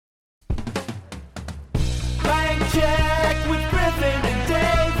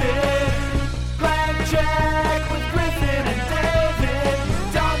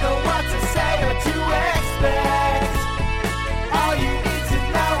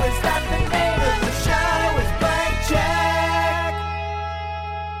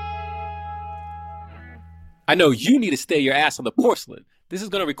I know you need to stay your ass on the porcelain. This is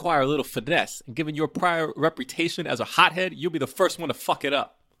going to require a little finesse, and given your prior reputation as a hothead, you'll be the first one to fuck it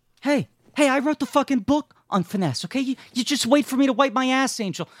up. Hey, I wrote the fucking book on finesse, okay? You just wait for me to wipe my ass,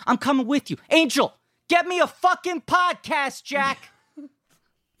 Angel. I'm coming with you. Angel, get me a fucking podcast, Jack.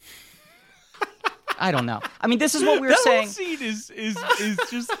 I don't know. I mean, this is what we were saying. That whole scene is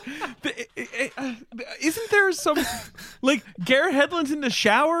just... Isn't there some... Like, Garrett Hedlund's in the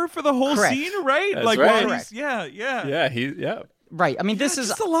shower for the whole Correct. scene, right? That's like, right. while he's, yeah. Yeah. Right. I mean, this is...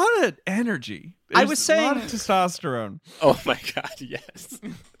 just a lot of energy. I was saying... a lot of testosterone. Oh my God, yes.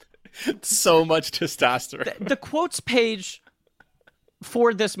 So much testosterone. The quotes page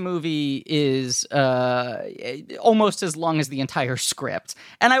for this movie is almost as long as the entire script.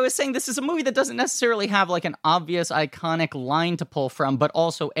 And I was saying this is a movie that doesn't necessarily have like an obvious iconic line to pull from, but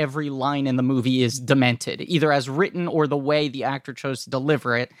also every line in the movie is demented, either as written or the way the actor chose to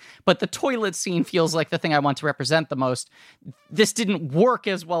deliver it. But the toilet scene feels like the thing I want to represent the most. This didn't work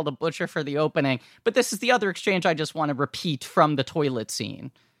as well to butcher for the opening, but this is the other exchange I just want to repeat from the toilet scene.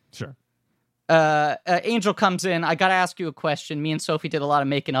 Sure. Angel comes in. I gotta ask you a question. Me and Sophie did a lot of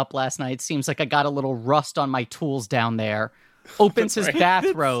making up last night. Seems like I got a little rust on my tools down there. Opens his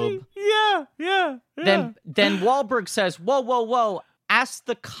bathrobe. Yeah. Then Wahlberg says, "Whoa. Ask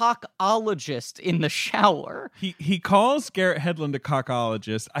the cockologist in the shower." He calls Garrett Hedlund a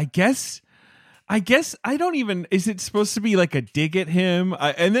cockologist. I guess I don't even... Is it supposed to be like a dig at him?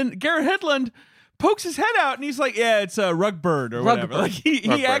 And then Garrett Hedlund pokes his head out and he's like, yeah, it's a rug bird or whatever. Like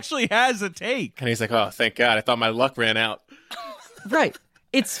he actually has a take. And he's like, oh, thank God. I thought my luck ran out. Right.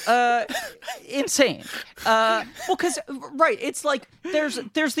 It's insane. Well, because it's like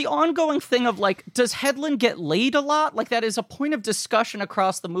there's the ongoing thing of like, does Hedlund get laid a lot? Like that is a point of discussion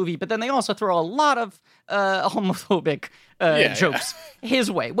across the movie. But then they also throw a lot of homophobic jokes his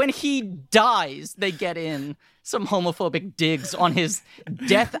way. When he dies, they get in some homophobic digs on his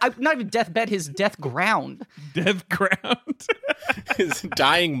death. Not even deathbed, his death ground. Death ground. His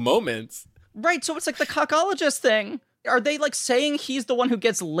dying moments. Right. So it's like the cockologist thing. Are they like saying he's the one who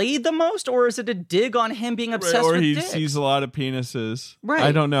gets laid the most, or is it a dig on him being obsessed with dicks? Or he sees a lot of penises. Right.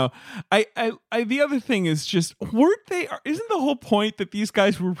 I don't know. I the other thing is just, isn't the whole point that these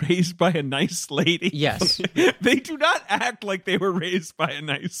guys were raised by a nice lady? Yes. They do not act like they were raised by a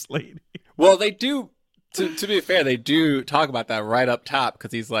nice lady. Well, they do. To be fair, they do talk about that right up top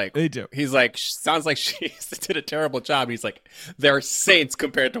because he's like, they do. He's like, sounds like she did a terrible job. He's like, they're saints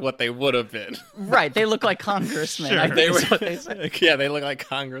compared to what they would have been. Right, they look like congressmen. Sure. I think is what they say. Yeah, they look like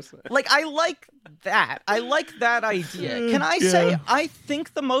congressmen. Like, I like that. I like that idea. Can I say, I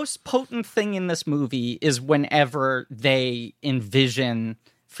think the most potent thing in this movie is whenever they envision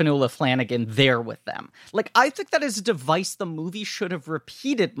Fionnuala Flanagan there with them. Like, I think that is a device the movie should have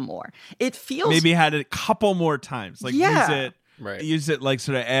repeated more. It feels... Maybe had it a couple more times. Like, use it like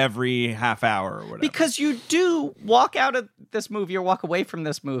sort of every half hour or whatever. Because you do walk out of this movie or walk away from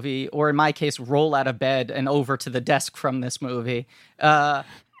this movie, or in my case, roll out of bed and over to the desk from this movie,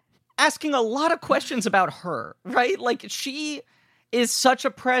 asking a lot of questions about her, right? Like, she is such a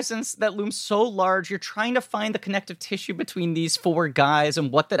presence that looms so large. You're trying to find the connective tissue between these four guys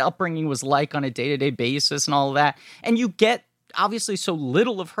and what that upbringing was like on a day-to-day basis and all of that. And you get, obviously, so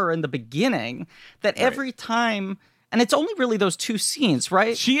little of her in the beginning that every time... And it's only really those two scenes,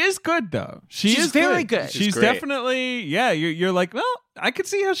 right? She is good, though. She's very good. She's definitely, you're like, well, I could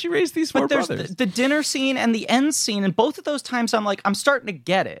see how she raised these four brothers. But there's the dinner scene and the end scene, and both of those times I'm like, I'm starting to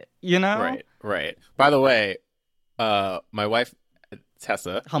get it, you know? Right. By the way, my wife...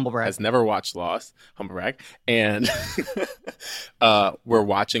 Tessa Humble brag. has never watched Lost, humble brag, and we're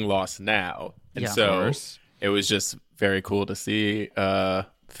watching Lost now, and so it was just very cool to see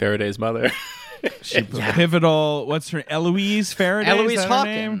Faraday's mother. Pivotal. What's her? Eloise Faraday. Eloise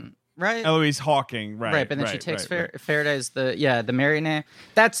Hawking. Right? Eloise Hawking, right. But then she takes Faraday's the married name.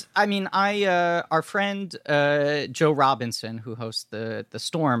 That's, I mean, our friend Joe Robinson, who hosts the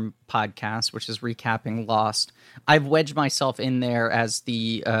Storm podcast, which is recapping Lost, I've wedged myself in there as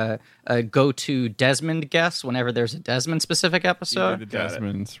the go-to Desmond guest whenever there's a Desmond-specific episode. The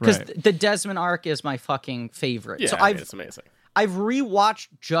Desmonds, right. Because the Desmond Desmond arc is my fucking favorite. Yeah, so it's amazing. I've rewatched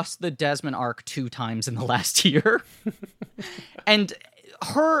just the Desmond arc 2 times in the last year. And...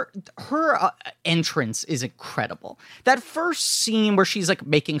 Her entrance is incredible. That first scene where she's like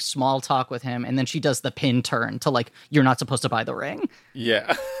making small talk with him, and then she does the pin turn to like, you're not supposed to buy the ring.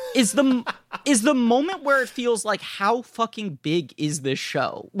 Yeah, is the moment where it feels like, how fucking big is this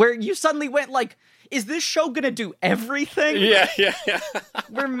show? Where you suddenly went like, is this show gonna do everything? Yeah.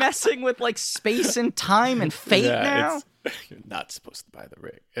 We're messing with like space and time and fate now. You're not supposed to buy the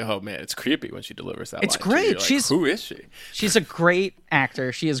ring. Oh man, it's creepy when she delivers that. It's line great. Like, who is she? She's a great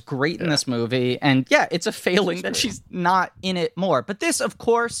actor. She is great in this movie, and yeah, it's a failing that she's not in it more. But this, of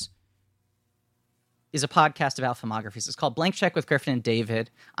course, is a podcast about filmographies. It's called Blank Check with Griffin and David.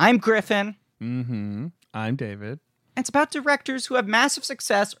 I'm Griffin. Mm-hmm. I'm David. It's about directors who have massive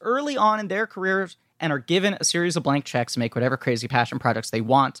success early on in their careers and are given a series of blank checks to make whatever crazy passion projects they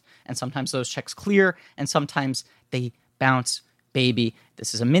want. And sometimes those checks clear, and sometimes they bounce baby.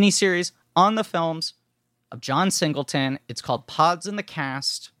 This is a mini-series on the films of John Singleton. It's called Pods in the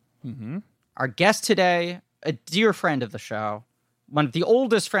Cast. Mm-hmm. Our guest today, a dear friend of the show, one of the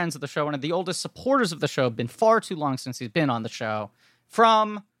oldest friends of the show, one of the oldest supporters of the show, been far too long since he's been on the show,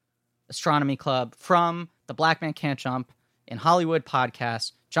 from Astronomy Club, from the Black Man Can't Jump in Hollywood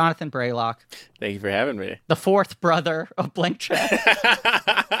podcast, Jonathan Braylock. Thank you for having me. The fourth brother of Blank Check.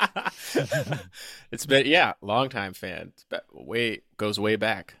 It's been, long-time fan. Goes way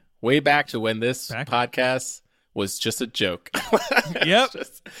back. Way back to when this podcast was just a joke. Yep.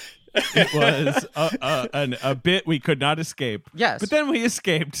 It was a bit we could not escape. Yes. But then we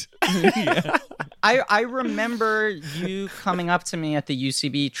escaped. Yeah. I remember you coming up to me at the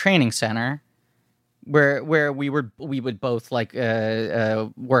UCB training center where we would both like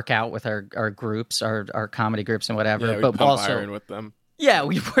work out with our groups, our comedy groups and whatever. Yeah, but pump also iron with them. Yeah,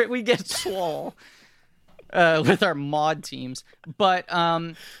 we get swole with our mod teams. But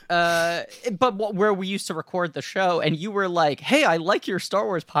where we used to record the show, and you were like, "Hey, I like your Star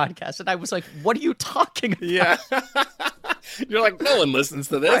Wars podcast," and I was like, "What are you talking about?" Yeah. You're like, no one listens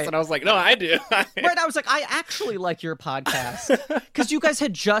to this. Right. And I was like, no, I do. Right. I was like, I actually like your podcast. Because you guys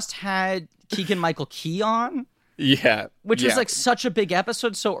had just had Keegan-Michael Key on. Yeah. Which was like such a big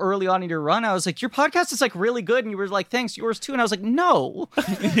episode so early on in your run. I was like, your podcast is like really good. And you were like, thanks, yours too. And I was like, no.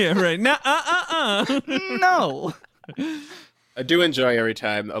 Yeah, right. No. No. I do enjoy every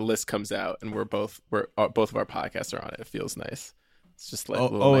time a list comes out and both of our podcasts are on it. It feels nice. It's just like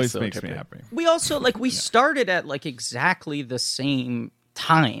always makes me happy. We also we started at like exactly the same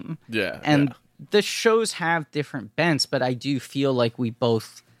time. Yeah. And the shows have different bents, but I do feel like we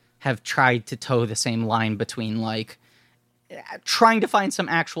both have tried to toe the same line between like trying to find some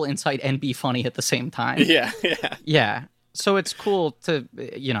actual insight and be funny at the same time. Yeah. So it's cool to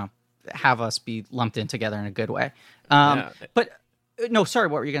have us be lumped in together in a good way. But no, sorry,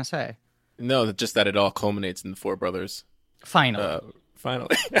 what were you gonna say? No, just that it all culminates in the Four Brothers. Finally.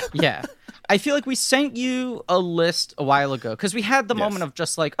 Yeah. I feel like we sent you a list a while ago because we had the moment of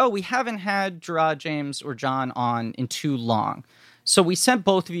just like, oh, we haven't had Gerard, James, or John on in too long. So we sent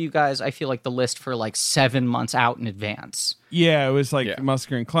both of you guys, I feel like, the list for like 7 months out in advance. Yeah, it was like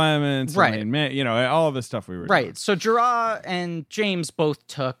Musker and Clements, right? And all of the stuff we were doing. So Gerard and James both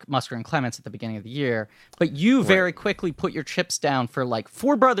took Musker and Clements at the beginning of the year, but you very quickly put your chips down for like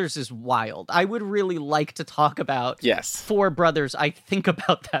Four Brothers is wild. I would really like to talk about Four Brothers. I think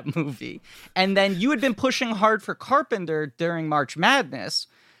about that movie, and then you had been pushing hard for Carpenter during March Madness.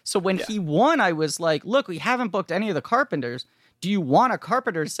 So when he won, I was like, look, we haven't booked any of the Carpenters. Do you want a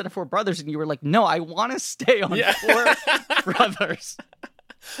Carpenter instead of Four Brothers? And you were like, no, I want to stay on Four Brothers.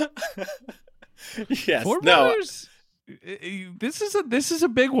 Yes. Four Brothers. This is a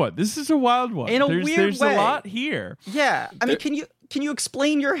big one. This is a wild one. In a weird way. There's a lot here. Yeah. I mean, can you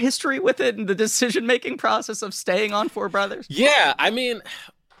explain your history with it and the decision-making process of staying on Four Brothers? Yeah. I mean,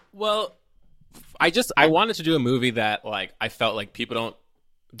 well, I wanted to do a movie that like I felt like people don't.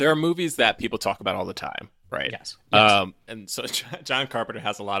 There are movies that people talk about all the time. Right. Yes. And so John Carpenter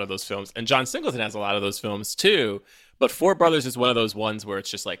has a lot of those films, and John Singleton has a lot of those films too. But Four Brothers is one of those ones where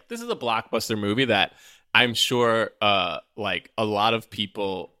it's just like, this is a blockbuster movie that I'm sure like a lot of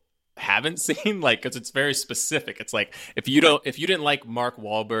people haven't seen, like, because it's very specific. It's like if you didn't like Mark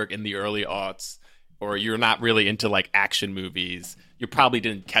Wahlberg in the early aughts, or you're not really into like action movies, you probably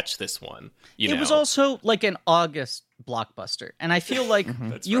didn't catch this one. It was also like an August blockbuster. And I feel like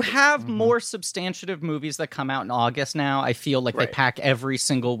you have more substantive movies that come out in August now. I feel like they pack every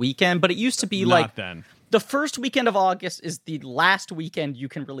single weekend, but it used to be the first weekend of August is the last weekend you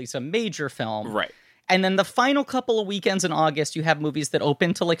can release a major film. Right. And then the final couple of weekends in August, you have movies that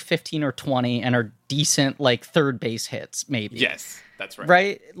open to like 15 or 20 and are decent, like third base hits, maybe. Yes, that's right.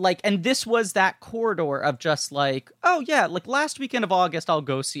 Right? Like, and this was that corridor of just like, oh yeah, like last weekend of August, I'll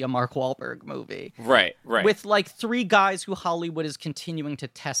go see a Mark Wahlberg movie. Right. With like three guys who Hollywood is continuing to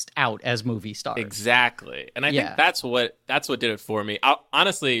test out as movie stars. Exactly. And I think that's what did it for me.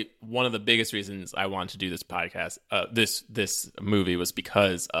 Honestly, one of the biggest reasons I wanted to do this podcast, this movie was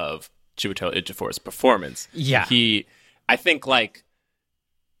because of Chiwetel Ejiofor's performance. Yeah. I think like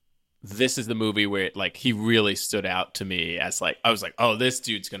this is the movie where like he really stood out to me as like I was like, oh, this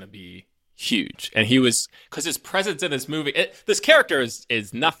dude's gonna be huge. And he was, because his presence in this movie, this character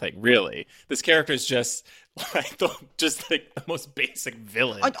is nothing really. This character is just like the most basic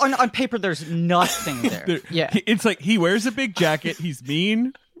villain. On paper, there's nothing there. Yeah, it's like he wears a big jacket. He's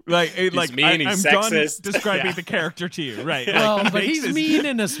mean. He's mean, he's I'm sexist. done describing the character to you, right? Well, but he's mean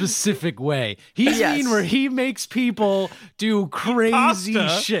in a specific way. He's mean where he makes people do crazy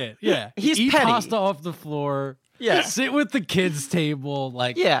shit. Yeah, he's eat petty. pasta off the floor. Yeah, sit with the kids' table.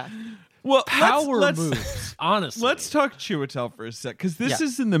 Like, yeah. Well, power moves. Honestly, let's talk Chiwetel for a sec, because this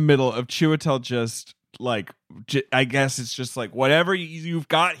is in the middle of Chiwetel just like I guess it's just like whatever you've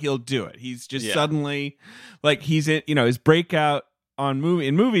got, he'll do it. He's just suddenly like he's in, his breakout in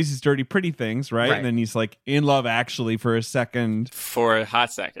movies is Dirty Pretty Things, right? And then he's like in Love Actually for a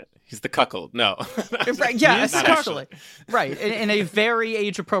hot second. He's the cuckold. No, right? Yeah, essentially, right. In a very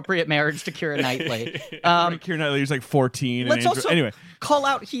age-appropriate marriage to Keira Knightley. Keira Knightley was like 14. Let's also call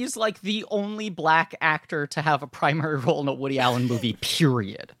out he's like the only black actor to have a primary role in a Woody Allen movie.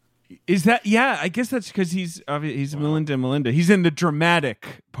 Period. Is that? Yeah, I guess that's because he's Melinda and Melinda. He's in the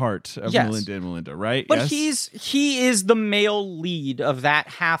dramatic part of Melinda and Melinda, right? But he is the male lead of that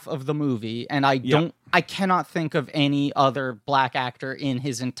half of the movie, and I cannot think of any other black actor in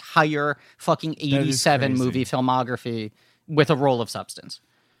his entire fucking 87 movie filmography with a role of substance.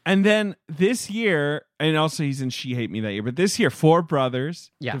 And then this year, and also he's in She Hate Me That year, but this year, Four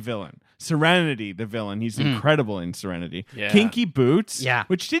Brothers, the villain. Serenity, the villain. He's incredible in Serenity. Yeah. Kinky Boots. Yeah.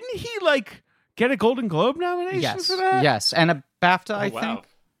 Which didn't he get a Golden Globe nomination for that? Yes. And a BAFTA, I think.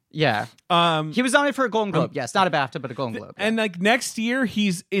 Yeah. He was nominated for a Golden Globe. Yes, not a BAFTA, but a Golden Globe. And next year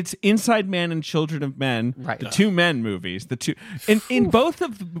it's Inside Man and Children of Men. Right. The two men movies. The two in both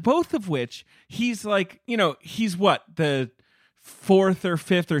of which he's like, he's what? The fourth or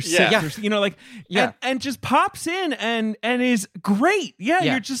fifth or sixth, and just pops in and is great.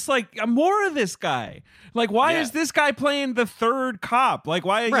 You're just like, more of this guy. Like, why is this guy playing the third cop? Like,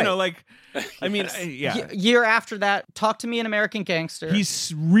 why, I mean, Year after that, Talk to Me, an American Gangster.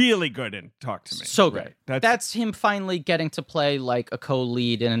 He's really good in Talk to Me. So good. Right. That's him finally getting to play like a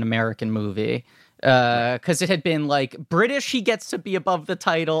co-lead in an American movie. Because it had been like British, he gets to be above the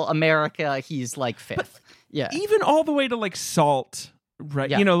title. America, he's like fifth. Even all the way to like Salt, right?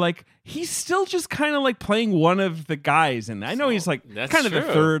 Yeah. He's still just kind of like playing one of the guys in that. I know he's like kind of the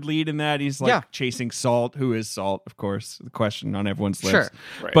third lead in that. He's like chasing Salt. Who is Salt? Of course, the question on everyone's lips. Sure,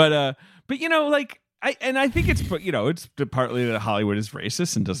 right. But I think it's partly that Hollywood is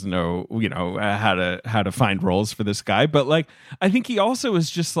racist and doesn't know how to find roles for this guy. But I think he also is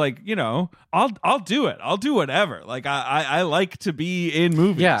just like, I'll do it. I'll do whatever. Like I like to be in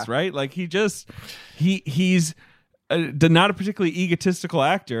movies, right? Like he's not a particularly egotistical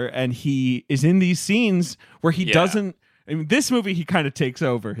actor, and he is in these scenes where he doesn't. I mean, this movie he kind of takes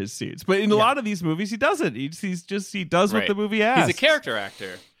over his scenes, but in a lot of these movies he doesn't. He does what the movie asks. He's a character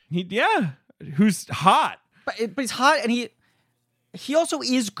actor. Who's hot. But he's hot, and he also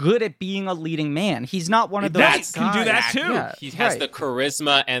is good at being a leading man. He's not one of those guys. Can do that too. Yeah, he has the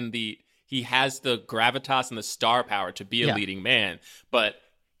charisma and he has the gravitas and the star power to be a leading man, but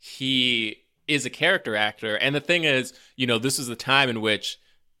he is a character actor. And the thing is, this is the time in which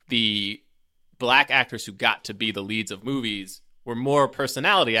the black actors who got to be the leads of movies were more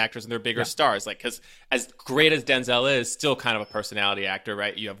personality actors and they're bigger stars. Like, because as great as Denzel is, still kind of a personality actor,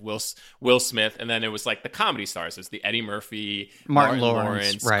 right? You have Will Smith, and then it was like the comedy stars. There's the Eddie Murphy, Martin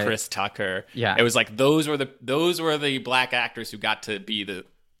Lawrence, Chris Tucker. Yeah, it was like those were the black actors who got to be the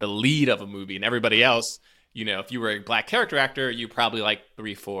lead of a movie, and everybody else, if you were a black character actor, you probably like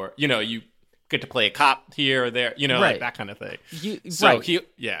 3, 4. You get to play a cop here or there, like that kind of thing.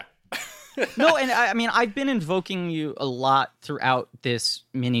 No, and I mean, I've been invoking you a lot throughout this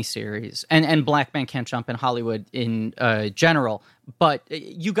miniseries, and Black Men Can't Jump in Hollywood in general, but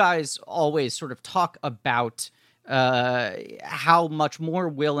you guys always sort of talk about how much more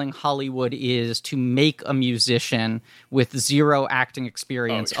willing Hollywood is to make a musician with zero acting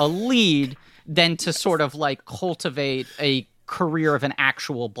experience a lead than to sort of like cultivate a career of an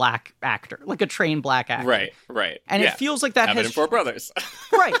actual black actor, like a trained black actor. Right. And it feels like that has in Four Brothers.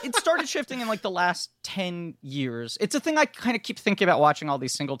 Right. It started shifting in like the last 10 years. It's a thing I kind of keep thinking about watching all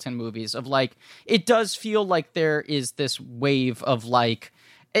these Singleton movies of like, it does feel like there is this wave of like,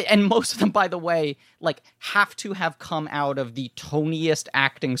 and most of them, by the way, like have to have come out of the toniest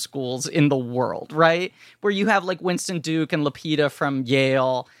acting schools in the world, right? Where you have like Winston Duke and Lupita from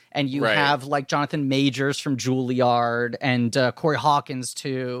Yale, and you Right. have like Jonathan Majors from Juilliard and Corey Hawkins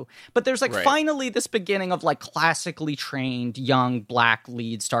too. But there's like Right. finally this beginning of like classically trained young black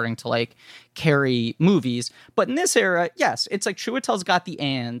leads starting to like carry movies. But in this era, yes, it's like Chiwetel's got the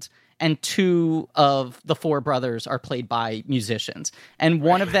and two of the four brothers are played by musicians. And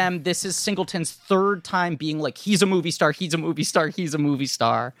one of them, this is Singleton's third time being like, he's a movie star, he's a movie star, he's a movie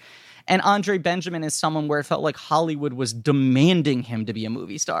star. And Andre Benjamin is someone where it felt like Hollywood was demanding him to be a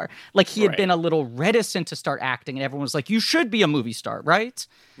movie star. Like he had Right. been a little reticent to start acting, and everyone was like, you should be a movie star, right?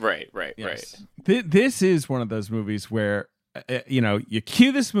 Right. Yes. This is one of those movies where, you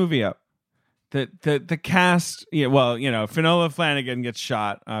cue this movie up. The cast, Finola Flanagan gets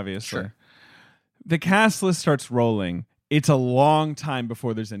shot, obviously. Sure. The cast list starts rolling. It's a long time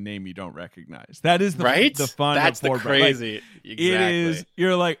before there's a name you don't recognize. That is the fun. That's of the crazy. Like, exactly. It is.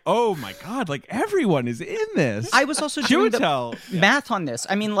 You're like, oh my god! Like everyone is in this. I was also doing the Chiwetel, math on this.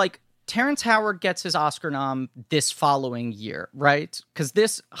 I mean, like, Terrence Howard gets his Oscar nom this following year, right? Because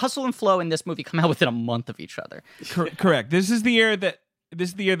this Hustle and Flow and this movie come out within a month of each other. Correct. This is the year that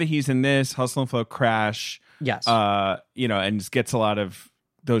he's in this Hustle and Flow, Crash. Yes. And gets a lot of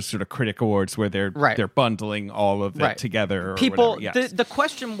those sort of critic awards where they're bundling all of it together. Or People, whatever. Yes. the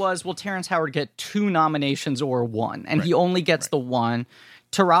question was, will Terrence Howard get 2 nominations or 1? And he only gets the 1.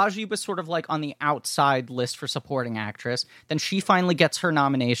 Taraji was sort of like on the outside list for supporting actress. Then she finally gets her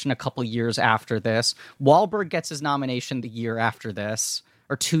nomination a couple years after this. Wahlberg gets his nomination the year after this,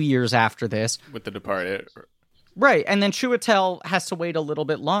 or 2 years after this. With The Departed. Right, and then Chiwetel has to wait a little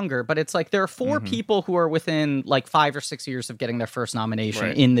bit longer, but it's like there are 4 people who are within like 5 or 6 years of getting their first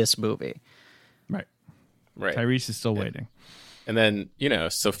nomination in this movie. Right. Right. Tyrese is still waiting. And then,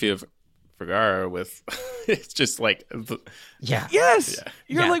 Sofia Vergara with it's just like Yes. Yeah.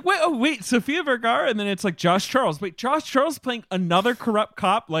 You're like, wait, Sofia Vergara, and then it's like Josh Charles. Wait, Josh Charles playing another corrupt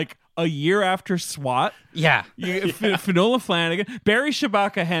cop like a year after SWAT. Yeah. Finola Flanagan, Barry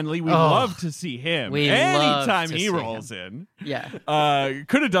Shabaka Henley. We love to see him. Anytime he rolls in. Yeah.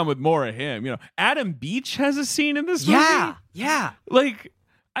 Could have done with more of him. Adam Beach has a scene in this movie. Yeah. Like,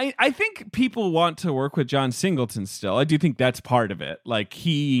 I think people want to work with John Singleton still. I do think that's part of it. Like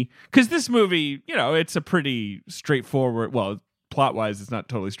because this movie, it's a pretty straightforward, well, plot-wise, it's not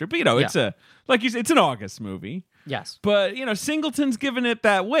totally straight, but it's it's an August movie. Yes. But, Singleton's giving it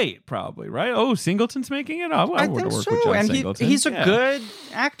that weight, probably, right? Oh, Singleton's making it? I I want think to work so. with John And Singleton. he's a good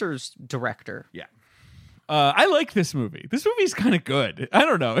actor's director. Yeah. I like this movie. This movie's kind of good. I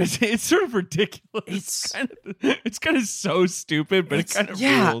don't know. It's sort of ridiculous. It's kind of so stupid, but it kind of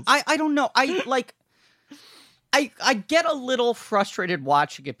rules. I don't know. I get a little frustrated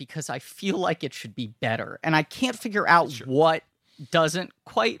watching it because I feel like it should be better. And I can't figure out what doesn't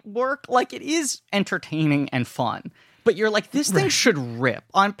quite work. Like, it is entertaining and fun, but you're like, this thing should rip.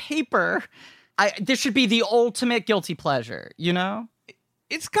 On paper, this should be the ultimate guilty pleasure,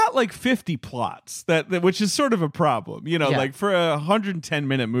 It's got like 50 plots, that which is sort of a problem. Like for a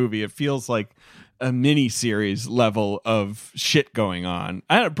 110-minute movie, it feels like a mini series level of shit going on.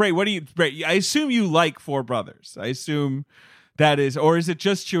 I don't know, Bray, I assume you like Four Brothers. I assume that is, or is it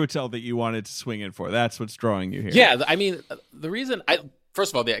just Chiwetel that you wanted to swing in for? That's what's drawing you here. Yeah, I mean, the reason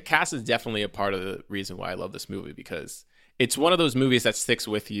first of all, the cast is definitely a part of the reason why I love this movie, because it's one of those movies that sticks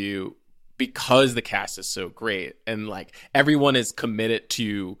with you because the cast is so great and like everyone is committed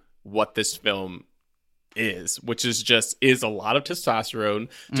to what this film is, which is a lot of testosterone,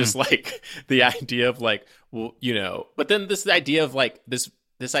 just like the idea of like, well, but then this idea of like this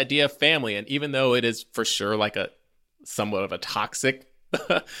idea of family, and even though it is for sure like a somewhat of a toxic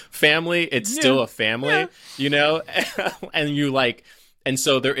family, it's still a family, and you like, and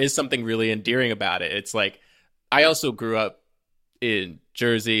so there is something really endearing about it. It's like, I also grew up in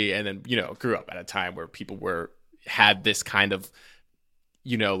Jersey, and then grew up at a time where people had this kind of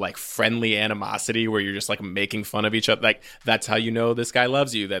like friendly animosity where you're just like making fun of each other. Like, that's how this guy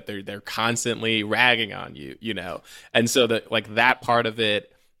loves you, that they're constantly ragging on you, and so that like that part of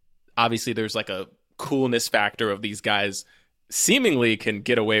it, obviously there's like a coolness factor of these guys seemingly can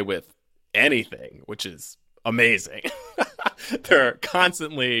get away with anything, which is amazing. They're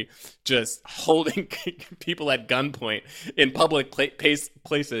constantly just holding people at gunpoint in public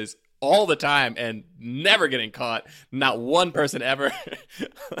places all the time and never getting caught. Not one person ever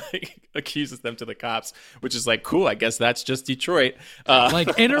like accuses them to the cops, which is like, cool. I guess that's just Detroit.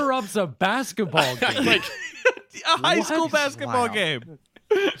 Like interrupts a basketball game. Like a high school basketball game.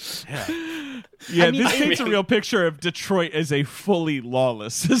 Yeah, this paints a real picture of Detroit as a fully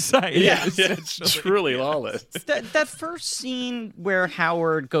lawless society. Yeah, it's truly lawless. That first scene where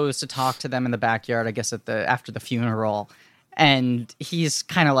Howard goes to talk to them in the backyard, I guess after the funeral, And he's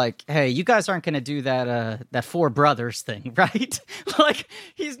kind of like, hey, you guys aren't going to do that Four Brothers thing, right? Like,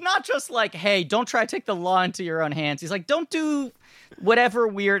 he's not just like, hey, don't try to take the law into your own hands. He's like, don't do whatever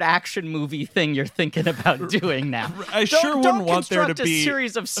weird action movie thing you're thinking about doing now. I sure wouldn't want there to be a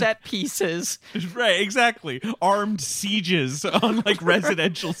series of set pieces. Right, exactly. Armed sieges on like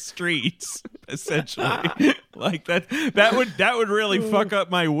residential streets, essentially. Like that would really fuck up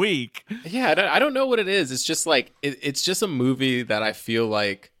my week. Yeah, I don't know what it is. It's just like it's just a movie that I feel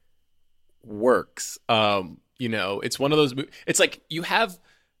like works. It's one of those. It's like you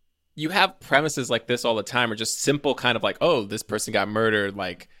have premises like this all the time, or just simple kind of like, oh, this person got murdered,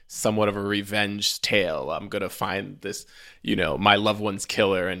 like somewhat of a revenge tale. I'm gonna find this, my loved one's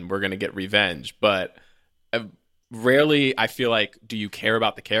killer, and we're gonna get revenge. But rarely, I feel like, do you care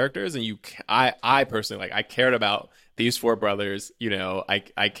about the characters? And I personally, like, I cared about these four brothers.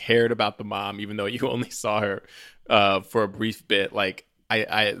 I cared about the mom, even though you only saw her for a brief bit. Like,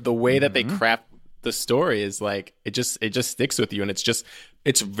 the way that they craft the story is like, it just sticks with you, and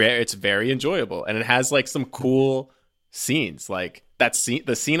it's very enjoyable, and it has like some cool scenes, like the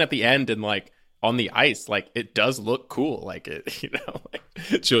scene at the end, and like on the ice, like it does look cool, like it, like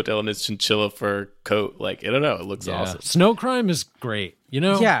Chiwetel in his chinchilla fur coat, like I don't know, it looks awesome. Snow crime is great,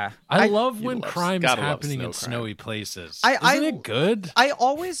 Yeah, I love when crime is happening in snowy places. Isn't it good? I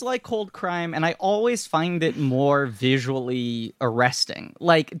always like cold crime, and I always find it more visually arresting.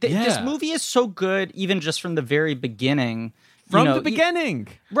 Like this movie is so good, even just from the very beginning. From the beginning.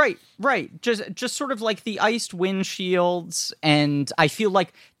 Right. Just sort of like the iced windshields, and I feel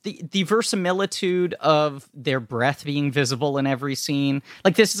like the verisimilitude of their breath being visible in every scene.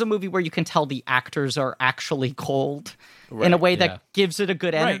 Like, this is a movie where you can tell the actors are actually cold in a way that gives it a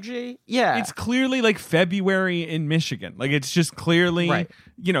good energy. Right. Yeah. It's clearly like February in Michigan. Like, it's just clearly,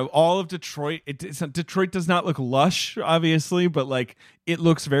 all of Detroit. Detroit does not look lush, obviously, but like it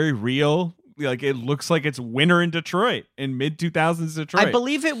looks very real. Like, it looks like it's winter in Detroit, in mid-2000s Detroit. I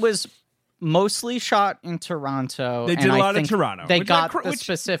believe it was mostly shot in Toronto. They did a lot of Toronto. They got the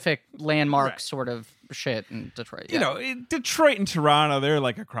specific landmark sort of shit in Detroit. Yeah. Detroit and Toronto, they're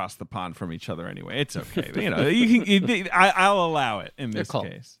like across the pond from each other anyway. It's okay. I'll allow it in this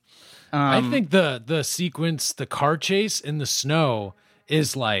case. I think the sequence, the car chase in the snow,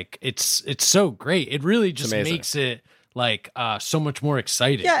 is like it's so great. It really just makes it like so much more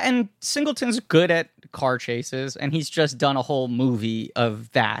exciting. Yeah, and Singleton's good at car chases, and he's just done a whole movie of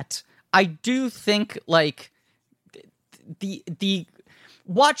that. I do think like the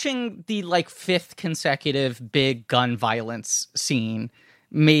watching the like fifth consecutive big gun violence scene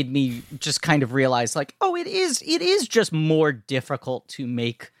made me just kind of realize like, oh, it is just more difficult to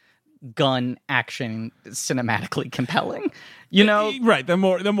make gun action cinematically compelling, right? The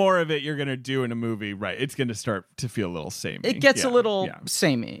more of it you're gonna do in a movie, right, it's gonna start to feel a little samey. It gets a little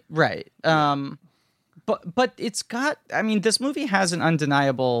samey, right? But it's got, I mean, this movie has an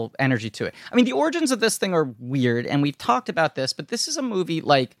undeniable energy to it. I mean, the origins of this thing are weird, and we've talked about this, but this is a movie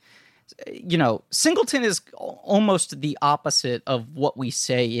like, Singleton is almost the opposite of what we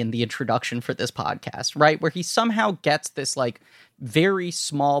say in the introduction for this podcast, right? Where he somehow gets this like very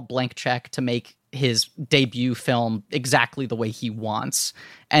small blank check to make his debut film exactly the way he wants.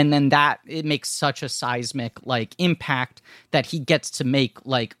 And then it makes such a seismic like impact that he gets to make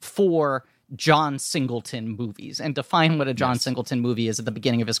like 4 John Singleton movies and define what a John Singleton movie is at the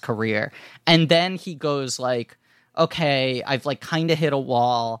beginning of his career. And then he goes like, okay, I've like kind of hit a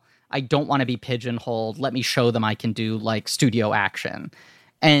wall. I don't want to be pigeonholed. Let me show them I can do like studio action.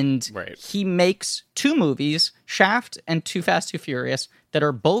 And he makes 2 movies, Shaft and Too Fast, Too Furious, that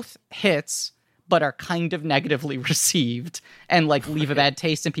are both hits, but are kind of negatively received and like leave a bad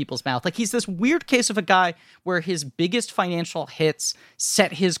taste in people's mouth. Like, he's this weird case of a guy where his biggest financial hits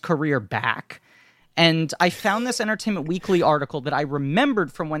set his career back. And I found this Entertainment Weekly article that I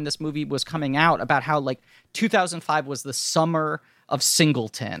remembered from when this movie was coming out about how like 2005 was the summer of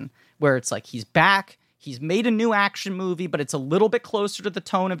Singleton, where it's like he's back. He's made a new action movie, but it's a little bit closer to the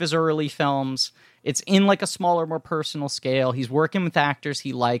tone of his early films. It's in like a smaller, more personal scale. He's working with actors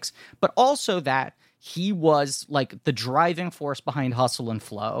he likes, but also that he was like the driving force behind Hustle and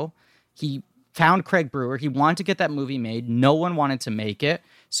Flow. He found Craig Brewer. He wanted to get that movie made. No one wanted to make it.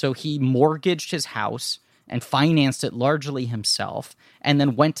 So he mortgaged his house and financed it largely himself, and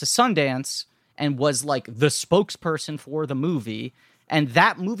then went to Sundance and was like the spokesperson for the movie. And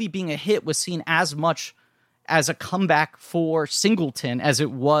that movie being a hit was seen as much as a comeback for Singleton as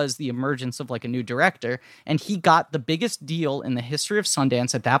it was the emergence of like a new director. And he got the biggest deal in the history of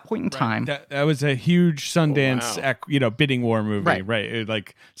Sundance at that point in time. That was a huge Sundance, bidding war movie, right?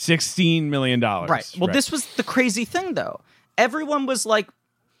 Like $16 million. Right. Well, this was the crazy thing, though. everyone was like,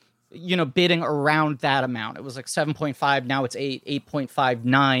 bidding around that amount. It was like 7.5. Now it's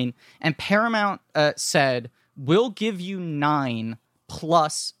 8.59. And Paramount said, we'll give you 9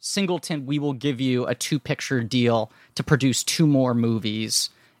 plus Singleton. We will give you a 2-picture deal to produce 2 more movies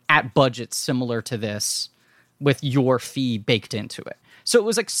at budgets similar to this with your fee baked into it. So it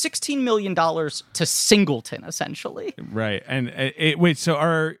was like $16 million to Singleton, essentially. Right. And wait, so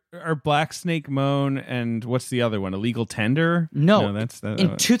are Black Snake Moan and what's the other one? Illegal Tender? No, that's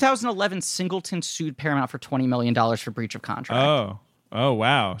in 2011, Singleton sued Paramount for $20 million for breach of contract. Oh,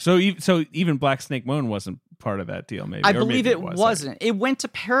 wow. So even Black Snake Moan wasn't part of that deal, maybe. I believe it wasn't. It went to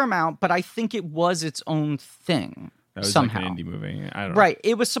Paramount, but I think it was its own thing. That was somehow. like an indie movie. I don't know. Right.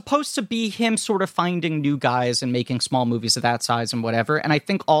 It was supposed to be him sort of finding new guys and making small movies of that size and whatever. And I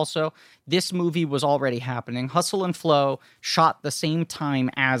think also this movie was already happening. Hustle and Flow shot the same time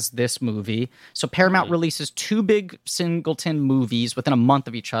as this movie. So Paramount releases 2 big Singleton movies within a month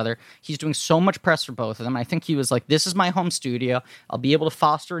of each other. He's doing so much press for both of them. I think he was like, this is my home studio. I'll be able to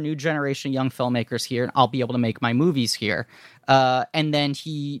foster a new generation of young filmmakers here, and I'll be able to make my movies here. And then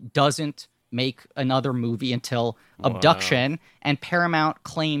he doesn't make another movie until Abduction, and Paramount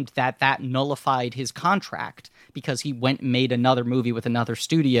claimed that nullified his contract because he went and made another movie with another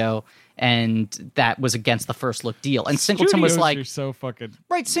studio, and that was against the first look deal. And Singleton was like, "You're so fucking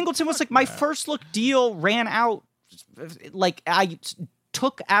right." Singleton was like, "My first look deal ran out. Like I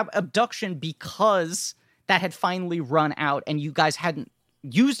took Abduction because that had finally run out, and you guys hadn't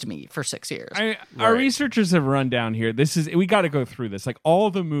used me for 6 years." Our researchers have run down here. We got to go through this. Like all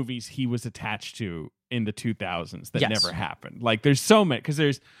the movies he was attached to in the 2000s that never happened. Like there's so many, because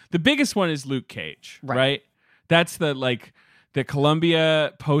there's the biggest one is Luke Cage, right? That's the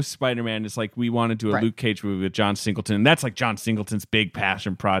Columbia post Spider-Man is like, we want to do a Luke Cage movie with John Singleton. And that's like John Singleton's big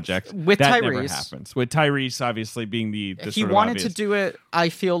passion project. With that Tyrese. Never happens. With Tyrese obviously being the he sort of wanted obvious. to do it, I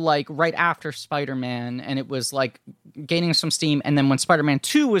feel like, right after Spider-Man, and it was like gaining some steam. And then when Spider-Man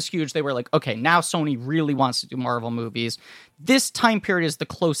 2 was huge, they were like, okay, now Sony really wants to do Marvel movies. This time period is the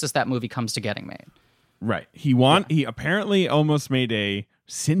closest that movie comes to getting made. Right. He apparently almost made a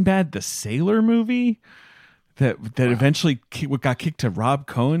Sinbad the Sailor movie that eventually got kicked to Rob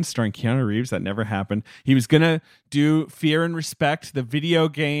Cohen starring Keanu Reeves. That never happened. He was going to do Fear and Respect, the video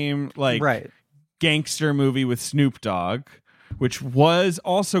game gangster movie with Snoop Dogg, which was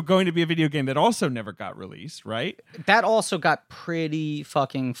also going to be a video game that also never got released, right? That also got pretty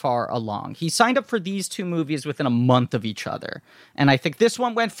fucking far along. He signed up for these 2 movies within a month of each other. And I think this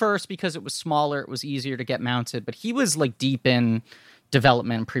one went first because it was smaller, it was easier to get mounted, but he was like deep in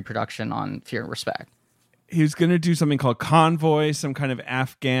development and pre-production on Fear and Respect. He was going to do something called Convoy, some kind of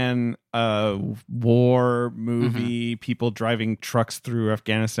Afghan war movie, people driving trucks through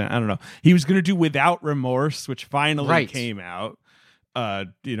Afghanistan. I don't know. He was going to do Without Remorse, which finally came out,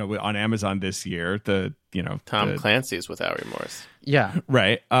 on Amazon this year. Tom Clancy's Without Remorse. Yeah.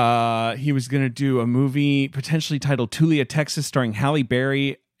 Right. He was going to do a movie potentially titled Tulia, Texas, starring Halle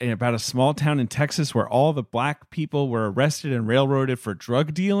Berry, about a small town in Texas where all the black people were arrested and railroaded for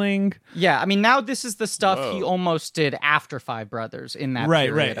drug dealing. Yeah, I mean, now this is the stuff he almost did after Five Brothers in that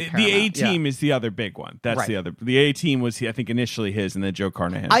period. Right. The A-Team is the other big one. That's the other. The A-Team was, I think, initially his, and then Joe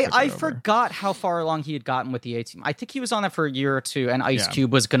Carnahan. I forgot how far along he had gotten with the A-Team. I think he was on that for a year or 2, and Ice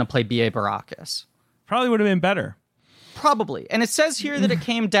Cube was going to play B.A. Baracus. Probably would have been better. Probably. And it says here that it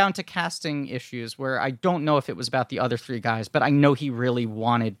came down to casting issues where I don't know if it was about the other 3 guys, but I know he really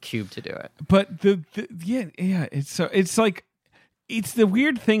wanted Cube to do it. But it's like, it's the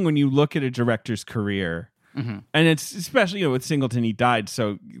weird thing when you look at a director's career, and it's especially, with Singleton, he died.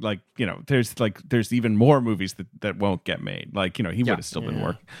 So there's even more movies that won't get made. He would have still been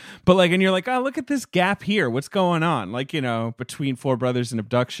working, but and you're like, oh, look at this gap here. What's going on? Between Four Brothers and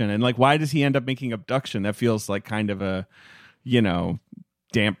Abduction, and why does he end up making Abduction? That feels like kind of a,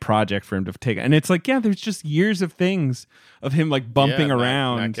 damp project for him to take. And it's there's just years of things of him bumping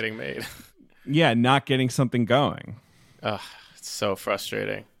around, not getting made. Not getting something going. Ugh, it's so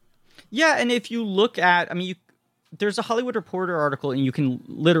frustrating. Yeah, and if you look at, there's a Hollywood Reporter article, and you can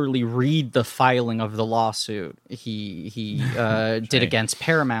literally read the filing of the lawsuit he did against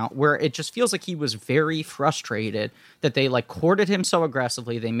Paramount, where it just feels like he was very frustrated that they courted him so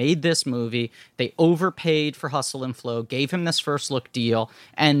aggressively. They made this movie, they overpaid for Hustle and Flow, gave him this first look deal,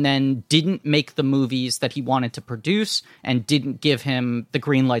 and then didn't make the movies that he wanted to produce, and didn't give him the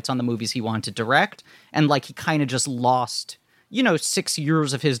green lights on the movies he wanted to direct, and he kind of just lost 6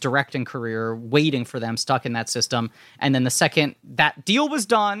 years of his directing career waiting for them, stuck in that system. And then the second that deal was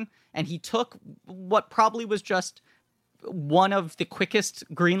done, and he took what probably was just one of the quickest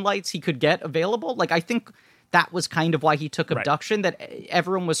green lights he could get available. I think that was kind of why he took Abduction, that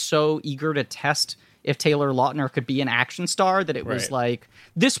everyone was so eager to test if Taylor Lautner could be an action star that it was like,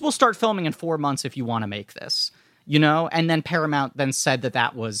 this will start filming in 4 months if you want to make this, you know? And then Paramount then said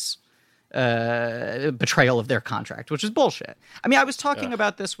that was betrayal of their contract, which is bullshit. I mean, I was talking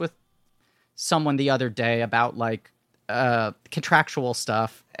about this with someone the other day about like contractual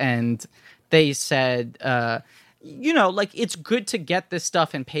stuff, and they said, you know, like, it's good to get this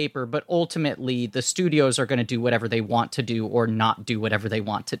stuff in paper, but ultimately the studios are going to do whatever they want to do or not do whatever they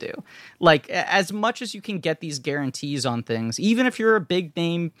want to do. Like, as much as you can get these guarantees on things, even if you're a big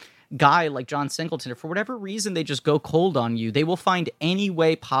name guy like John Singleton, if for whatever reason they just go cold on you, they will find any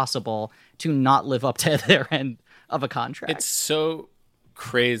way possible to not live up to their end of a contract. It's so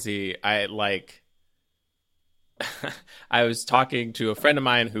crazy. I was talking to a friend of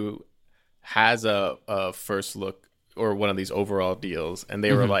mine who has a first look or one of these overall deals, and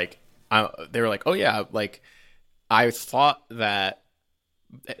they were like, oh yeah, like, I thought that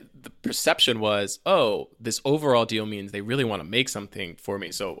the perception was, oh, this overall deal means they really want to make something for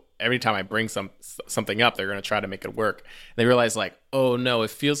me, so every time I bring something up, they're going to try to make it work. And they realize, like, oh no, it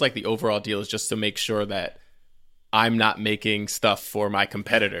feels like the overall deal is just to make sure that I'm not making stuff for my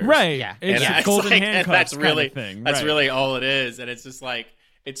competitors, right? Yeah, it's a golden handcuffs kind of thing. That's really all it is, and it's just like,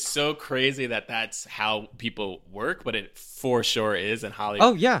 it's so crazy that that's how people work, but it for sure is in Hollywood.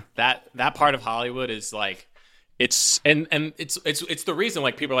 Oh yeah, that part of Hollywood is like, it's the reason,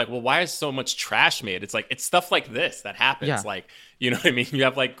 like, people are like, well, why is so much trash made? It's like, it's stuff like this that happens. Yeah. Like, you know what I mean? You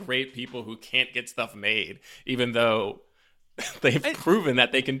have like great people who can't get stuff made, even though they've proven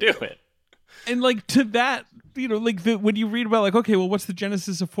that they can do it. And like, to that, you know, like, when you read about, like, okay, well, what's the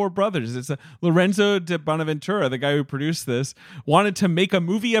genesis of Four Brothers? It's Lorenzo de Bonaventura, the guy who produced this, wanted to make a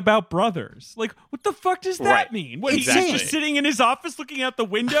movie about brothers. Like, what the fuck does that mean? What, exactly. He's just sitting in his office looking out the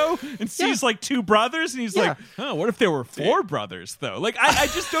window and sees like two brothers, and he's like, oh, what if there were four brothers though? Like, I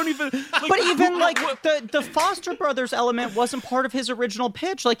just don't even. Like, but even like the Foster Brothers element wasn't part of his original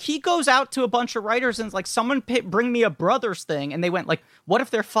pitch. Like, he goes out to a bunch of writers and is like, someone bring me a brothers thing, and they went like, what if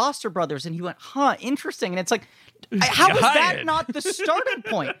they're Foster Brothers? And he went, huh, interesting. And it's like, how is that not the starting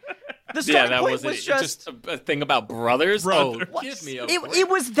point? The starting point was just a thing about brothers. Brothers. Oh, give me a break. It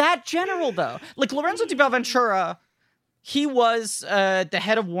was that general, though. Like, Lorenzo di Bonaventura, he was the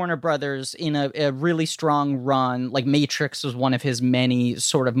head of Warner Brothers in a really strong run. Like, Matrix was one of his many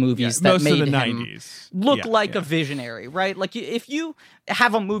sort of movies that made him 90s. look like a visionary, right? Like, if you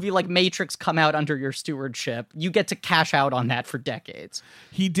have a movie like Matrix come out under your stewardship, you get to cash out on that for decades.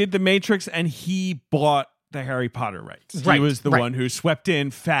 He did the Matrix, and he bought the Harry Potter rights. Right, he was the one who swept in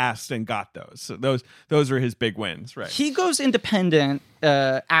fast and got those. So those are his big wins, right? He goes independent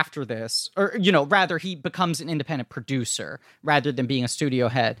after this, or, you know, rather, he becomes an independent producer rather than being a studio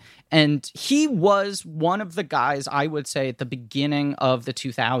head. And he was one of the guys, I would say, at the beginning of the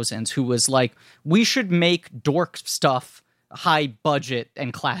 2000s who was like, we should make dork stuff high budget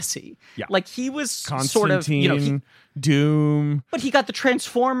and classy. Yeah. Like, he was Constantine, sort of, you know, Doom. but he got the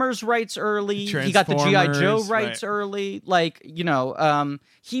Transformers rights early. He got the G.I. Joe rights early. Like, you know,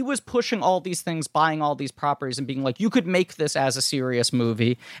 he was pushing all these things, buying all these properties and being like, you could make this as a serious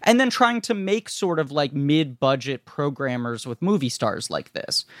movie. And then trying to make sort of like mid-budget programmers with movie stars like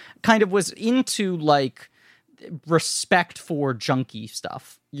this. Kind of was into like respect for junky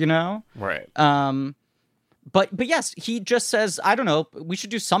stuff, you know? Right. But yes, he just says, I don't know, we should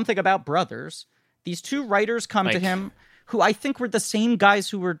do something about brothers. These two writers come to him, who I think were the same guys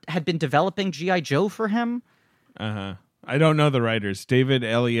who had been developing G.I. Joe for him. I don't know the writers, David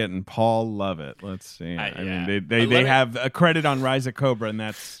Elliott and Paul Lovett. Let's see. I mean, they have a credit on Rise of Cobra, and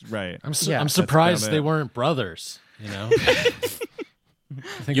that's right. I'm surprised they weren't brothers. You know, I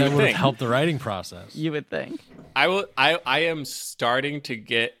think that would have helped the writing process. You would think. I am starting to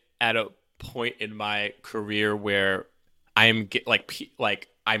get at a point in my career where I'm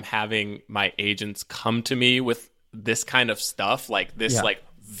I'm having my agents come to me with this kind of stuff, like this, like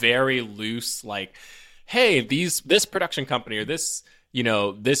very loose, like, hey, this production company or this, you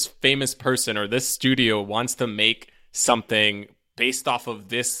know, this famous person or this studio wants to make something based off of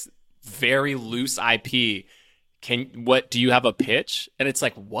this very loose IP. Do you have a pitch? And it's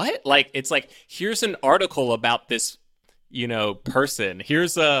like, what? Like, it's like, here's an article about this, you know, person.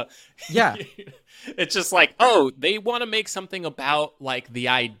 Here's a It's just like, oh, they want to make something about like the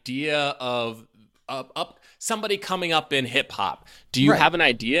idea of somebody coming up in hip hop. Do you have an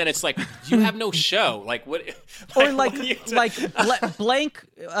idea? And it's like, you have no show. Like what? Or blank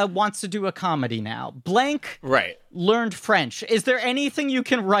wants to do a comedy now. Blank learned French. Is there anything you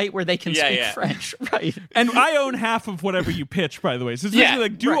can write where they can speak French? Right. And I own half of whatever you pitch, by the way. So it's basically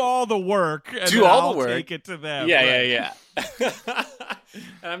like, do all the work. And do all the work. Take it to them. Yeah.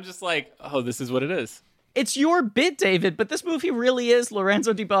 And I'm just like, oh, this is what it is. It's your bit, David, but this movie really is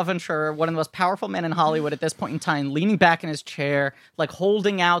Lorenzo di Bonaventura, one of the most powerful men in Hollywood at this point in time, leaning back in his chair, like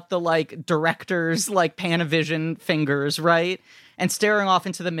holding out the like director's like Panavision fingers, right? And staring off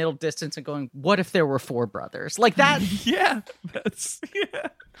into the middle distance and going, what if there were four brothers? Like that. Yeah.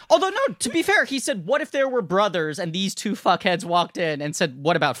 Although, no, to be fair, he said, what if there were brothers? And these two fuckheads walked in and said,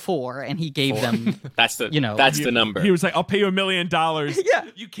 what about four? And he gave them, that's the number. He was like, I'll pay you $1 million. Yeah.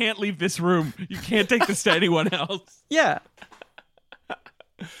 You can't leave this room. You can't take this to anyone else. Yeah.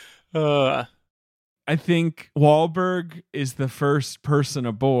 I think Wahlberg is the first person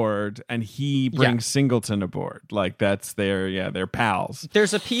aboard, and he brings Singleton aboard. Like that's they're pals.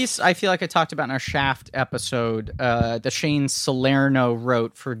 There's a piece I feel like I talked about in our Shaft episode that Shane Salerno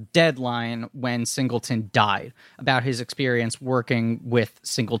wrote for Deadline when Singleton died, about his experience working with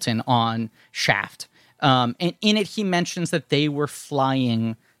Singleton on Shaft. And in it, he mentions that they were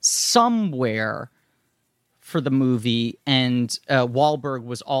flying somewhere for the movie, and Wahlberg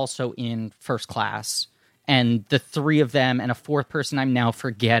was also in first class, and the three of them and a fourth person I'm now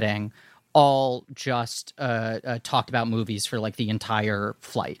forgetting all just talked about movies for like the entire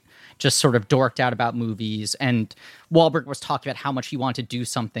flight, just sort of dorked out about movies, and Wahlberg was talking about how much he wanted to do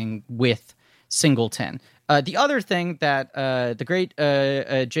something with Singleton. The other thing that the great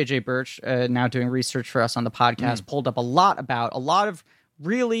J.J. Birch, now doing research for us on the podcast, pulled up a lot of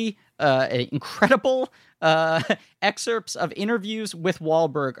really incredible excerpts of interviews with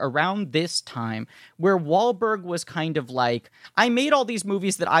Wahlberg around this time, where Wahlberg was kind of like, I made all these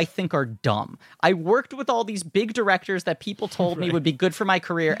movies that I think are dumb. I worked with all these big directors that people told me would be good for my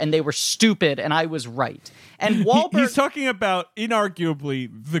career, and they were stupid, and I was right. And Wahlberg... He's talking about, inarguably,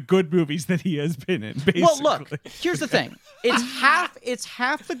 the good movies that he has been in, basically. Well, look, here's the thing. It's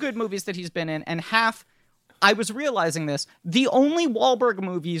half the good movies that he's been in, and half... I was realizing this. The only Wahlberg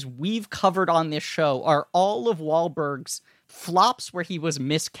movies we've covered on this show are all of Wahlberg's flops where he was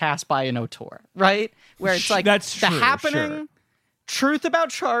miscast by an auteur, right? Where it's like That's The true, Happening, sure. Truth About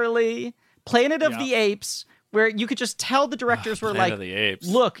Charlie, Planet of the Apes, where you could just tell the directors were like,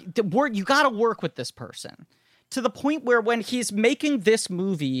 look, you got to work with this person. To the point where when he's making this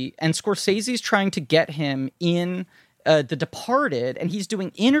movie and Scorsese's trying to get him in The Departed, and he's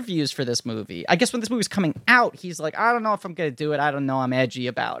doing interviews for this movie. I guess when this movie's coming out, he's like, I don't know if I'm going to do it. I don't know. I'm edgy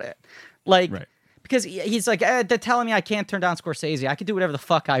about it. Like, because he's like, they're telling me I can't turn down Scorsese. I can do whatever the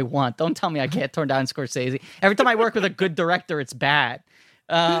fuck I want. Don't tell me I can't turn down Scorsese. Every time I work with a good director, it's bad.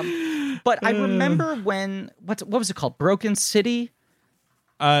 But I remember when, what was it called? Broken City?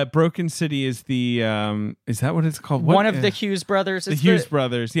 Broken City is the is that what it's called? One of the Hughes brothers. The Hughes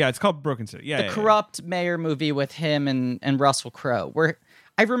brothers. Yeah, it's called Broken City. Yeah, the corrupt mayor movie with him and Russell Crowe. Where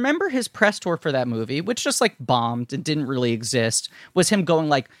I remember his press tour for that movie, which just like bombed and didn't really exist, was him going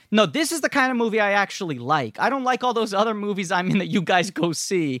like, no, this is the kind of movie I actually like. I don't like all those other movies I'm in that you guys go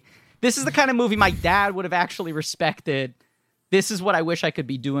see. This is the kind of movie my dad would have actually respected. This is what I wish I could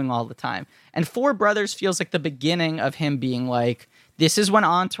be doing all the time. And Four Brothers feels like the beginning of him being like, this is when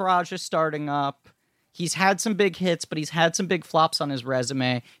Entourage is starting up. He's had some big hits, but he's had some big flops on his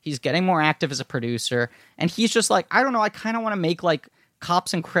resume. He's getting more active as a producer. And he's just like, I don't know, I kind of want to make like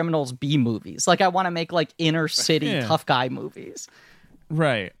cops and criminals B movies. Like I want to make like inner city tough guy movies.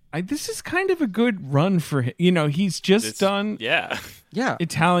 Right. This is kind of a good run for him. You know, he's just done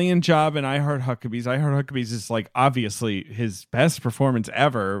Italian Job and I Heart Huckabees. I Heart Huckabees is like obviously his best performance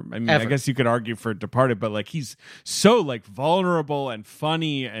ever. I mean, I guess you could argue for Departed, but like he's so like vulnerable and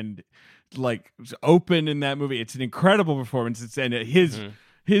funny and like open in that movie. It's an incredible performance.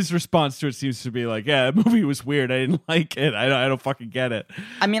 His response to it seems to be like, yeah, the movie was weird. I didn't like it. I don't fucking get it.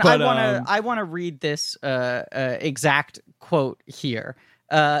 I mean, but, I want to read this exact quote here.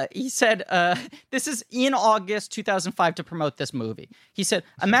 He said, this is in August 2005 to promote this movie. He said,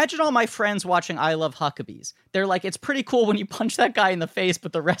 imagine all my friends watching I Love Huckabees. They're like, it's pretty cool when you punch that guy in the face,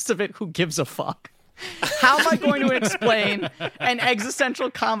 but the rest of it, who gives a fuck? How am I going to explain an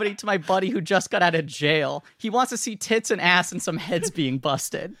existential comedy to my buddy who just got out of jail? He wants to see tits and ass and some heads being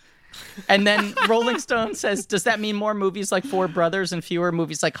busted. And then Rolling Stone says, does that mean more movies like Four Brothers and fewer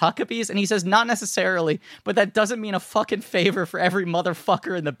movies like Huckabees? And he says, not necessarily, but that doesn't mean a fucking favor for every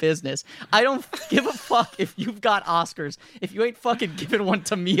motherfucker in the business. I don't give a fuck if you've got Oscars. If you ain't fucking giving one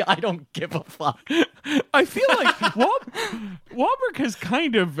to me, I don't give a fuck. I feel like Wahlberg has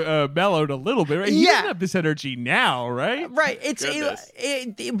kind of mellowed a little bit, right? He doesn't have this energy now, right? Right.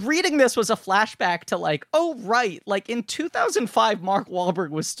 Reading this was a flashback to like, oh, right. Like in 2005, Mark Wahlberg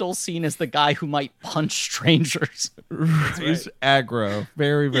was still seen as the guy who might punch strangers. He's aggro.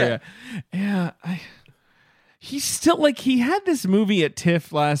 Very, very. Yeah. He's still like, he had this movie at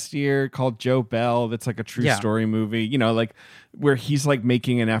TIFF last year called Joe Bell. That's like a true story movie, you know, like where he's like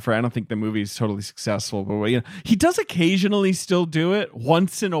making an effort. I don't think the movie is totally successful, but you know, he does occasionally still do it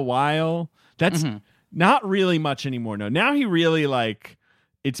once in a while. That's not really much anymore. No, now he really like,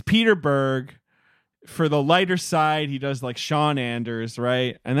 it's Peter Berg. For the lighter side, he does like Sean Anders,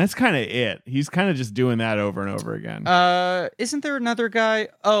 right? And that's kind of it. He's kind of just doing that over and over again. Isn't there another guy?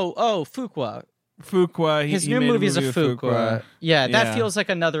 Oh, Fuqua. His new movie is a Fuqua. Yeah, that feels like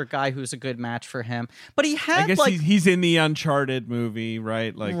another guy who's a good match for him. But he had, I guess he's in the Uncharted movie,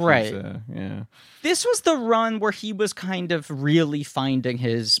 right? Like, right. Yeah. This was the run where he was kind of really finding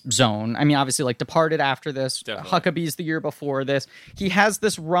his zone. I mean, obviously, like Departed after this, Huckabees the year before this. He has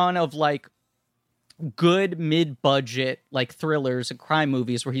this run of like good mid-budget like thrillers and crime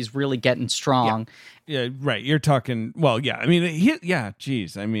movies where he's really getting strong. Yeah, right. You're talking. Well, yeah. I mean,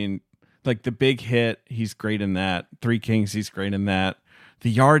 geez. I mean, like The Big Hit, he's great in that. Three Kings, he's great in that.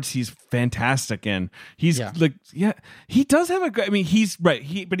 The Yards, he's fantastic in. He's he does have a good. I mean, he's right.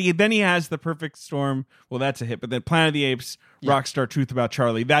 Then he has The Perfect Storm. Well, that's a hit. But then Planet of the Apes, Rockstar Truth About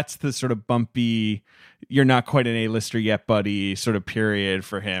Charlie. That's the sort of bumpy. You're not quite an A-lister yet, buddy, sort of period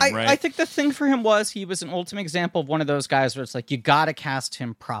for him, right? I think the thing for him was he was an ultimate example of one of those guys where it's like, you got to cast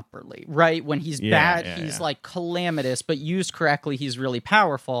him properly, right? When he's bad, he's like calamitous, but used correctly, he's really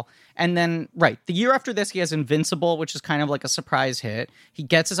powerful. And then, the year after this, he has Invincible, which is kind of like a surprise hit. He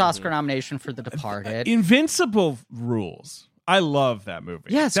gets his Oscar nomination for The Departed. Invincible rules. I love that movie.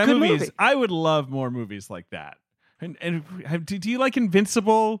 Yeah, it's that a good movie. I would love more movies like that. And do you like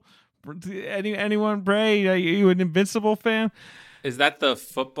Invincible? Anyone, Bray? Are you an Invincible fan? Is that the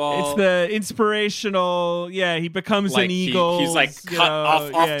football? It's the inspirational. Yeah, he becomes like an eagle. He's like cut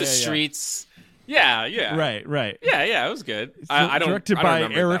off the streets. Yeah. Right. Yeah, it was good. I don't. Directed by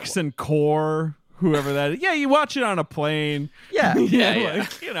Erickson Core, whoever that is. Yeah, you watch it on a plane. Yeah.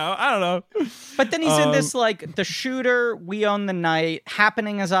 Like, you know, I don't know. But then he's in this like The Shooter, We Own the Night.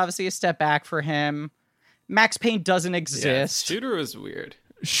 Happening is obviously a step back for him. Max Payne doesn't exist. Yeah, Shooter was weird.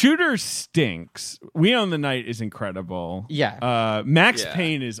 Shooter stinks. We Own the Night is incredible. Yeah. Max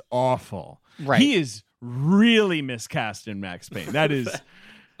Payne is awful. Right. He is really miscast in Max Payne. That is.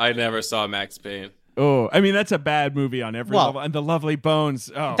 I never saw Max Payne. Oh, I mean, that's a bad movie on every level. And The Lovely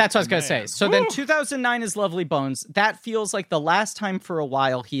Bones. Oh, that's what I was going to say. So then 2009 is Lovely Bones. That feels like the last time for a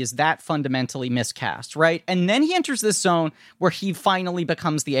while he is that fundamentally miscast, right? And then he enters this zone where he finally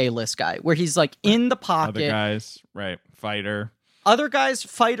becomes the A-list guy, where he's like in the pocket. Other guys, right. Fighter,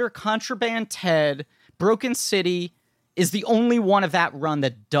 Contraband Ted, Broken City is the only one of that run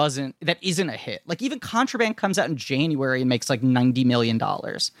that isn't a hit. Like even Contraband comes out in January and makes like $90 million.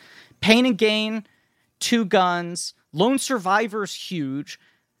 Pain and Gain, Two Guns, Lone Survivor's huge.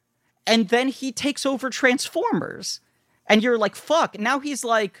 And then he takes over Transformers. And you're like, fuck. Now he's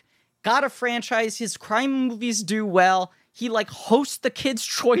like got a franchise. His crime movies do well. He like hosts the Kids'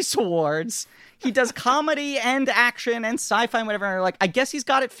 Choice Awards. He does comedy and action and sci-fi and whatever. And like, I guess he's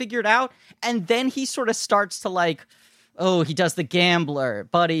got it figured out. And then he sort of starts to like, oh, he does The Gambler.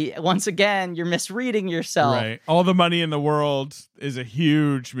 Buddy, once again, you're misreading yourself. Right. All the Money in the World is a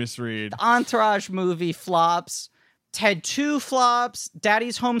huge misread. The Entourage movie flops. Ted 2 flops.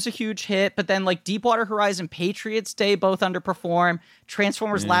 Daddy's Home's a huge hit. But then like Deepwater Horizon, Patriots Day both underperform.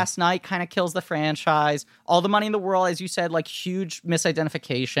 Transformers Last Night kind of kills the franchise. All the Money in the World, as you said, like huge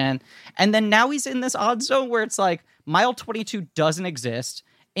misidentification. And then now he's in this odd zone where it's like Mile 22 doesn't exist.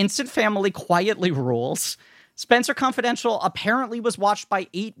 Instant Family quietly rules. Spencer Confidential apparently was watched by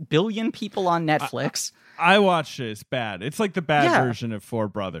 8 billion people on Netflix. I watched it. It's bad. It's like the bad version of Four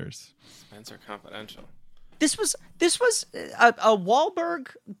Brothers. Spencer Confidential. This was a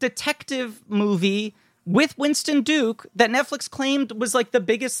Wahlberg detective movie with Winston Duke that Netflix claimed was like the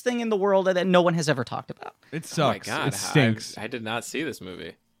biggest thing in the world and that no one has ever talked about. It sucks. Oh my God, it stinks. I did not see this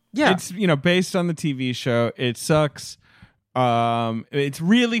movie. Yeah. It's, based on the TV show. It sucks. It's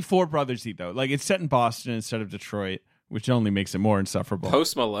really Four Brothers-y though. Like it's set in Boston instead of Detroit, which only makes it more insufferable.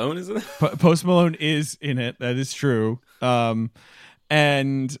 Post Malone is in it? Post Malone is in it. That is true.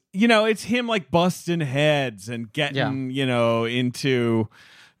 And, you know, it's him like busting heads and getting, you know, into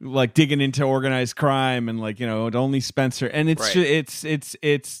like digging into organized crime and like, you know, only Spencer. And it's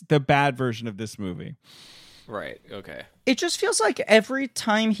it's the bad version of this movie. Right. Okay. It just feels like every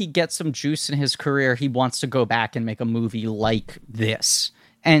time he gets some juice in his career, he wants to go back and make a movie like this.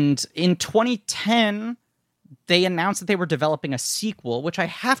 And in 2010, they announced that they were developing a sequel, which I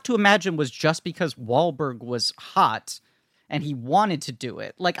have to imagine was just because Wahlberg was hot and he wanted to do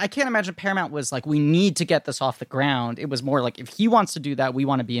it. Like, I can't imagine Paramount was like, we need to get this off the ground. It was more like, if he wants to do that, we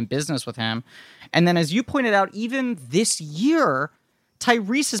want to be in business with him. And then, as you pointed out, even this year,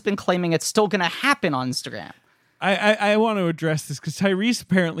 Tyrese has been claiming it's still going to happen on Instagram. I want to address this because Tyrese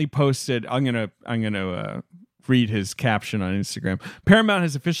apparently posted. I'm gonna read his caption on Instagram. Paramount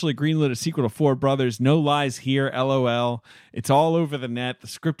has officially greenlit a sequel to Four Brothers. No lies here. LOL. It's all over the net. The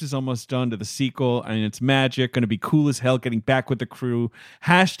script is almost done to the sequel, and it's magic. Going to be cool as hell. Getting back with the crew.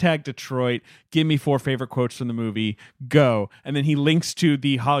 Hashtag Detroit. Give me 4 favorite quotes from the movie. Go. And then he links to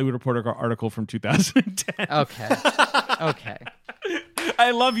the Hollywood Reporter article from 2010. Okay.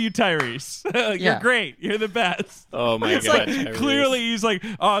 I love you, Tyrese. You're great. You're the best. Oh my it's god! Like, clearly, he's like,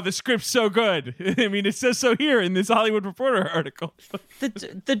 oh, the script's so good. I mean, it says so here in this Hollywood Reporter article.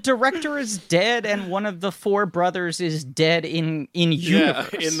 The director is dead, and one of the 4 brothers is dead in universe.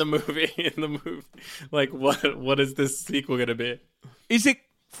 Yeah, in the movie. Like, what is this sequel gonna be? Is it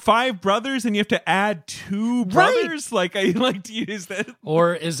 5 brothers and you have to add 2 brothers? Like, I like to use that.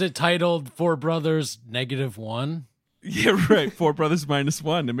 Or is it titled Four Brothers -1? Yeah, right. 4 brothers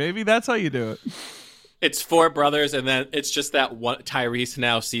 -1, and maybe that's how you do it. It's 4 brothers, and then it's just that one. Tyrese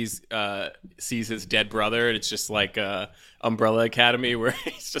now sees his dead brother, and it's just like Umbrella Academy, where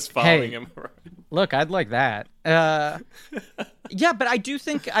he's just following him around. Look, I'd like that. Yeah, but I do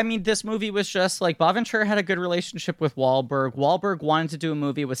think, I mean, this movie was just like, Bonaventure had a good relationship with Wahlberg. Wahlberg wanted to do a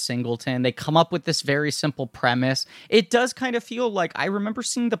movie with Singleton. They come up with this very simple premise. It does kind of feel like, I remember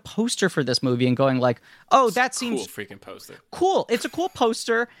seeing the poster for this movie and going like, oh, that seems cool freaking poster. Cool. It's a cool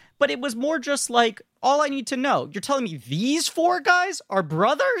poster, but it was more just like, all I need to know. You're telling me these 4 guys are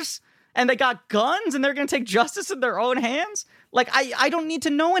brothers? And they got guns and they're going to take justice in their own hands? Like, I don't need to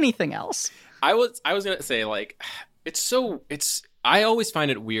know anything else. I was gonna say, like, I always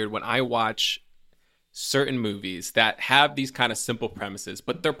find it weird when I watch certain movies that have these kind of simple premises,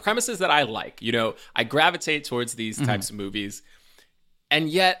 but they're premises that I like. You know, I gravitate towards these types of movies, and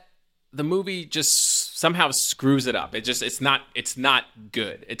yet the movie just somehow screws it up. It's not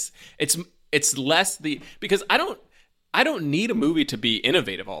good. It's less because I don't need a movie to be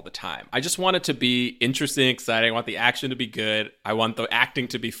innovative all the time. I just want it to be interesting, exciting. I want the action to be good. I want the acting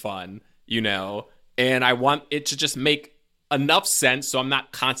to be fun, you know, and I want it to just make enough sense so I'm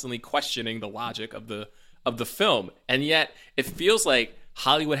not constantly questioning the logic of the film. And yet it feels like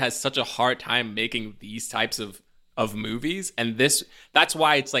Hollywood has such a hard time making these types of movies, and that's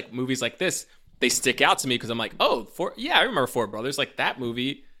why it's like movies like this, they stick out to me, because I'm like, I remember Four Brothers. Like, that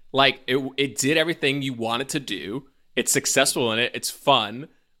movie, like it did everything you wanted to do. It's successful in it. It's fun.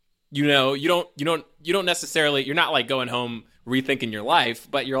 You know, you don't necessarily, you're not like going home rethinking your life,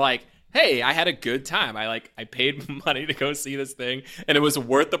 but you're like, hey, I had a good time. I paid money to go see this thing, and it was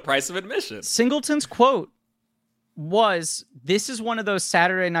worth the price of admission. Singleton's quote was, this is one of those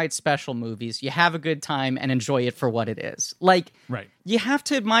Saturday night special movies. You have a good time and enjoy it for what it is. Like, right. You have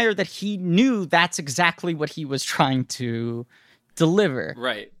to admire that he knew that's exactly what he was trying to deliver.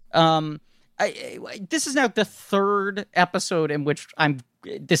 Right. This is now the 3rd episode in which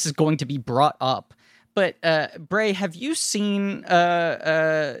this is going to be brought up. But Bray, have you seen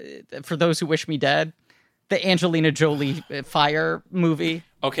For Those Who Wish Me Dead, the Angelina Jolie fire movie?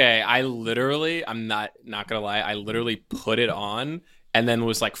 Okay, I'm not gonna lie, I literally put it on and then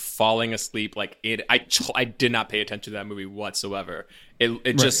was like falling asleep. Like, I did not pay attention to that movie whatsoever.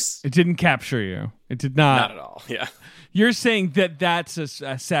 It just, it didn't capture you. It did not at all. Yeah. You're saying that that's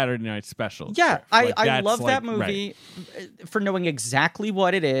a Saturday night special. Yeah, like, I love that movie for knowing exactly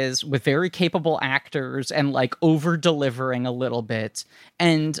what it is, with very capable actors and like over delivering a little bit.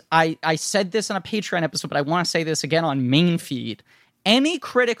 And I said this on a Patreon episode, but I want to say this again on main feed. Any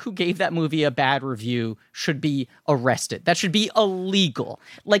critic who gave that movie a bad review should be arrested. That should be illegal.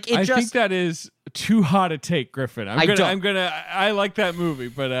 Like, I think that is too hot a take, Griffin. I like that movie,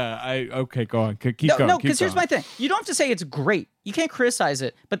 but okay, go on. Keep going. No, because here's my thing. You don't have to say it's great. You can't criticize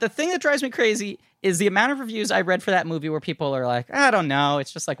it. But the thing that drives me crazy is the amount of reviews I read for that movie where people are like, I don't know,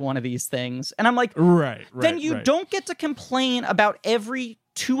 it's just like one of these things. And I'm like, right. Then you don't get to complain about every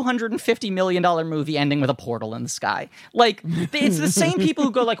 $250 million movie ending with a portal in the sky. Like, it's the same people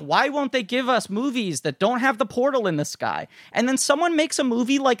who go like, why won't they give us movies that don't have the portal in the sky? And then someone makes a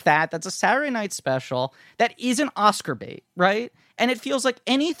movie like that's a Saturday night special that isn't Oscar bait, right? And it feels like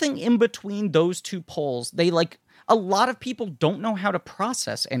anything in between those two poles, a lot of people don't know how to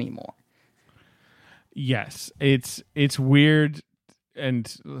process anymore. Yes, it's weird.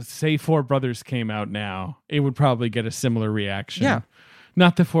 And let's say Four Brothers came out now, it would probably get a similar reaction. Yeah.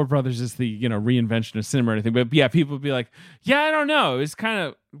 Not that Four Brothers is the reinvention of cinema or anything, but yeah, people would be like, yeah, I don't know. It's kind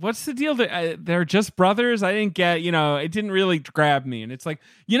of, what's the deal? They're just brothers. I didn't get, it didn't really grab me. And it's like,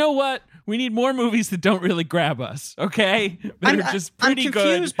 you know what? We need more movies that don't really grab us, okay? That are just pretty good. I'm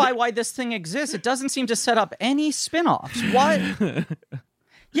confused by why this thing exists. It doesn't seem to set up any spin-offs. What?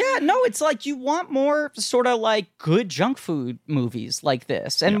 Yeah, no, it's like you want more sort of like good junk food movies like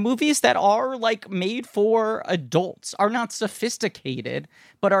this, and movies that are like made for adults, are not sophisticated,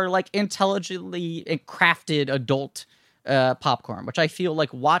 but are like intelligently crafted adult popcorn, which I feel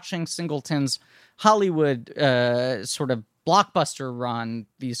like watching Singleton's Hollywood sort of blockbuster run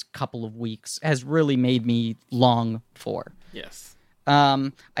these couple of weeks has really made me long for. Yes.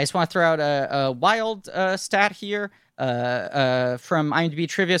 I just want to throw out a wild stat here. From IMDb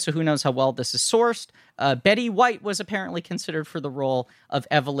Trivia, so who knows how well this is sourced. Betty White was apparently considered for the role of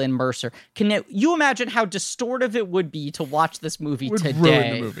Evelyn Mercer. Can you imagine how distortive it would be to watch this movie today?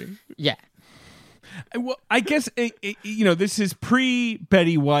 Ruin the movie. Yeah. Well, I guess this is pre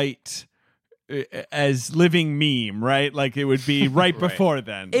Betty White as living meme, right? Like it would be right before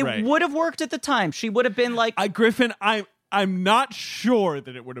then. It would have worked at the time. She would have been like, Griffin, I'm not sure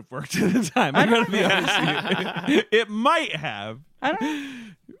that it would have worked at the time. I gotta be honest with you. It might have. I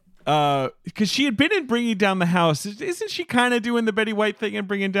don't because she had been in Bringing Down the House. Isn't she kind of doing the Betty White thing in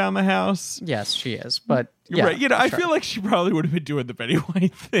Bringing Down the House? Yes, she is. But yeah, right. I feel like she probably would have been doing the Betty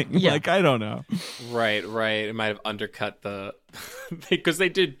White thing. Yeah. Like, I don't know. Right. It might have undercut because they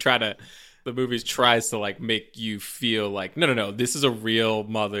did try to. The movie tries to like make you feel like no, this is a real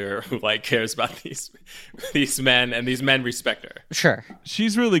mother who like cares about these men, and these men respect her. Sure,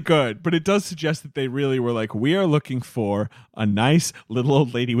 she's really good, but it does suggest that they really were like, we are looking for a nice little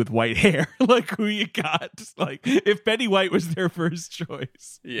old lady with white hair. Like, who you got? Like, if Betty White was their first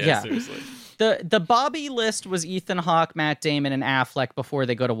choice. Yeah. Seriously. The Bobby list was Ethan Hawke, Matt Damon, and Affleck before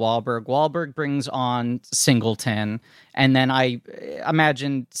they go to Wahlberg. Wahlberg brings on Singleton, and then I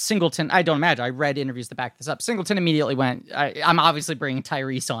imagine Singleton. I read interviews that back this up. Singleton immediately went, I'm obviously bringing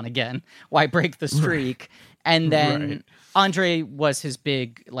Tyrese on again. Why break the streak? Right. And then Andre was his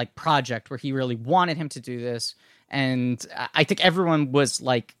big like project where he really wanted him to do this. And I think everyone was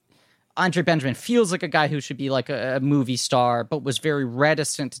like, Andre Benjamin feels like a guy who should be like a movie star, but was very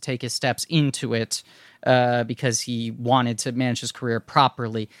reticent to take his steps into it because he wanted to manage his career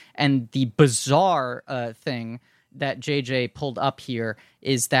properly. And the bizarre thing that JJ pulled up here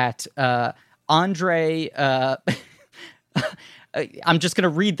is that Andre, I'm just going to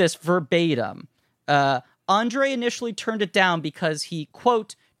read this verbatim. Andre initially turned it down because he,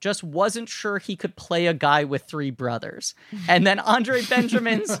 quote, just wasn't sure he could play a guy with three brothers. And then Andre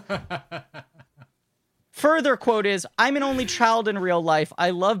Benjamin's further quote is, I'm an only child in real life.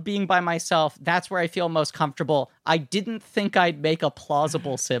 I love being by myself. That's where I feel most comfortable. I didn't think I'd make a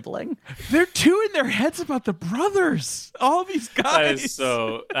plausible sibling. They're two in their heads about the brothers. All these guys.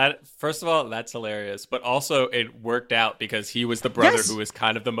 First of all, that's hilarious. But also it worked out because he was the brother who was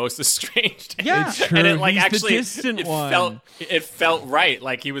kind of the most estranged. Yeah. It's true. And it like he's actually the distant one. It felt right.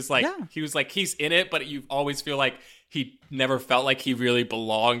 Like he was like he's in it, but you always feel like he never felt like he really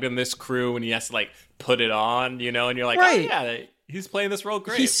belonged in this crew, and he has to like put it on, and you're like, oh yeah, he's playing this role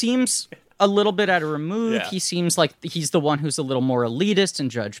great. He seems a little bit out of remove. Yeah. He seems like he's the one who's a little more elitist and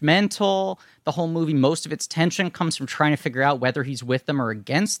judgmental. The whole movie, most of its tension comes from trying to figure out whether he's with them or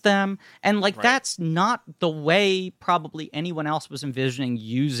against them. And that's not the way probably anyone else was envisioning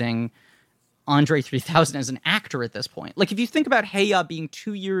using Andre 3000 as an actor at this point. Like if you think about Hey Ya being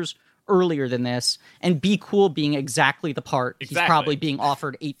 2 years earlier than this, and Be Cool being exactly the part he's probably being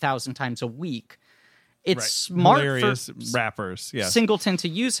offered 8,000 times a week. It's smart hilarious for rappers, Singleton to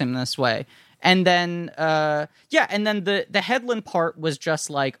use him this way. And then, and then the Headland part was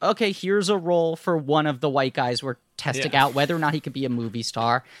just like, okay, here's a role for one of the white guys we're testing out whether or not he could be a movie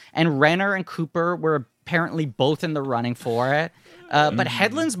star. And Renner and Cooper were apparently both in the running for it. But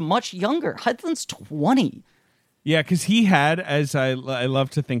Headland's much younger. Headland's 20. Yeah, because he had, as I love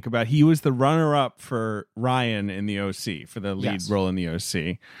to think about, he was the runner-up for Ryan in the OC, for the lead role in the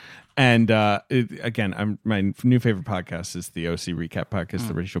OC. And again, my new favorite podcast is the OC Recap podcast,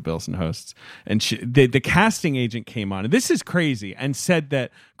 the Rachel Bilson hosts. And the casting agent came on, and this is crazy, and said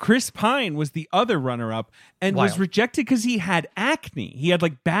that Chris Pine was the other runner-up and was rejected because he had acne. He had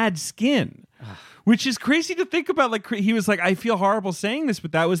like bad skin, which is crazy to think about. Like he was like, I feel horrible saying this,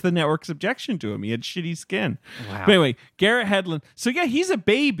 but that was the network's objection to him. He had shitty skin. Wow. But anyway, Garrett Hedlund. So yeah, he's a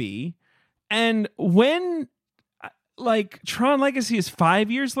baby. And when like Tron Legacy is 5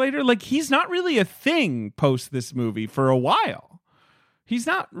 years later, like he's not really a thing post this movie for a while. He's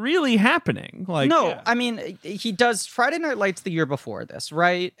not really happening. Like I mean, he does Friday Night Lights the year before this,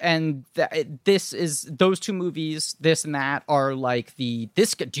 right? And this is those two movies, this and that, are like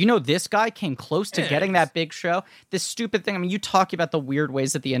this. Do you know this guy came close to getting that big show? This stupid thing. I mean, you talk about the weird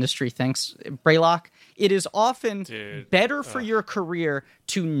ways that the industry thinks, Braylock. It is often better for your career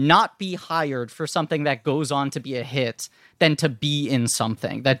to not be hired for something that goes on to be a hit than to be in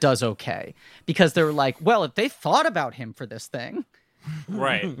something that does okay, because they're like, well, if they thought about him for this thing.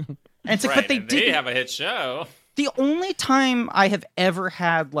 Right. And it's like, but they have a hit show. The only time I have ever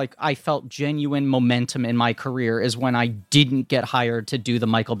had like I felt genuine momentum in my career is when I didn't get hired to do the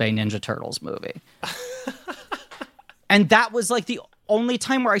Michael Bay Ninja Turtles movie. And that was like the only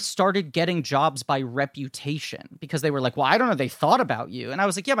time where I started getting jobs by reputation, because they were like, well, I don't know, they thought about you. And I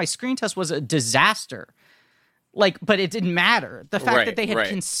was like, yeah, my screen test was a disaster. Like, but it didn't matter. The fact that they had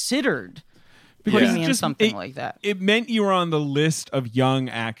considered putting me in something like that. It meant you were on the list of young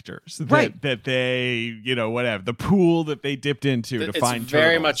actors that they, whatever, the pool that they dipped into to find It's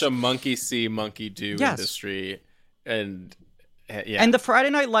very turtles. much a monkey see, monkey do industry. And And the Friday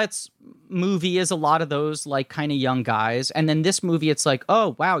Night Lights movie is a lot of those like kind of young guys. And then this movie, it's like,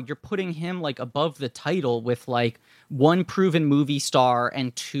 oh, wow, you're putting him like above the title with like one proven movie star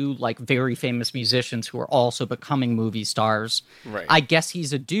and two like very famous musicians who are also becoming movie stars. Right. I guess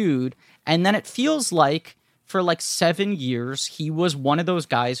he's a dude. And then it feels like for like 7 years, he was one of those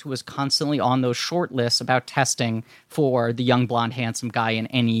guys who was constantly on those short lists about testing for the young, blonde, handsome guy in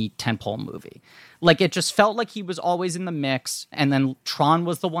any tentpole movie. Like, it just felt like he was always in the mix, and then Tron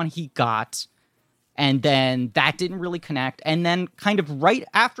was the one he got, and then that didn't really connect. And then kind of right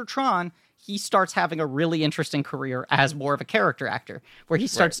after Tron, he starts having a really interesting career as more of a character actor, where he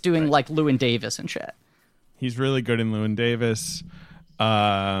starts doing like Llewyn Davis and shit. He's really good in Llewyn Davis.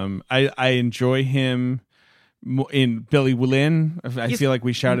 I enjoy him in Billy Lynn. I feel like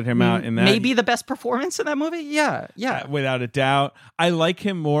we shouted him out in that. Maybe the best performance in that movie. Yeah. Without a doubt. I like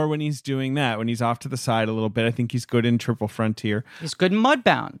him more when he's doing that, when he's off to the side a little bit. I think he's good in Triple Frontier. He's good in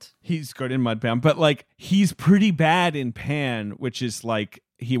Mudbound. But like he's pretty bad in Pan, which is like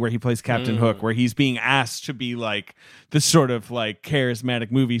where he plays Captain Hook, where he's being asked to be like the sort of like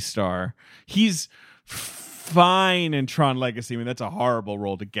charismatic movie star. He's fine in Tron Legacy. I mean, that's a horrible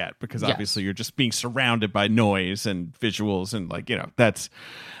role to get, because obviously you're just being surrounded by noise and visuals, and like, that's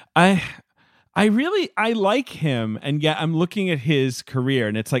I like him. And I'm looking at his career,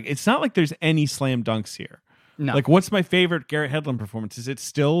 and it's like, it's not like there's any slam dunks here. No. Like, what's my favorite Garrett Hedlund performance? Is it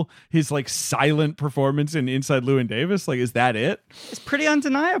still his like silent performance in Inside Llewyn Davis? Like, is that it? It's pretty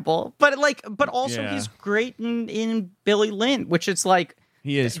undeniable. But also he's great in Billy Lynn, which it's like,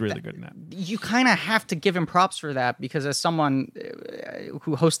 he is really good in that. You kind of have to give him props for that, because as someone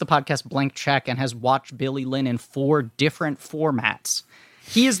who hosts the podcast Blank Check and has watched Billy Lynn in 4 different formats,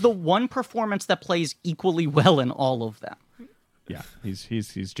 he is the one performance that plays equally well in all of them. Yeah,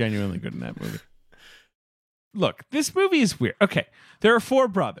 he's genuinely good in that movie. Look, this movie is weird. Okay, there are 4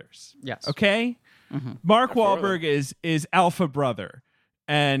 brothers. Yes. Okay? Mm-hmm. Mark Wahlberg is alpha brother.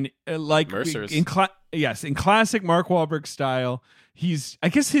 And like Mercers. in classic Mark Wahlberg style, he's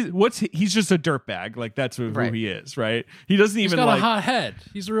just a dirtbag. Like, that's who he is, right? He doesn't even got a hot head.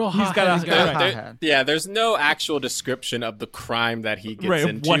 He's a real hot head. There's no actual description of the crime that he gets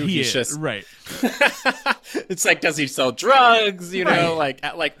into. What he's just right. It's like, does he sell drugs?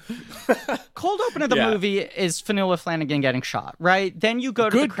 Like cold open of the movie is Fanula Flanagan getting shot, right? Then you go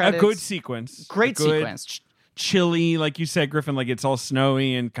to the credits. A good sequence. Great sequence. Chilly, like you said, Griffin, like it's all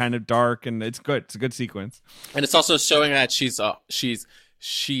snowy and kind of dark, and it's good. It's a good sequence. And it's also showing that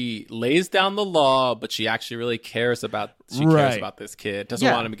she lays down the law, but she actually really cares about this kid.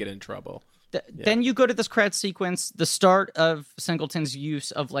 Doesn't want him to get in trouble. Then you go to this credit sequence, the start of Singleton's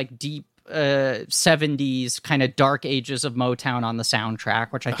use of like deep 70s kind of dark ages of Motown on the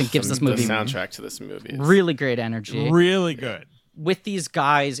soundtrack, which I think gives this movie the soundtrack to this movie is really great energy. Really good. With these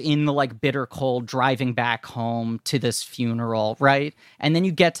guys in the like bitter cold driving back home to this funeral, right? And then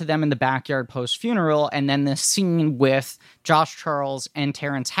you get to them in the backyard post-funeral, and then the scene with Josh Charles and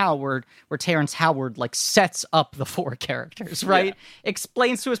Terrence Howard, where Terrence Howard like sets up the 4 characters, right?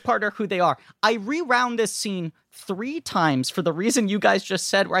 Explains to his partner who they are. I rewound this scene 3 times for the reason you guys just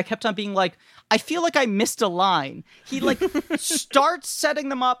said, where I kept on being like, I feel like I missed a line. He like starts setting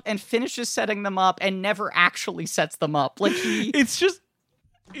them up and finishes setting them up and never actually sets them up. Like we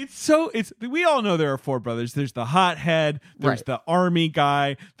all know there are 4 brothers. There's the hothead, there's the army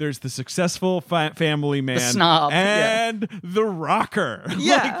guy, there's the successful family man, the snob, and the rocker.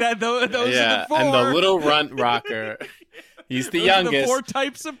 Yeah. Like that, those are the 4. And the little runt rocker. He's the those youngest. Are the 4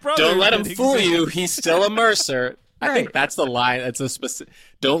 types of brothers. Don't let him fool you. He's still a Mercer. I think that's the line. It's a specific.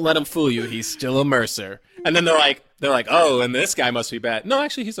 Don't let him fool you. He's still a Mercer. And then they're like, oh, and this guy must be bad. No,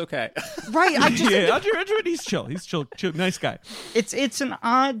 actually, he's okay. Right. I just Andrew, he's chill. He's chill. Nice guy. It's an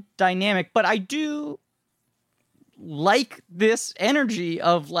odd dynamic, but I do like this energy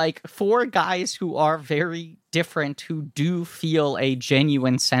of like 4 guys who are very different, who do feel a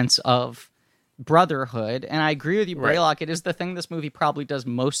genuine sense of brotherhood. And I agree with you, Braylock. It is the thing this movie probably does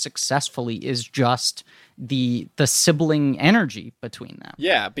most successfully, is just the sibling energy between them.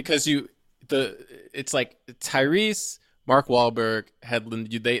 Yeah, because it's like Tyrese, Mark Wahlberg,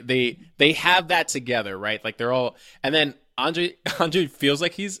 Hedlund, they have that together, right? Like they're all, and then Andre feels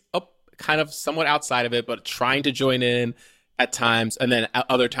like he's up kind of somewhat outside of it, but trying to join in at times, and then at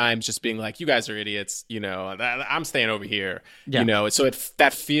other times just being like, you guys are idiots, I'm staying over here, so it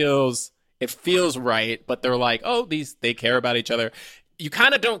feels right, but they're like, oh, they care about each other. You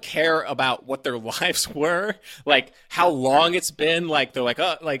kind of don't care about what their lives were, like how long it's been. Like they're like,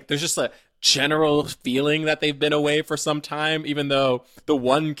 oh, like there's just a general feeling that they've been away for some time, even though the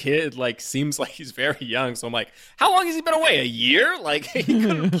one kid like seems like he's very young. So I'm like, how long has he been away? A year? Like he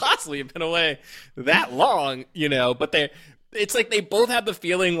couldn't possibly have been away that long, But it's like they both have the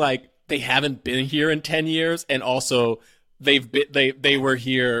feeling like they haven't been here in 10 years, and also they were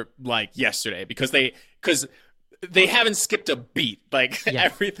here like yesterday because they haven't skipped a beat. Like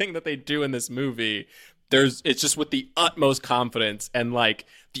everything that they do in this movie, it's just with the utmost confidence, and like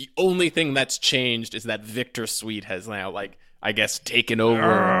the only thing that's changed is that Victor Sweet has now, like, I guess, taken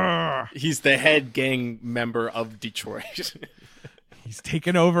over. He's the head gang member of Detroit. He's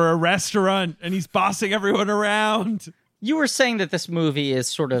taken over a restaurant and he's bossing everyone around. You were saying that this movie is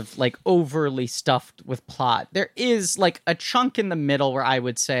sort of like overly stuffed with plot. There is like a chunk in the middle where I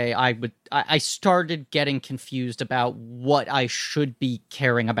would say I started getting confused about what I should be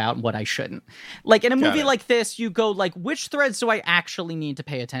caring about and what I shouldn't. Like in a movie like this, you go like, which threads do I actually need to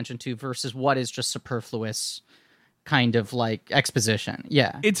pay attention to versus what is just superfluous kind of like exposition.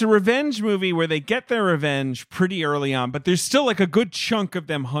 Yeah. It's a revenge movie where they get their revenge pretty early on, but there's still like a good chunk of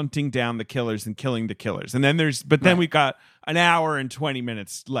them hunting down the killers and killing the killers. And then then we've got an hour and 20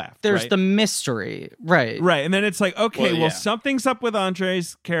 minutes left. There's the mystery. Right. Right. And then it's like, okay, well something's up with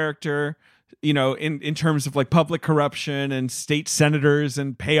Andre's character, in terms of like public corruption and state senators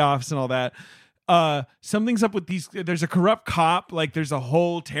and payoffs and all that. Something's up with these. There's a corrupt cop. Like there's a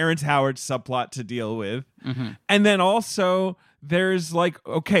whole Terrence Howard subplot to deal with. Mm-hmm. And then also there's like,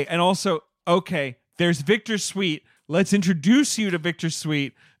 there's Victor Sweet. Let's introduce you to Victor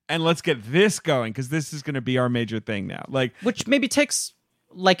Sweet and let's get this going, because this is going to be our major thing now. Like, which maybe takes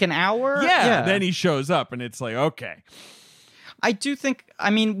like an hour. Yeah. Then he shows up and it's like, okay. I do think,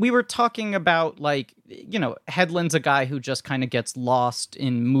 we were talking about like, Hedlund's a guy who just kind of gets lost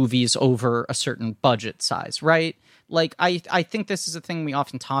in movies over a certain budget size, right? Like, I think this is a thing we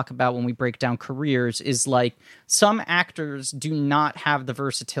often talk about when we break down careers, is like some actors do not have the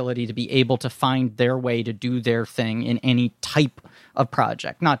versatility to be able to find their way to do their thing in any type of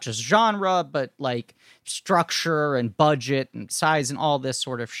project, not just genre, but like structure and budget and size and all this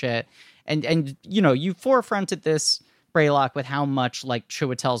sort of shit. And you forefronted this, Braylock, with how much like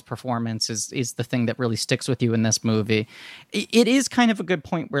Chiwetel's performance is the thing that really sticks with you in this movie. It is kind of a good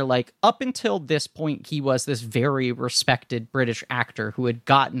point where like up until this point he was this very respected British actor who had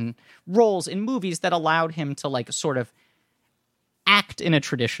gotten roles in movies that allowed him to like sort of act in a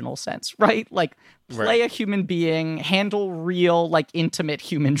traditional sense, right? Like play a human being, handle real like intimate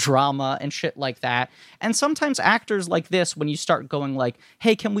human drama and shit like that. And sometimes actors like this, when you start going like,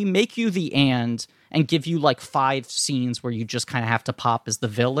 hey, can we make you the and give you like 5 scenes where you just kind of have to pop as the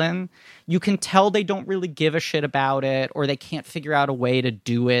villain, you can tell they don't really give a shit about it, or they can't figure out a way to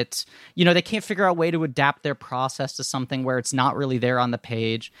do it. They can't figure out a way to adapt their process to something where it's not really there on the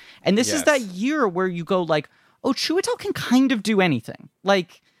page. And this is that year where you go like, oh, Chiwetel can kind of do anything.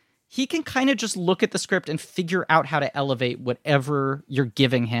 Like, he can kind of just look at the script and figure out how to elevate whatever you're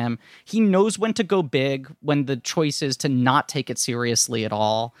giving him. He knows when to go big, when the choice is to not take it seriously at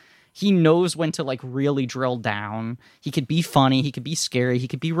all. He knows when to like really drill down. He could be funny, he could be scary, he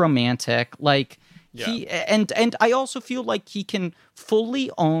could be romantic. Like and I also feel like he can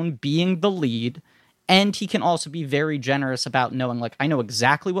fully own being the lead, and he can also be very generous about knowing, like, I know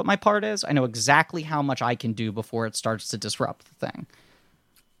exactly what my part is. I know exactly how much I can do before it starts to disrupt the thing.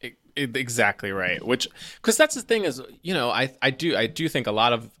 Exactly right. Because that's the thing is, you know, I do think a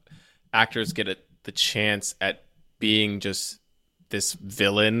lot of actors get the chance at being just this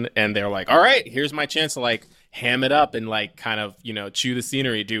villain, and they're like, all right, here's my chance to like ham it up and like kind of, you know, chew the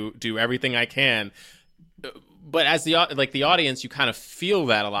scenery, do everything I can. But as the audience, you kind of feel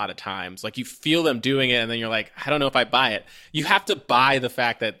that a lot of times. Like, you feel them doing it, and then you're like, I don't know if I buy it. You have to buy the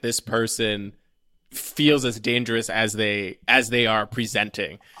fact that this person feels as dangerous as they are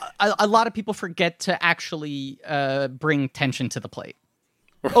presenting. A lot of people forget to actually bring tension to the plate.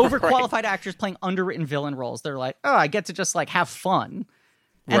 Overqualified actors playing underwritten villain roles. They're like, oh, I get to just like have fun.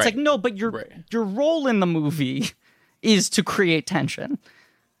 And it's like, no, but your role in the movie is to create tension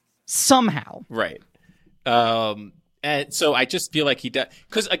somehow. Right. And so I just feel like he does,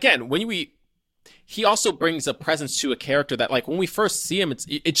 because again, he also brings a presence to a character that, like, when we first see him,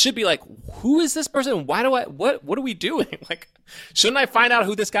 it should be like, who is this person? Why do what are we doing? Like, shouldn't I find out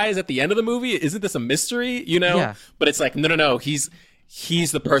who this guy is at the end of the movie? Isn't this a mystery? You know? Yeah. But it's like, no.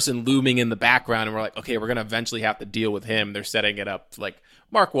 He's the person looming in the background, and we're like, okay, we're going to eventually have to deal with him. They're setting it up like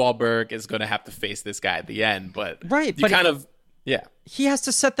Mark Wahlberg is going to have to face this guy at the end, but he has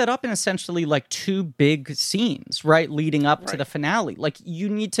to set that up in essentially like 2 big scenes, right? Leading up to the finale. Like, you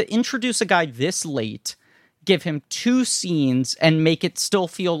need to introduce a guy this late, give him 2 scenes, and make it still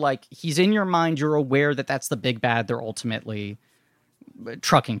feel like he's in your mind. You're aware that that's the big bad they're ultimately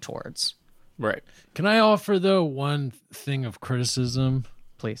trucking towards. Right. Can I offer, though, one thing of criticism?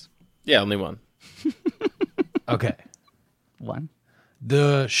 Please. Yeah, only one. Okay. One.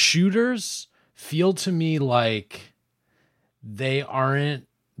 The shooters feel to me like they're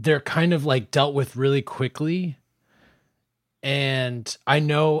kind of like dealt with really quickly. And I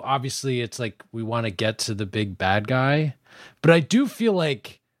know obviously it's like we want to get to the big bad guy, but I do feel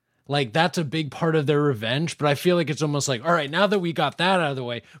like that's a big part of their revenge. But I feel like it's almost like, all right, now that we got that out of the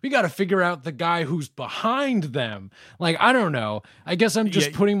way, we got to figure out the guy who's behind them. Like, I don't know. I guess I'm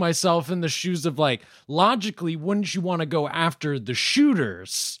just putting myself in the shoes of, like, logically, wouldn't you want to go after the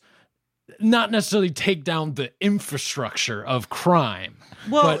shooters? Not necessarily take down the infrastructure of crime.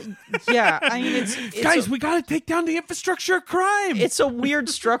 Well, yeah, I mean, it's guys, we got to take down the infrastructure of crime. It's a weird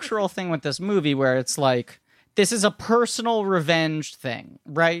structural thing with this movie where it's like, this is a personal revenge thing,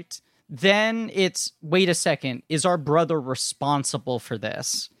 right? Then it's, wait a second, is our brother responsible for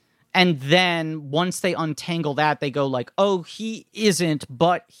this? And then once they untangle that, they go like, oh, he isn't,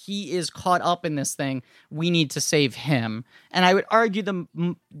 but he is caught up in this thing. We need to save him. And I would argue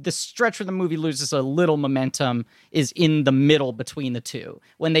the stretch where the movie loses a little momentum is in the middle between the two,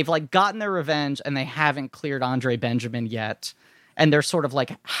 when they've like gotten their revenge and they haven't cleared Andre Benjamin yet. And they're sort of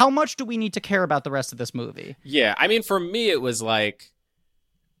like, how much do we need to care about the rest of this movie? Yeah, I mean, for me, it was like,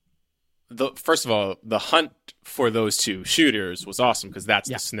 first of all, the hunt for those 2 shooters was awesome, because that's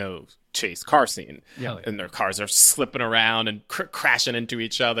the snow chase car scene. Yeah. And their cars are slipping around and crashing into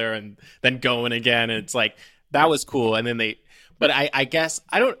each other and then going again. And it's like, that was cool. And then but I guess,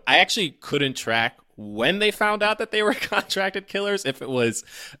 I actually couldn't track when they found out that they were contracted killers, if it was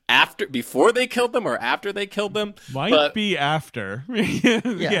before they killed them or after they killed them. Might be after.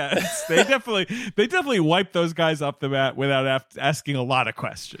 Yeah, they definitely wiped those guys off the mat without asking a lot of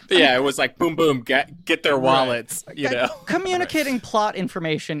questions. Yeah, it was like boom, boom, get their wallets. Right. You know, communicating plot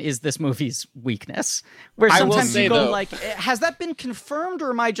information is this movie's weakness. Where sometimes you go like, has that been confirmed,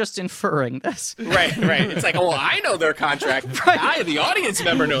 or am I just inferring this? Right. It's like, oh, I know they're contracted. I, the audience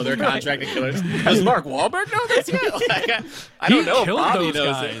member, know they're contracted killers. Does Mark Wahlberg know this yet? Like, I don't know if Bobby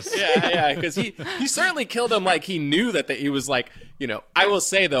knows guys. it. Yeah, because he certainly killed him like he knew that he was like, you know. I will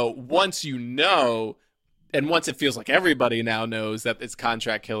say though, once you know, and once it feels like everybody now knows that it's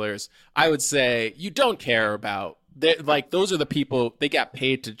contract killers, I would say you don't care about. Like, those are the people, they got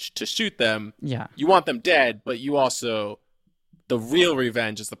paid to shoot them. Yeah, you want them dead, but you also, the real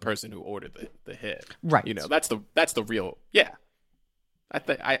revenge is the person who ordered the hit. Right. You know, that's the real. Yeah.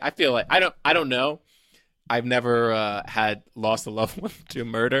 I feel like I don't know. I've never had lost a loved one to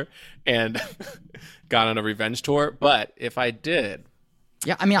murder and gone on a revenge tour, but if I did,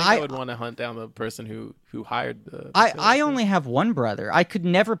 yeah, I mean, I would want to hunt down the person who hired the. I only have one brother. I could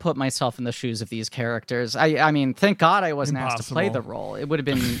never put myself in the shoes of these characters. I mean, thank God I wasn't asked to play the role. It would have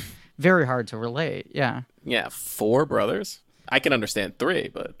been very hard to relate. Yeah. Yeah, 4 brothers. I can understand 3,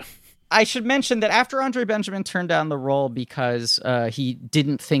 but I should mention that after Andre Benjamin turned down the role because he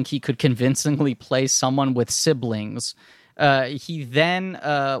didn't think he could convincingly play someone with siblings, he then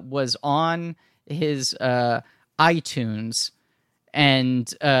was on his iTunes, and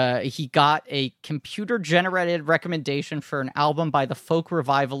he got a computer-generated recommendation for an album by the folk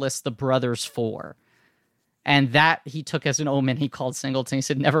revivalists The Brothers Four. And that he took as an omen. He called Singleton. He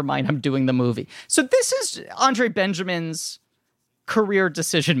said, never mind, I'm doing the movie. So this is Andre Benjamin's career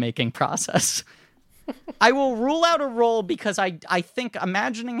decision-making process. I will rule out a role because I think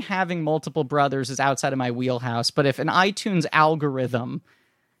imagining having multiple brothers is outside of my wheelhouse. But if an iTunes algorithm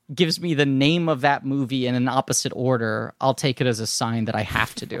gives me the name of that movie in an opposite order, I'll take it as a sign that I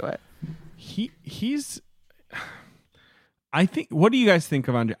have to do it. He's... I think. What do you guys think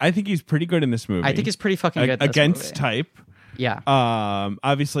of Andre? I think he's pretty good in this movie. I think he's pretty fucking good in this against movie. type. Yeah.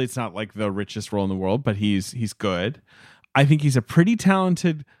 Obviously, it's not like the richest role in the world, but he's good. I think he's a pretty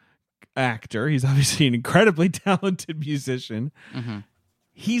talented actor. He's obviously an incredibly talented musician. Mm-hmm.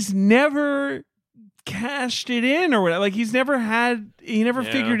 He's never cashed it in or whatever. Like he never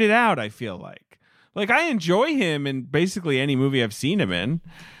figured it out. I feel like I enjoy him in basically any movie I've seen him in.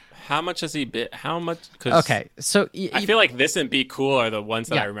 How much has he been? How much? Cause Okay, so I feel like this and Be Cool are the ones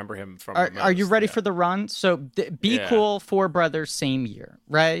that I remember him from. Are you ready for the run? So Be Cool, Four Brothers, same year,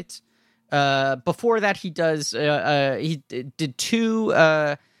 right? Before that, he does. He did two.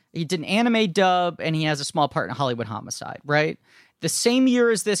 He did an anime dub, and he has a small part in Hollywood Homicide, right? The same year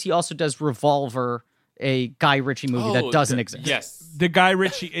as this, he also does Revolver, a Guy Ritchie movie that doesn't exist. Yes, the Guy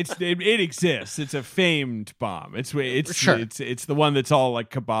Ritchie. It exists. It's a famed bomb. It's the one that's all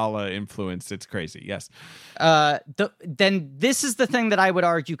like Kabbalah influenced. It's crazy. Yes. Then this is the thing that I would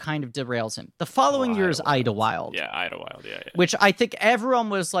argue kind of derails him. The following year is Idlewild. Yeah, Idlewild. Yeah. Which I think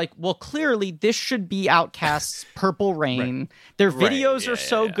everyone was like, well, clearly this should be Outkast's Purple Rain. Right. Their videos are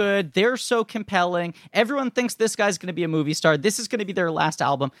so good. They're so compelling. Everyone thinks this guy's going to be a movie star. This is going to be their last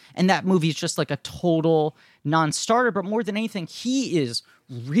album. And that movie is just like a total non-starter. But more than anything, he is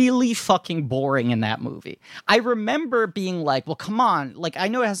really fucking boring in that movie. I remember being like, well, come on. Like, I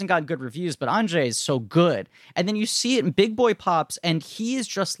know it hasn't gotten good reviews, but Andre is so good. And then you see it in Big Boy Pops, and he is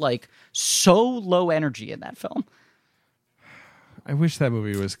just like so low energy in that film. I wish that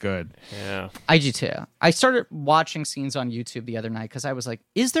movie was good. Yeah. I do too. I started watching scenes on YouTube the other night because I was like,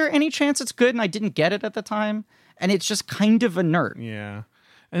 is there any chance it's good? And I didn't get it at the time. And it's just kind of inert. Yeah.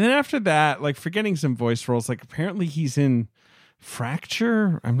 And then after that, like forgetting some voice roles, like apparently he's in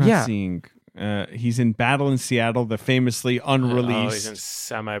Fracture. I'm not seeing. He's in Battle in Seattle, the famously unreleased. Oh, he's in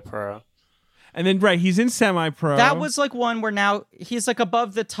Semi-Pro. And then, he's in Semi-Pro. That was like one where now he's like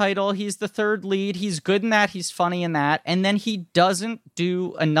above the title. He's the third lead. He's good in that. He's funny in that. And then he doesn't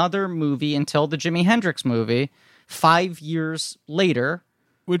do another movie until the Jimi Hendrix movie 5 years later.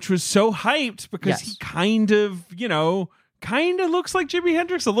 Which was so hyped because he kind of looks like Jimi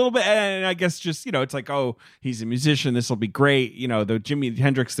Hendrix a little bit. And I guess just, it's like, oh, he's a musician. This will be great. The Jimi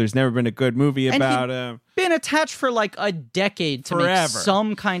Hendrix, there's never been a good movie about him. Been attached for like a decade to make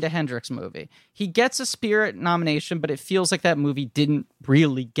some kind of Hendrix movie. He gets a Spirit nomination, but it feels like that movie didn't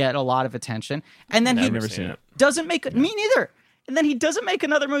really get a lot of attention. And then I've never seen it. Doesn't make me neither. And then he doesn't make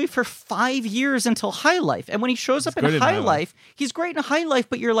another movie for 5 years until High Life. And when he shows up in High Life, he's great in High Life,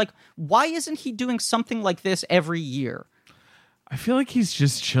 but you're like, why isn't he doing something like this every year? I feel like he's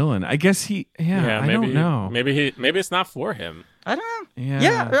just chilling. I guess I don't know. Maybe it's not for him. I don't know.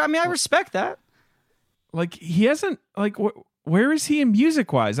 Yeah. I mean, I respect that. Like he hasn't where is he in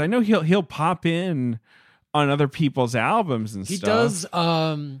music wise? I know he'll pop in on other people's albums and stuff.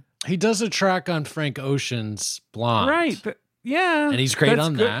 He does a track on Frank Ocean's Blonde. Right. But, yeah. And he's great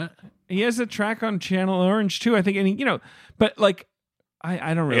on that. He has a track on Channel Orange too, I think. And but like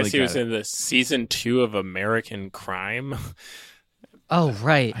I don't really I guess he was in the season 2 of American Crime. Oh,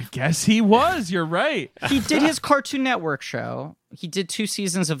 right. I guess he was. You're right. He did his Cartoon Network show. He did 2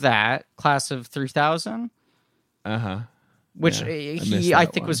 seasons of that, Class of 3000. Uh-huh. Which I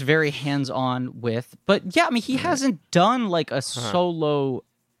think was very hands-on with. But yeah, I mean, he hasn't done like a solo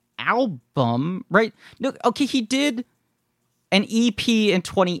album, right? No, okay, he did an EP in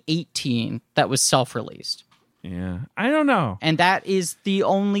 2018 that was self-released. Yeah, I don't know. And that is the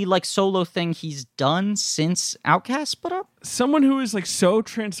only like solo thing he's done since Outkast split up. Someone who is like so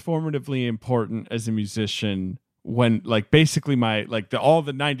transformatively important as a musician when like basically all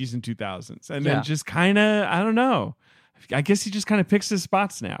the 90s and 2000s. And then just kind of, I don't know. I guess he just kind of picks his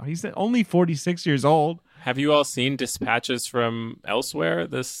spots now. He's only 46 years old. Have you all seen Dispatches from Elsewhere,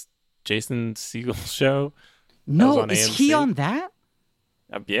 this Jason Segel show? No, is he on that?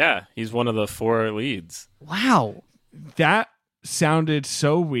 Yeah, he's one of the 4 leads. Wow. That sounded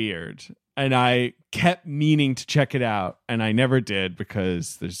so weird, and I kept meaning to check it out, and I never did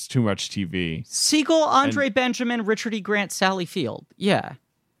because there's too much TV. Siegel, Andre Benjamin, Richard E. Grant, Sally Field. Yeah.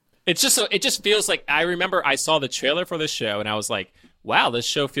 It just feels like, I remember I saw the trailer for this show and I was like, wow, this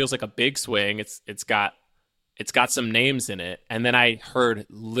show feels like a big swing. It's got some names in it, and then I heard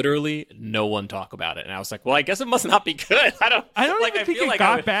literally no one talk about it, and I was like, well, I guess it must not be good. I don't even think it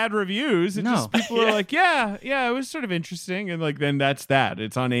got bad reviews. It just people are like, yeah, it was sort of interesting, and like then that's that.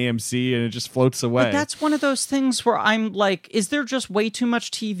 It's on AMC and it just floats away. But that's one of those things where I'm like, is there just way too much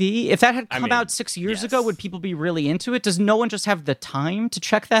TV? If that had come out 6 years ago, would people be really into it? Does no one just have the time to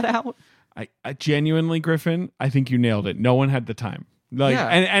check that out? I genuinely, Griffin, I think you nailed it. No one had the time. Like, Yeah.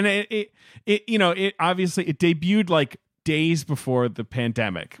 and it you know, it obviously it debuted like days before the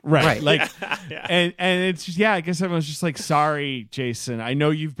pandemic, right? Like, Yeah. and it's just, I guess everyone's just like, sorry, Jason, I know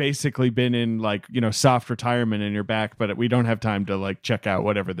you've basically been in like, you know, soft retirement and you're back, but we don't have time to like check out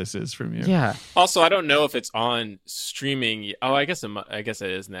whatever this is from you. Yeah. Also, I don't know if it's on streaming. Oh, I guess it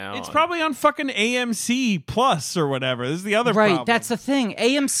is now. It's probably on fucking AMC Plus or whatever. This is the other Right, problem. that's the thing.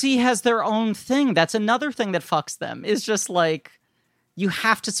 AMC has their own thing. That's another thing that fucks them. Is just like, you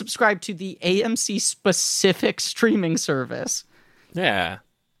have to subscribe to the AMC specific streaming service. Yeah.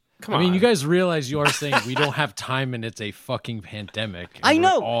 Come on. I mean, you guys realize you are saying we don't have time and it's a fucking pandemic. And I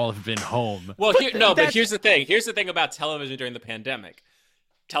know. we all have been home. Well, but here's the thing. Here's the thing about television during the pandemic.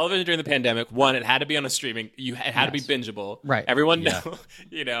 Television during the pandemic, one, it had to be on a streaming. It had to be bingeable. Right. Everyone Yeah. know.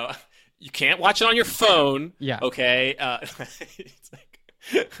 You know, you can't watch it on your phone. Yeah. Okay. It's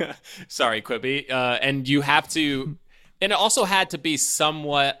like, sorry, Quibi. And you have to. And it also had to be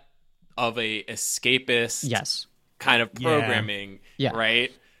somewhat of a escapist Yes. kind of programming, Yeah.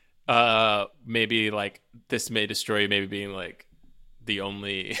 right? Maybe like This May Destroy You, maybe being like the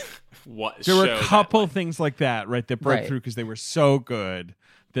only what There were show a that, couple like, things like that, right? That broke Right. through because they were so good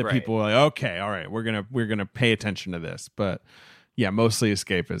that Right. people were like, okay, all right, we're gonna pay attention to this. But yeah, mostly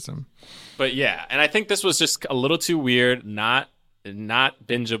escapism. But yeah, and I think this was just a little too weird, not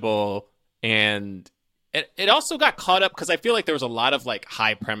bingeable, and it also got caught up because I feel like there was a lot of like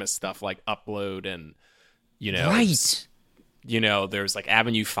high premise stuff like Upload and Right. There's like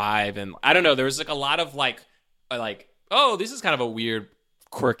Avenue 5 and I don't know, there was like a lot of like oh, this is kind of a weird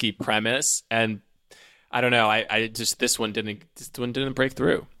quirky premise, and I don't know, I just this one didn't break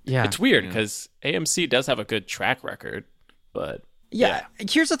through. Yeah. It's weird because AMC does have a good track record, but Yeah.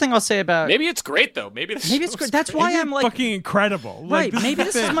 Here's the thing I'll say about maybe it's great though. Maybe it's great. That's why I'm like, Fucking incredible. right. Like, Maybe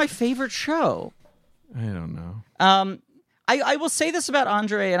this is thing. my favorite show. I don't know. I will say this about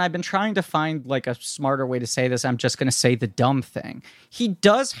Andre, and I've been trying to find like a smarter way to say this. I'm just going to say the dumb thing. He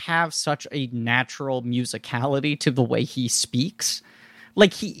does have such a natural musicality to the way he speaks.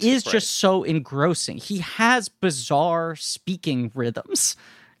 Like, he is just so engrossing. He has bizarre speaking rhythms,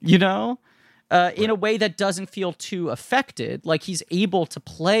 in a way that doesn't feel too affected. Like, he's able to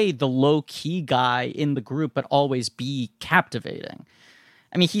play the low-key guy in the group, but always be captivating.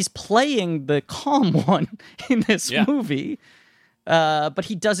 I mean, he's playing the calm one in this movie, but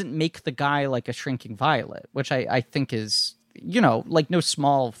he doesn't make the guy like a shrinking violet, which I think is, like no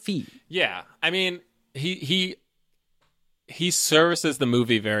small feat. Yeah, I mean, he services the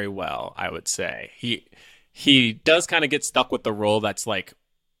movie very well, I would say. He does kind of get stuck with the role that's like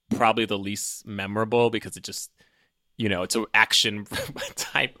probably the least memorable because it just, it's an action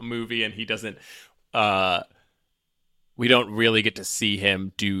type movie, and he doesn't. We don't really get to see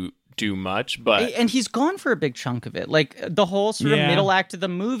him do much, but And he's gone for a big chunk of it. Like, the whole sort of middle act of the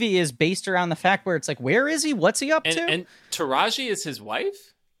movie is based around the fact where it's like, where is he? What's he up to? And Taraji is his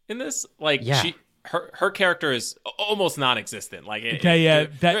wife in this. Like, Yeah. her character is almost non-existent. Like,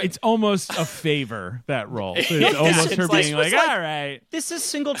 it's almost a favor, that role. It's almost her being like, all right. This is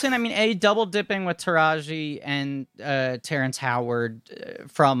Singleton. I mean, double dipping with Taraji and Terrence Howard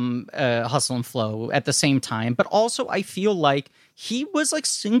from Hustle and Flow at the same time. But also, I feel like he was like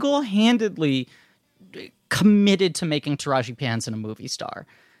single-handedly committed to making Taraji P. Henson a movie star.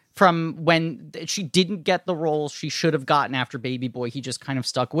 From when she didn't get the role she should have gotten after Baby Boy, he just kind of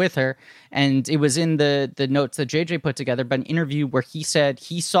stuck with her. And it was in the notes that JJ put together, but an interview where he said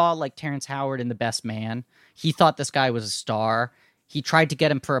he saw like Terrence Howard in The Best Man. He thought this guy was a star. He tried to get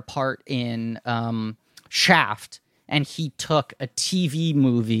him for a part in Shaft, and he took a TV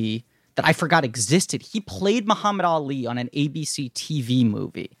movie that I forgot existed. He played Muhammad Ali on an ABC TV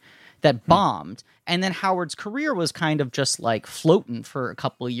movie that bombed. And then Howard's career was kind of just like floating for a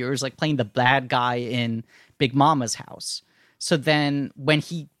couple of years, like playing the bad guy in Big Mama's house. So then when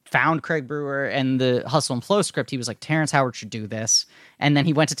he found Craig Brewer and the Hustle and Flow script, he was like, Terrence Howard should do this. And then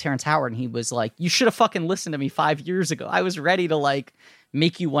he went to Terrence Howard and he was like, you should have fucking listened to me 5 years ago. I was ready to like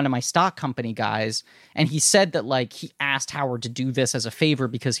make you one of my stock company guys. And he said that like he asked Howard to do this as a favor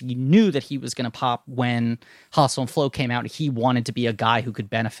because he knew that he was going to pop when Hustle and Flow came out. He wanted to be a guy who could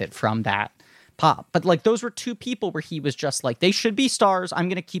benefit from that pop. But like those were two people where he was just like, they should be stars. I'm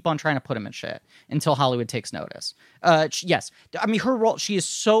going to keep on trying to put him in shit until Hollywood takes notice. Yes. I mean, her role, she is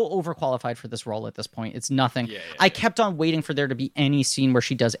so overqualified for this role at this point. It's nothing. I kept on waiting for there to be any scene where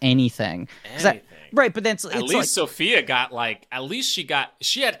she does anything. Right, but then it's at least like, Sophia got like, at least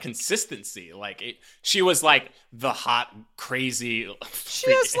she had consistency. Like she was like the hot, crazy. She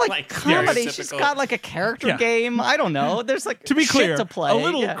has like comedy. She's got like a character game. I don't know. There's like to be clear, to play. A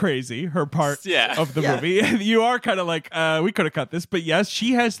little crazy. Her part of the movie. You are kind of like, we could have cut this, but yes,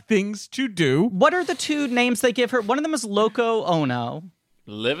 she has things to do. What are the two names they give her? One of them is Loco Ono.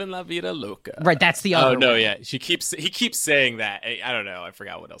 Living La Vida Loca. Right, that's the other. Oh no, yeah, he keeps saying that. I don't know. I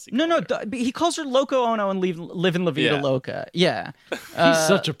forgot what else he. He calls her Loco Ono and Living La Vida Loca. Yeah, he's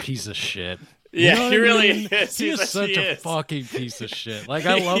such a piece of shit. Yeah, you know he really is. He's such a fucking piece of shit. Like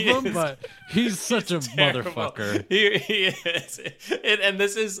I love him, but he's such a motherfucker. He is, and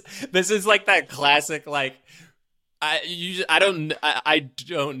this is like that classic like. I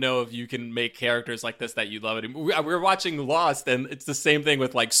don't know if you can make characters like this that you love it. We're watching Lost, and it's the same thing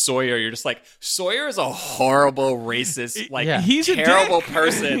with like Sawyer. You're just like, Sawyer is a horrible racist, like he's a terrible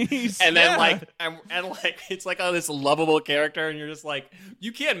person, and then like and like it's like this lovable character, and you're just like,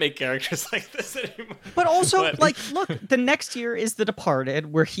 you can't make characters like this anymore. But also, like, look, the next year is The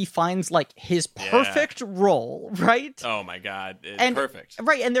Departed, where he finds like his perfect role, right? Oh my god, perfect,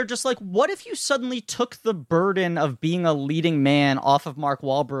 right? And they're just like, what if you suddenly took the burden of being a leading man off of Mark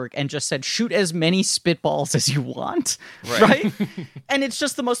Wahlberg and just said, shoot as many spitballs as you want, right? And it's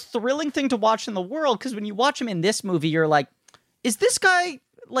just the most thrilling thing to watch in the world, because when you watch him in this movie, you're like, is this guy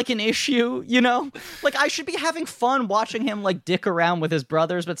like an issue, you know? Like, I should be having fun watching him like dick around with his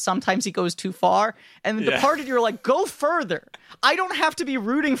brothers, but sometimes he goes too far. And The Departed, you're like, go further. I don't have to be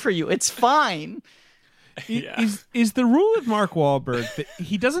rooting for you. It's fine. Is the rule with Mark Wahlberg that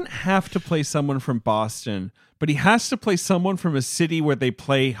he doesn't have to play someone from Boston, but he has to play someone from a city where they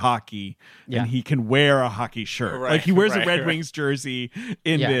play hockey, and he can wear a hockey shirt. Like he wears a Red Wings jersey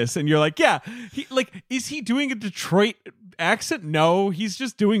in this, and you're like, is he doing a Detroit accent? No, he's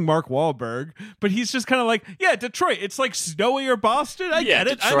just doing Mark Wahlberg, but he's just kind of like, Detroit. It's like snowy or Boston. I get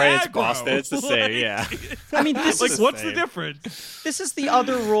it. Detroit, it's Boston. It's the same. I mean, this is what's the difference? This is the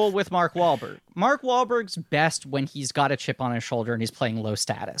other rule with Mark Wahlberg. Mark Wahlberg's best when he's got a chip on his shoulder and he's playing low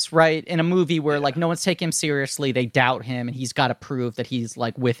status, right? In a movie where like no one's taking him seriously, they doubt him, and he's got to prove that he's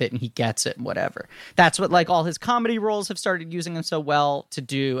like with it and he gets it and whatever. That's what like all his comedy roles have started using him so well to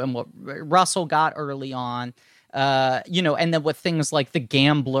do, and what Russell got early on. And then what things like The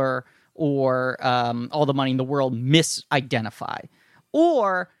Gambler or All the Money in the World misidentify.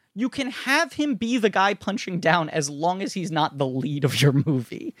 Or you can have him be the guy punching down as long as he's not the lead of your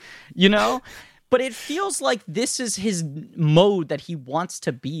movie, you know? But it feels like this is his mode that he wants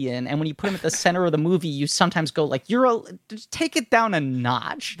to be in. And when you put him at the center of the movie, you sometimes go like, just take it down a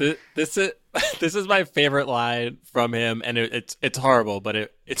notch. This is my favorite line from him. And it's horrible,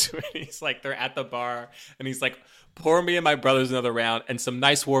 but it's when he's like, they're at the bar and he's like, pour me and my brothers another round and some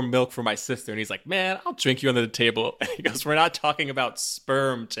nice warm milk for my sister. And he's like, man, I'll drink you under the table. And he goes, we're not talking about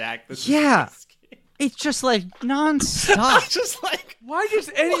sperm, Jack. This is whiskey. It's just like nonstop. Just like, why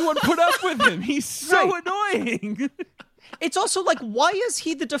does anyone put up with him? He's so annoying. It's also like, why is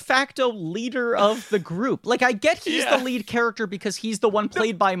he the de facto leader of the group? Like, I get he's the lead character because he's the one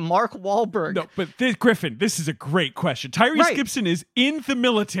played by Mark Wahlberg. No, but Griffin, this is a great question. Tyrese Gibson is in the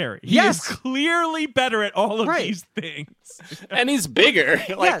military. He is clearly better at all of these things. And he's bigger.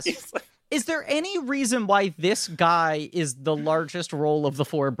 Is there any reason why this guy is the largest role of the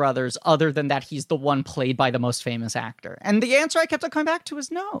four brothers other than that he's the one played by the most famous actor? And the answer I kept on coming back to is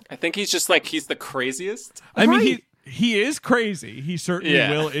no. I think he's just like, he's the craziest. I mean, he is crazy. He certainly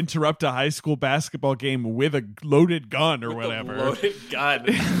will interrupt a high school basketball game with a loaded gun or whatever. Loaded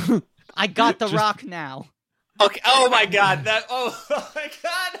gun. I got the rock now. Okay. Oh my god. Oh my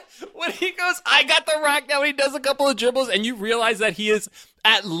god. When he goes, I got the rock now, and he does a couple of dribbles, and you realize that he is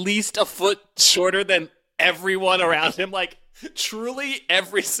at least a foot shorter than everyone around him. Like truly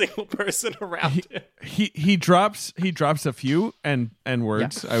every single person around him. He drops a few and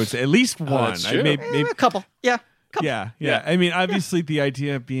words. I would say at least one. Maybe a couple. Yeah. Yeah. I mean, obviously the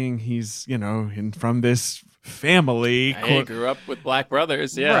idea being he's, from this family. I grew up with black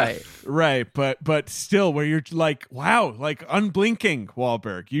brothers. Yeah. Right. But still, where you're like, wow, like unblinking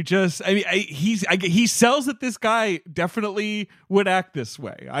Wahlberg. You just, I mean, he sells that this guy definitely would act this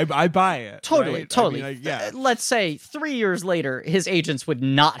way. I buy it. Totally. Right? I mean, yeah. Let's say 3 years later, his agents would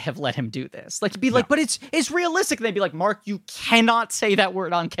not have let him do this. Like, he'd be like, but it's realistic. And they'd be like, Mark, you cannot say that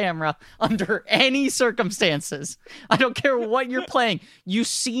word on camera under any circumstances. I don't care what you're playing. You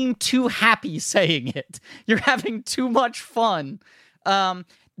seem too happy saying it. You're having too much fun. The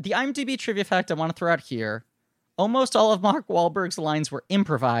IMDb trivia fact I want to throw out here: almost all of Mark Wahlberg's lines were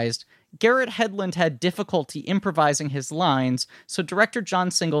improvised. Garrett Hedlund had difficulty improvising his lines, so director John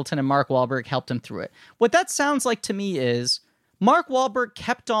Singleton and Mark Wahlberg helped him through it. What that sounds like to me is Mark Wahlberg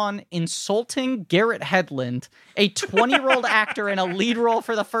kept on insulting Garrett Hedlund, a 20-year-old actor in a lead role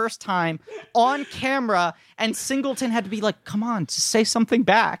for the first time, on camera, and Singleton had to be like, come on, just say something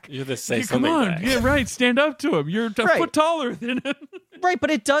back. You just say Come something on. back. Yeah, right. Stand up to him. You're a foot taller than him. Right,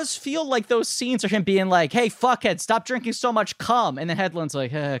 but it does feel like those scenes are him being like, hey, fuckhead, stop drinking so much cum. And then Hedlund's like,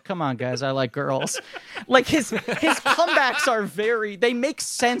 hey, come on, guys, I like girls. Like, his comebacks are they make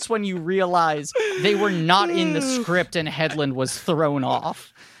sense when you realize they were not in the script and Hedlund was thrown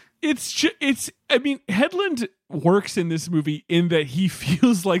off. I mean, Hedlund works in this movie in that he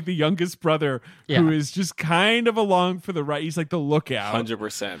feels like the youngest brother who is just kind of along for the ride. He's like the lookout.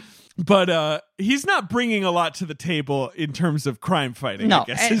 100%. But he's not bringing a lot to the table in terms of crime fighting. No, I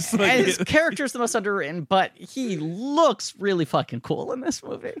guess. and his character's the most underwritten, but he looks really fucking cool in this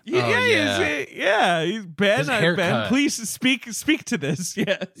movie. He's Ben. Ben, please speak to this.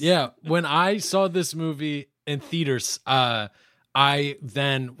 Yes. Yeah. When I saw this movie in theaters, I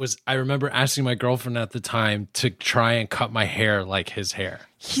remember asking my girlfriend at the time to try and cut my hair like his hair.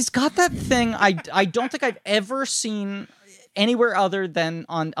 He's got that thing I don't think I've ever seen anywhere other than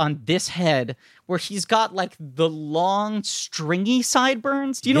on this head, where he's got like the long stringy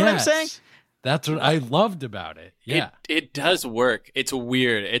sideburns. Do you know what I'm saying? That's what I loved about it. Yeah. It does work. It's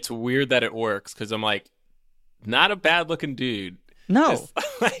weird. It's weird that it works, because I'm like, not a bad looking dude. No.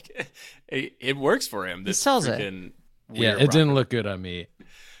 Like, it works for him. He sells it. Yeah, it didn't look good on me.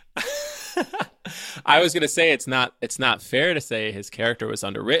 I was going to say it's not fair to say his character was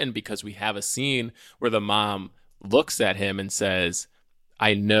underwritten, because we have a scene where the mom looks at him and says,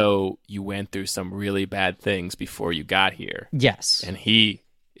 I know you went through some really bad things before you got here. Yes. And he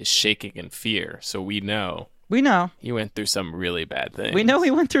is shaking in fear. So we know he went through some really bad things. We know he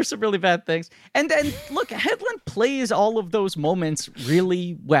went through some really bad things. And look, Hedlund plays all of those moments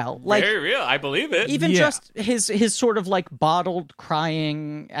really well. Like, very real. I believe it. Even just his sort of like bottled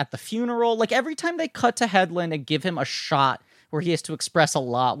crying at the funeral. Like, every time they cut to Hedlund and give him a shot where he has to express a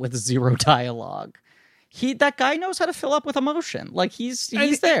lot with zero dialogue, that guy knows how to fill up with emotion. Like, he's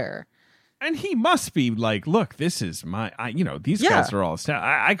there. And he must be like, look, this is these guys are all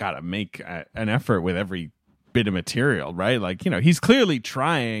I gotta make an effort with every bit of material, right? Like, he's clearly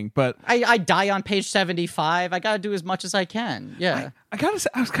trying, but I die on page 75. I gotta do as much as I can. Yeah. I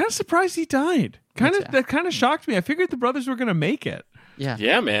was kind of surprised he died. That kind of shocked me. I figured the brothers were gonna make it. Yeah.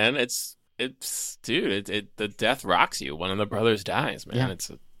 Yeah, man. It's dude, the death rocks you. One of the brothers dies, man. Yeah. It's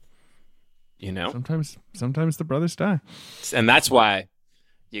Sometimes the brothers die. And that's why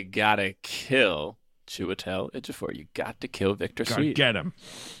you gotta kill Chiwetel Ejiofor. You got to kill Victor Sweet. Get him.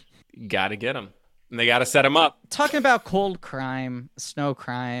 You gotta get him. And they gotta set him up. Talking about cold crime, snow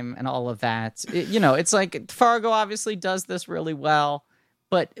crime, and all of that, it's like Fargo obviously does this really well.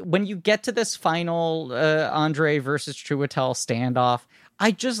 But when you get to this final Andre versus Chiwetel standoff, I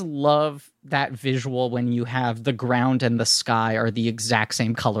just love that visual when you have the ground and the sky are the exact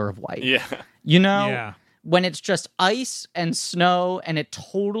same color of white. Yeah. Yeah. When it's just ice and snow and a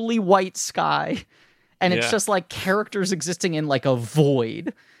totally white sky, and it's just like characters existing in like a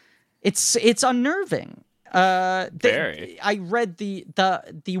void. It's unnerving. Very. I read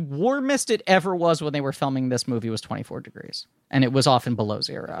the warmest it ever was when they were filming this movie was 24 degrees, and it was often below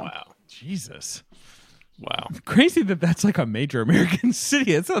zero. Wow. Jesus. Wow. Crazy that's like a major American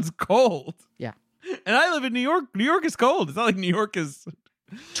city. It sounds cold. Yeah. And I live in New York. New York is cold. It's not like New York is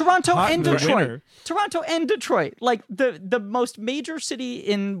Toronto hot and in the Detroit. winter. Toronto and Detroit. Like the most major city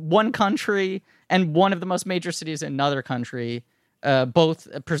in one country and one of the most major cities in another country, both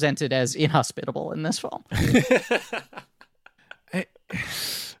presented as inhospitable in this film.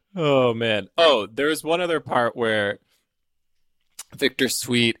 Oh, man. Oh, there's one other part where Victor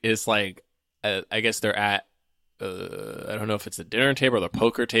Sweet is like, I guess they're at, I don't know if it's the dinner table or the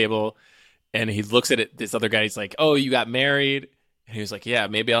poker table, and he looks at it, this other guy, he's like, oh, you got married? And he was like, yeah,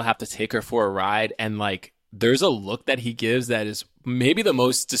 maybe I'll have to take her for a ride. And like, there's a look that he gives that is maybe the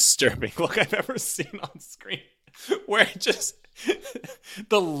most disturbing look I've ever seen on screen, where it just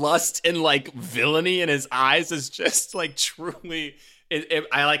the lust and like villainy in his eyes is just like truly.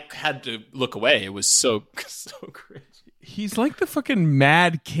 I like had to look away. It was so crazy. He's like the fucking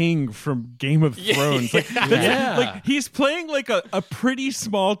Mad King from Game of Thrones. Like he's playing like a pretty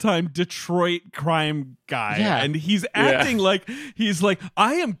small time Detroit crime guy, and he's acting like he's like,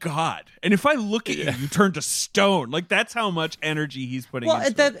 I am God, and if I look at you, you turn to stone. Like that's how much energy he's putting. Well,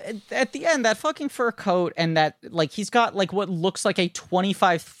 at the end, that fucking fur coat and that like he's got like what looks like a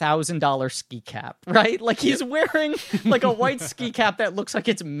 $25,000 ski cap, right? Like he's wearing like a white ski cap that looks like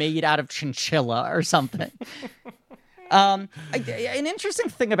it's made out of chinchilla or something. An interesting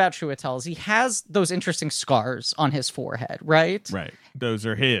thing about Chiwetel is he has those interesting scars on his forehead, right? Right. Those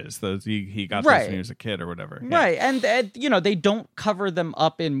are his. Those he got those when he was a kid or whatever. Yeah. Right. And you know, they don't cover them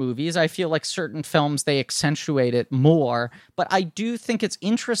up in movies. I feel like certain films they accentuate it more, but I do think it's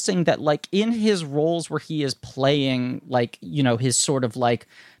interesting that like in his roles where he is playing like, you know, his sort of like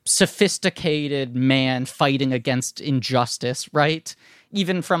sophisticated man fighting against injustice, right?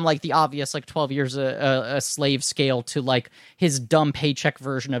 Even from like the obvious like 12 years a slave scale to like his dumb paycheck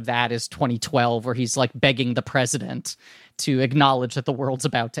version of that is 2012 where he's like begging the president to acknowledge that the world's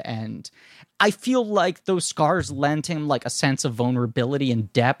about to end. I feel like those scars lent him like a sense of vulnerability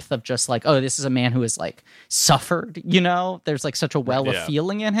and depth of just like, oh, this is a man who has like suffered, you know, there's like such a well of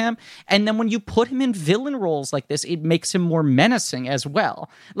feeling in him. And then when you put him in villain roles like this, it makes him more menacing as well.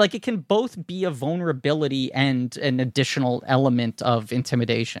 Like it can both be a vulnerability and an additional element of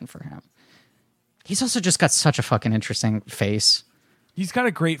intimidation for him. He's also just got such a fucking interesting face. He's got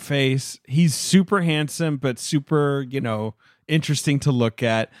a great face. He's super handsome, but super, you know, interesting to look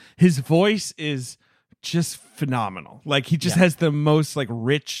at. His voice is just phenomenal. Like he just has the most like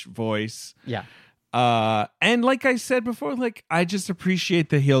rich voice. Yeah. And like I said before, like I just appreciate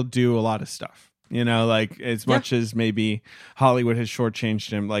that he'll do a lot of stuff. You know, like as much as maybe Hollywood has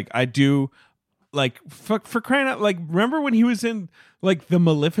shortchanged him, like I do. Like for crying out, like remember when he was in like the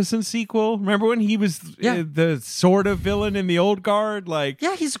Maleficent sequel? Remember when he was the sort of villain in the Old Guard? Like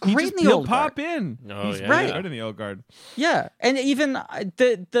he's great in the Old Guard. He'll pop in. Oh, he's right good in the Old Guard. Yeah, and even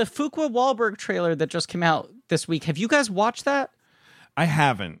the Fuqua Wahlberg trailer that just came out this week. Have you guys watched that? I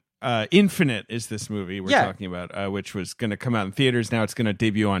haven't. Infinite is this movie we're talking about, which was going to come out in theaters. Now it's going to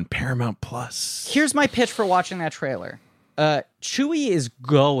debut on Paramount Plus. Here's my pitch for watching that trailer. Chewie is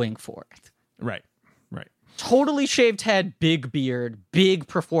going for it. Right. Totally shaved head, big beard, big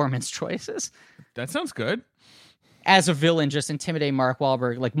performance choices. That sounds good. As a villain, just intimidate Mark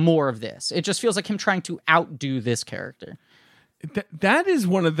Wahlberg, like more of this. It just feels like him trying to outdo this character. That is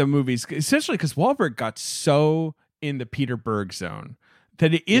one of the movies, essentially because Wahlberg got so in the Peter Berg zone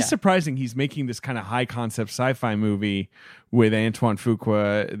that it is surprising he's making this kind of high concept sci-fi movie with Antoine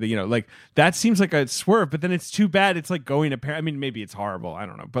Fuqua. You know, like that seems like a swerve, but then it's too bad. It's like going to Paramount. I mean, maybe it's horrible. I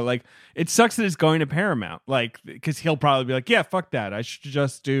don't know, but like it sucks that it's going to Paramount. Like because he'll probably be like, yeah, fuck that. I should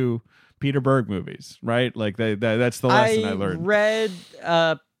just do Peter Berg movies, right? Like that's the lesson I learned. I read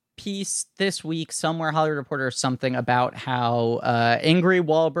a piece this week somewhere, Hollywood Reporter or something, about how angry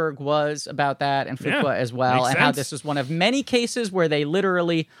Wahlberg was about that and Fuqua as well, and how this was one of many cases where they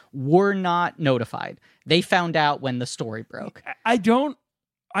literally were not notified. They found out when the story broke.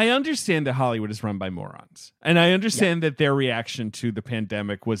 I understand that Hollywood is run by morons, and I understand that their reaction to the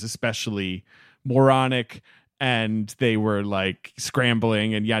pandemic was especially moronic. And they were like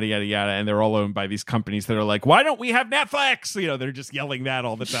scrambling and yada, yada, yada. And they're all owned by these companies that are like, why don't we have Netflix? You know, they're just yelling that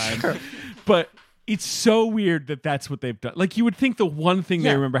all the time. Sure. But it's so weird that that's what they've done. Like you would think the one thing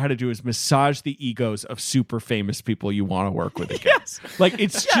they remember how to do is massage the egos of super famous people you want to work with again. Like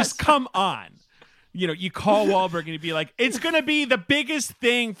it's just come on. You know, you call Wahlberg and he'd be like, it's going to be the biggest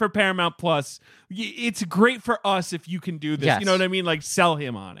thing for Paramount Plus. It's great for us if you can do this. You know what I mean? Like sell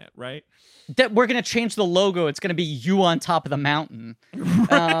him on it, right? That we're going to change the logo. It's going to be you on top of the mountain.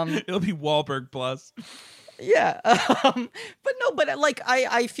 It'll be Wahlberg Plus. Yeah. But like,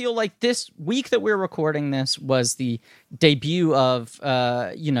 I feel like this week that we're recording this was the debut of,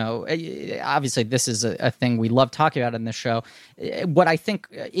 you know, obviously this is a thing we love talking about in this show. What I think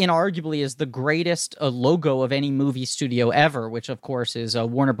inarguably is the greatest logo of any movie studio ever, which of course is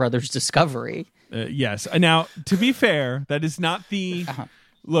Warner Brothers Discovery. Yes. Now, to be fair, that is not the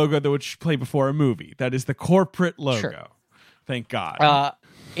logo that would play before a movie. That is the corporate logo. Sure. Thank God.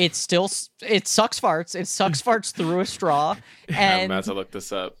 It sucks farts. It sucks farts through a straw. And I'm about to look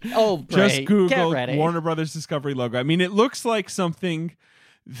this up. Oh, Bray, just Google get ready. Warner Brothers Discovery logo. I mean, it looks like something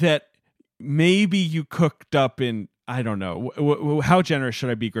that maybe you cooked up in I don't know. How generous should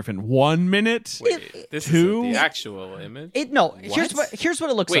I be, Griffin? 1 minute? Wait, this two? is the actual image? Here's what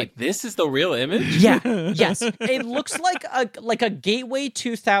it looks Wait, like. this is the real image? Yeah, yes. It looks like a Gateway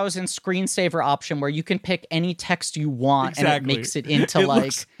 2000 screensaver option where you can pick any text you want and it makes it into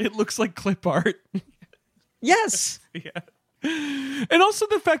it looks like clip art. Yes. Yeah. And also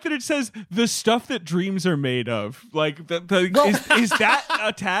the fact that it says the stuff that dreams are made of. Like, is that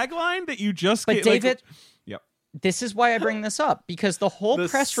a tagline that you just But get? David, yep. this is why I bring this up, because the whole The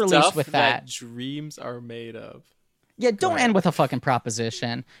press release stuff with that dreams are made of. Yeah, don't end with a fucking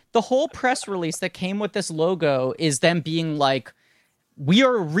proposition. The whole press release that came with this logo is them being like, we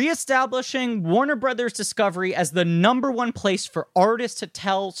are reestablishing Warner Brothers Discovery as the number 1 place for artists to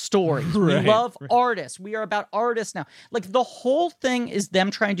tell stories. We love artists. We are about artists now. Like, the whole thing is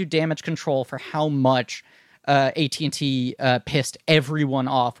them trying to do damage control for how much AT&T pissed everyone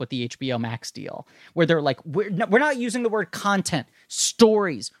off with the HBO Max deal, where they're like, we're not using the word content,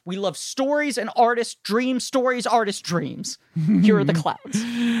 stories. We love stories and artists' dreams, stories, artists' dreams. Here are the clouds.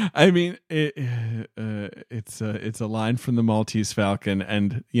 I mean, it's a line from the Maltese Falcon,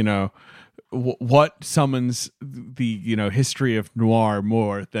 and what summons the history of noir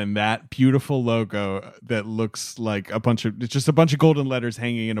more than that beautiful logo that looks like it's just a bunch of golden letters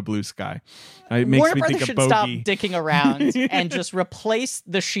hanging in a blue sky. It makes Warner me Brothers think should of stop Bogey. dicking around and just replace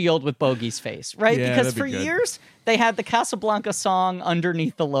the shield with Bogey's face, right? Yeah, because that'd for be good. years they had the Casablanca song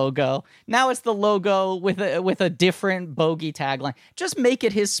underneath the logo. Now it's the logo with a different Bogey tagline. Just make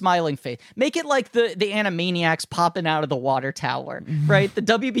it his smiling face. Make it like the Animaniacs popping out of the water tower, right? The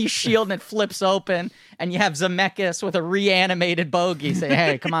WB shield, and it flips open, and you have Zemeckis with a reanimated Bogey say,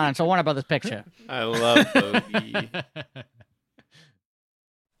 "Hey, come on, so Warner Brothers picture." I love Bogey.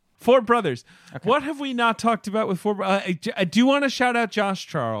 Four Brothers. Okay. What have we not talked about with Four Brothers? I do want to shout out Josh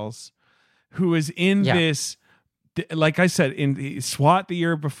Charles, who is in this. Like I said, in SWAT the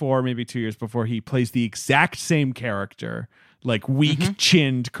year before, maybe 2 years before, he plays the exact same character, like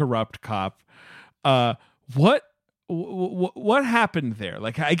weak-chinned corrupt cop. What happened there?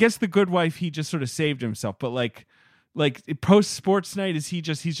 Like, I guess the Good Wife, he just sort of saved himself, but like post Sports Night,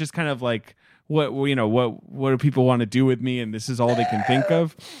 he's just kind of like, what do people want to do with me, and this is all they can think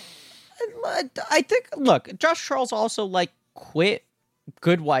of. I think, look, Josh Charles also quit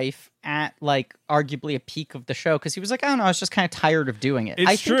Good Wife at arguably a peak of the show, because he was like, I don't know, I was just kind of tired of doing it.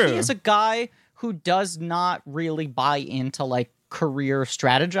 I think he is a guy who does not really buy into career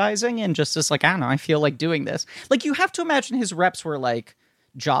strategizing, and just is like, I don't know, I feel like doing this. You have to imagine his reps were like,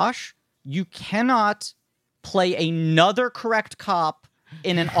 Josh, you cannot play another correct cop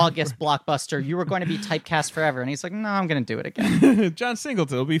in an August blockbuster. You were going to be typecast forever. And he's like, no, I'm going to do it again. John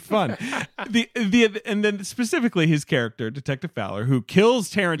Singleton, it'll be fun. And then specifically his character, Detective Fowler, who kills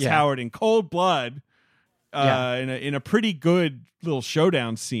Terrence Howard in cold blood in a pretty good little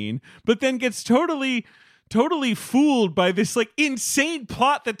showdown scene, but then gets totally fooled by this insane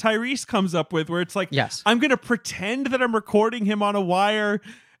plot that Tyrese comes up with, where it's like, I'm going to pretend that I'm recording him on a wire,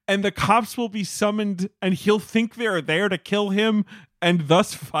 and the cops will be summoned, and he'll think they're there to kill him and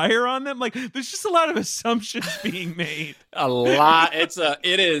thus fire on them. There's just a lot of assumptions being made. A lot.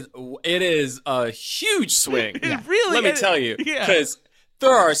 It is a huge swing. Let me tell you, because there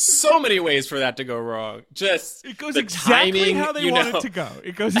are so many ways for that to go wrong. Just it goes the exactly timing, how they want it to go.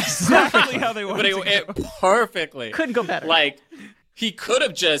 It goes exactly how they want it to go. Perfectly. Couldn't go better. He could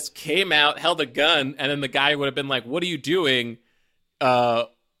have just came out, held a gun, and then the guy would have been like, "What are you doing?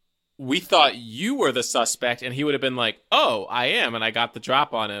 We thought you were the suspect," and he would have been like, "Oh, I am," and I got the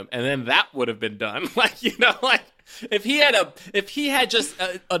drop on him, and then that would have been done. If he had just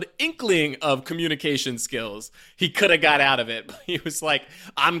an inkling of communication skills, he could have got out of it. But he was like,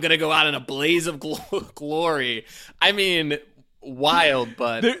 "I'm gonna go out in a blaze of glory." I mean, wild,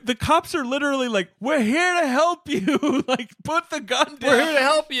 but the cops are literally like, "We're here to help you." Put the gun down. We're here to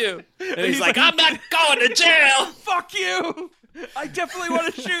help you. And he's like, "I'm not going to jail." Fuck you. I definitely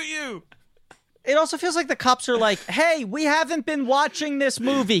want to shoot you. It also feels like the cops are like, hey, we haven't been watching this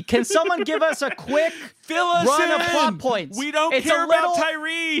movie. Can someone give us a quick run of plot points? We don't care about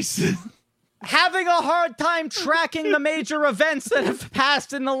Tyrese. Having a hard time tracking the major events that have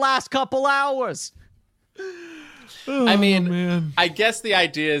passed in the last couple hours. I mean, I guess the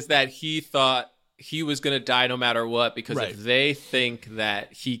idea is that he thought he was going to die no matter what, because if they think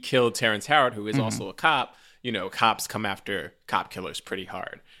that he killed Terrence Howard, who is also a cop, cops come after cop killers pretty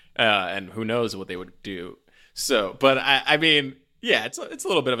hard, and who knows what they would do. So, but I mean, yeah, it's a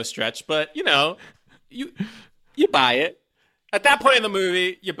little bit of a stretch, but you buy it. At that point in the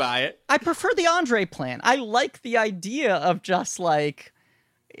movie, you buy it. I prefer the Andre plan. I like the idea of just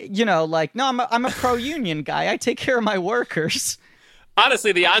you know, like, no, I'm a pro-union guy. I take care of my workers.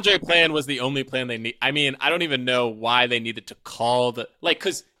 Honestly, the Andre plan was the only plan they need. I mean, I don't even know why they needed to call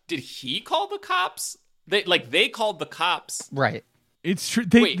because did he call the cops? They called the cops. Right. It's true.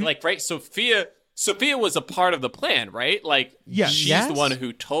 Right? Sophia was a part of the plan, right? Like, she's the one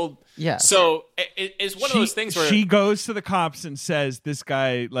who told. Yeah. So it's one of those things where she goes to the cops and says, "This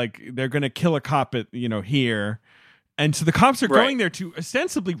guy, like, they're going to kill a cop at here." And so the cops are going there to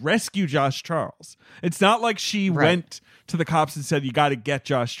ostensibly rescue Josh Charles. It's not like she went to the cops and said, "You got to get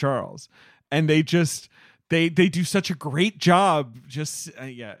Josh Charles." And they just they do such a great job. Just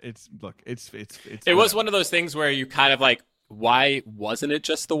it's it was one of those things where you kind of like, why wasn't it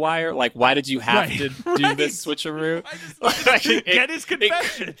just The Wire? Like, why did you have to do this switcheroo? Get his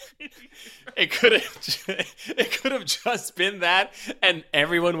confession. It could have just been that, and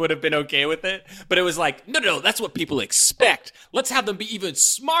everyone would have been okay with it. But it was like, no, that's what people expect. Let's have them be even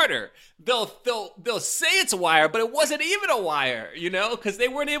smarter. They'll say it's a wire, but it wasn't even a wire, because they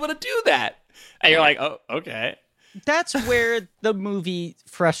weren't able to do that. And you're like, oh, okay. That's where the movie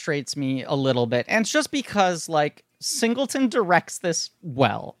frustrates me a little bit, and it's just because like Singleton directs this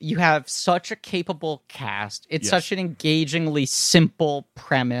well. You have such a capable cast. It's such an engagingly simple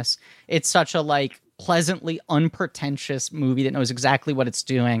premise. It's such a like pleasantly unpretentious movie that knows exactly what it's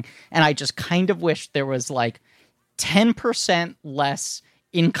doing. And I just kind of wish there was like 10% less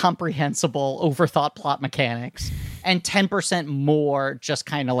incomprehensible, overthought plot mechanics and 10% more just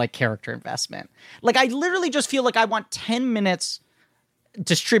kind of like character investment. Like I literally just feel like I want 10 minutes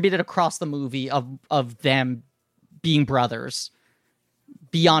distributed across the movie of them being brothers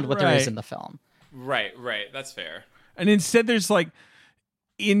beyond what there is in the film. Right. That's fair. And instead there's like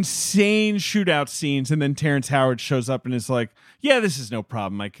insane shootout scenes, and then Terrence Howard shows up and is like, yeah, this is no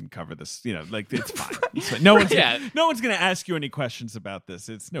problem. I can cover this. Like it's fine. It's like, no one's going to ask you any questions about this.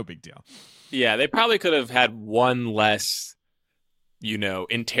 It's no big deal. Yeah, they probably could have had one less,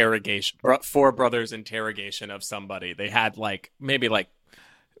 interrogation, four brothers interrogation of somebody. They had maybe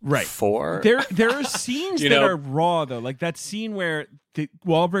 4. There are scenes that are raw though, like that scene where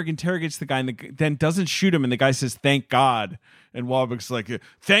Wahlberg interrogates the guy and then doesn't shoot him, and the guy says "Thank God," and Wahlberg's like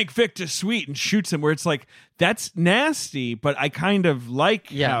 "Thank Victor Sweet" and shoots him. Where it's like that's nasty, but I kind of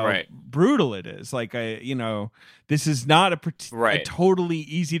like how brutal it is. Like this is not a totally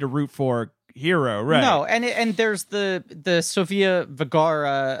easy to root for hero, right? No, and there's the Sofia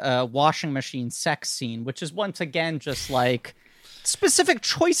Vergara washing machine sex scene, which is once again just like. Specific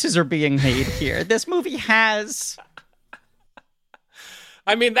choices are being made here. This movie has.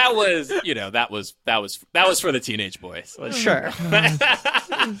 I mean, that was for the teenage boys. Sure.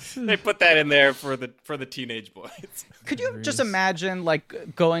 They put that in there for the teenage boys. Could you just imagine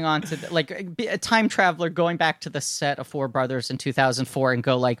going on to a time traveler going back to the set of Four Brothers in 2004 and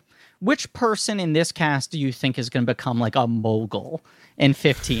go which person in this cast do you think is going to become a mogul in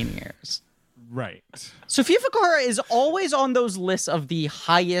 15 years? Right. Sofia Vergara is always on those lists of the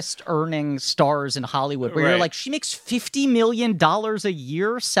highest earning stars in Hollywood where you're like, she makes $50 million a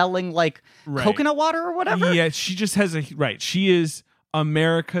year selling coconut water or whatever. Yeah, she just has she is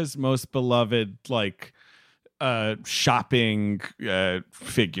America's most beloved shopping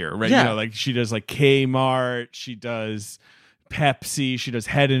figure, right? Yeah. She does Kmart, she does Pepsi, she does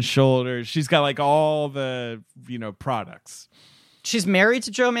Head and Shoulders. She's got all the, products. She's married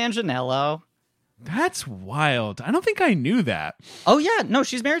to Joe Manganiello. That's wild. I don't think I knew that. Oh, yeah. No,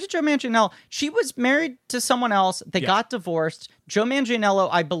 she's married to Joe Manganiello. She was married to someone else. They got divorced. Joe Manganiello,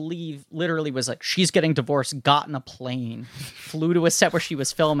 I believe, literally was she's getting divorced, got in a plane, flew to a set where she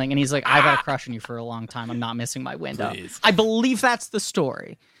was filming, and he's like, I've had a crush on you for a long time. I'm not missing my window. Please. I believe that's the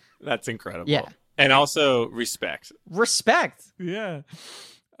story. That's incredible. Yeah. And also respect. Yeah.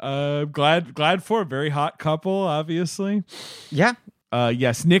 Glad for a very hot couple, obviously. Yeah.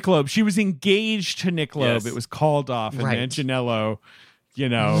 Yes, Nick Loeb. She was engaged to Nick Loeb. Yes. It was called off, and then Janello,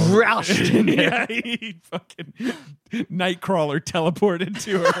 roused in yeah, he fucking Nightcrawler teleported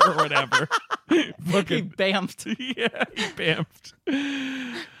to her or whatever. He bamfed. Yeah, he bamfed.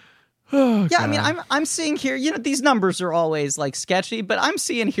 Oh, yeah, God. I mean, I'm seeing here, these numbers are always sketchy, but I'm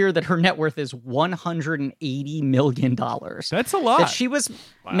seeing here that her net worth is $180 million. That's a lot. That she was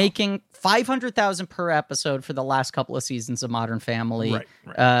making $500,000 per episode for the last couple of seasons of Modern Family.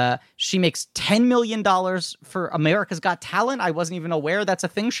 Right. She makes $10 million for America's Got Talent. I wasn't even aware that's a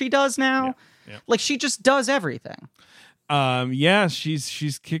thing she does now. Yeah. She just does everything. Yeah,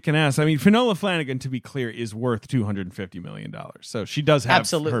 she's kicking ass. I mean, Finola Flanagan, to be clear, is worth $250 million. So she does have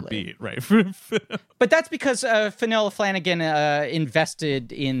her beat, right? But that's because Finola Flanagan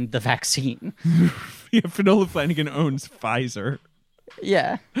invested in the vaccine. Yeah, Finola Flanagan owns Pfizer.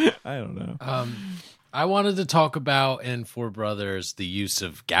 Yeah. I don't know. I wanted to talk about in Four Brothers the use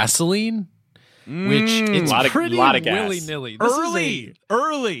of gasoline, which it's pretty lot of gas. willy-nilly.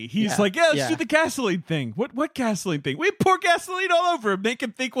 Early. He's like, let's do the gasoline thing. What gasoline thing? We pour gasoline all over him, make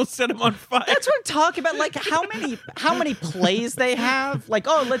him think we'll set him on fire. That's what I'm talking about. Like how many plays they have. Like,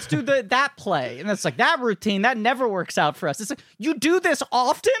 oh, let's do that play, and it's like that routine that never works out for us. It's like you do this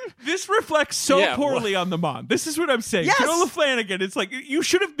often. This reflects so poorly on the mom. This is what I'm saying. Yes. Viola Flanagan. It's like you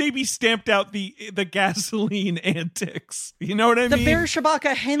should have maybe stamped out the gasoline antics. You know what I mean? The Barry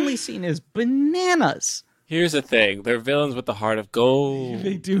Shabaka Henley scene is bananas. Here's the thing: they're villains with the heart of gold.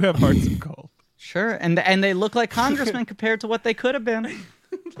 They do have hearts of gold. Sure, and they look like congressmen compared to what they could have been.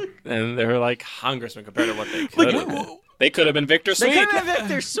 And they're like congressmen compared to what they could have been. They could have been Victor Sweet. They could have been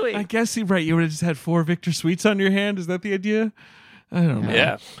Victor Sweet. I guess you're right. You would have just had 4 Victor Sweets on your hand. Is that the idea? I don't know.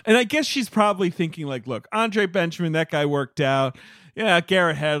 Yeah. And I guess she's probably thinking like, look, Andre Benjamin, that guy worked out. Yeah,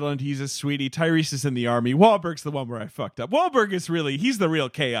 Garrett Hedlund, he's a sweetie. Tyrese is in the army. Wahlberg's the one where I fucked up. Wahlberg is he's the real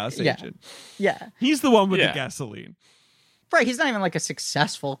chaos agent. Yeah. He's the one with the gasoline. Right, he's not even like a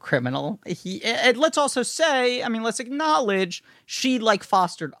successful criminal. Let's also say, I mean, let's acknowledge she like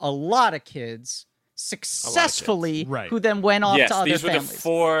fostered a lot of kids successfully, Right. who then went off to other these were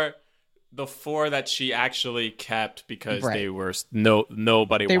families. the four that she actually kept because Right. they were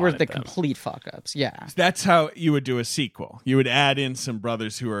nobody. They were wanted the them. complete fuck ups. Yeah, That's how you would do a sequel. You would add in some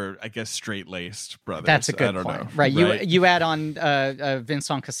brothers who are, I guess, straight-laced brothers. that's a I good don't point. know. Right, you add on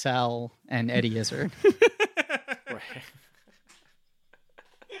Vincent Cassel and Eddie Izzard. Right.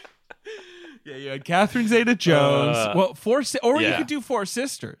 Yeah, you had Catherine Zeta-Jones. You could do 4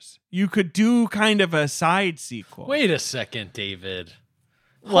 sisters. You could do kind of a side sequel. Wait a second, David.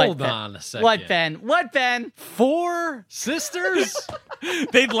 What, Hold Ben? on a second. What, Ben? 4 sisters?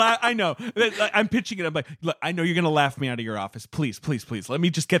 They'd laugh. I know. I'm pitching it. I'm like, look, I know you're going to laugh me out of your office. Please, please, please. Let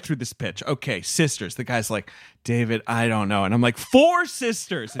me just get through this pitch. Okay, sisters. The guy's like, David, I don't know. And I'm like, 4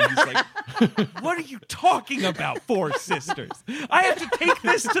 sisters. And he's like, what are you talking about, 4 sisters? I have to take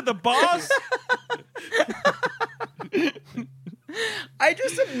this to the boss? I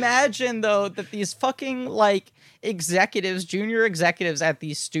just imagine, though, that these fucking, like, junior executives at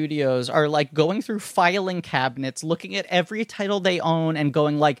these studios are, like, going through filing cabinets, looking at every title they own and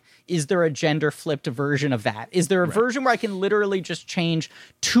going, like, is there a gender-flipped version of that? Is there a version where I can literally just change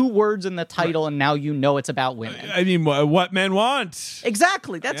 2 words in the title and now you know it's about women? I mean, what men want.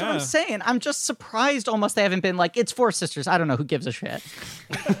 Exactly. That's what I'm saying. I'm just surprised almost they haven't been like, it's 4 sisters. I don't know. Who gives a shit?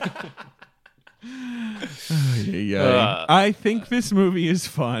 I think this movie is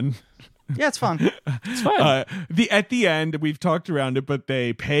fun. Yeah, it's fun. It's fine. At the end, we've talked around it, but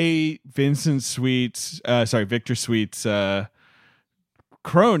they pay Victor Sweet's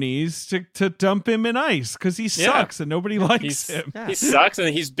cronies to dump him in ice because he sucks and nobody likes him. He sucks, and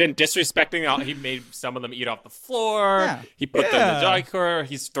he's been disrespecting. He made some of them eat off the floor. Yeah. He put them in the dog cooler.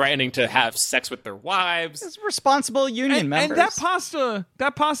 He's threatening to have sex with their wives. It's responsible union members. And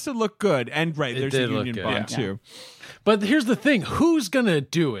that pasta looked good. And there's a did look union good. bond too. But here's the thing. Who's going to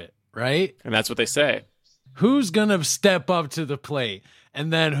do it, right? And that's what they say. Who's going to step up to the plate?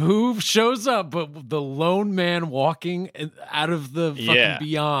 And then who shows up but the lone man walking out of the fucking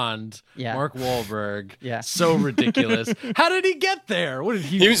beyond, Mark Wahlberg. Yeah. So ridiculous. How did he get there? What did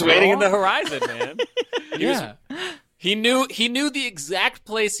He was waiting in the horizon, man. He knew the exact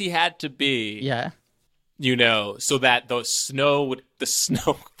place he had to be. Yeah. You know, so that the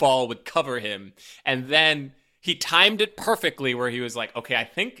snowfall would cover him. And then he timed it perfectly where he was like, okay, I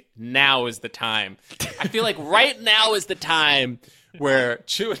think now is the time. I feel like right now is the time where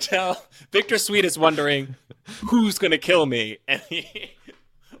Victor Sweet is wondering who's going to kill me. And he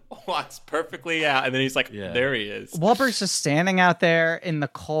walks perfectly out. And then he's like, there he is. Wahlberg's just standing out there in the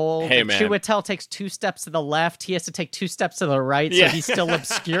cold. Hey, man. Chiwetel takes 2 steps to the left. He has to take 2 steps to the right, so he's still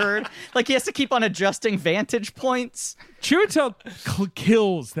obscured. Like, he has to keep on adjusting vantage points. Chiwetel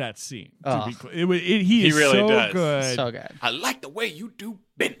kills that scene. To be clear. He is really so does. good. So good. I like the way you do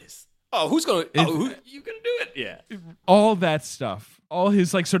business. Oh, who's going to... Oh, you going to do it? Yeah. All that stuff. All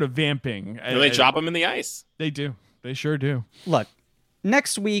his, like, sort of vamping. And they drop him in the ice. They do. They sure do. Look,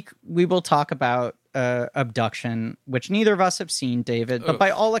 next week we will talk about Abduction, which neither of us have seen, David, but by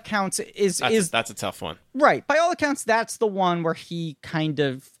all accounts That's a tough one. Right. By all accounts, that's the one where he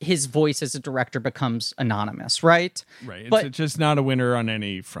his voice as a director becomes anonymous, right? Right. But, it's just not a winner on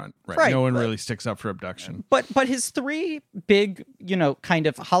any front. Right. No one really sticks up for Abduction. But his 3 big, kind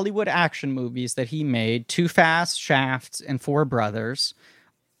of Hollywood action movies that he made, Too Fast, Shaft, and Four Brothers,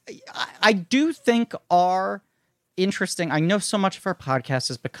 I do think are interesting. I know so much of our podcast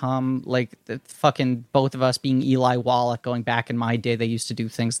has become like the fucking both of us being Eli Wallach. Going back in my day, they used to do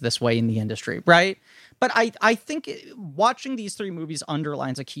things this way in the industry, right? But I think watching these three movies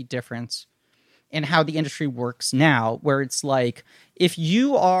underlines a key difference in how the industry works now, where it's like, if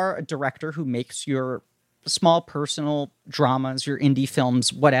you are a director who makes your small personal dramas, your indie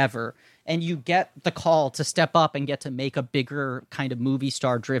films, whatever, and you get the call to step up and get to make a bigger kind of movie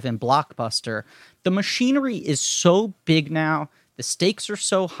star driven blockbuster, the machinery is so big now, the stakes are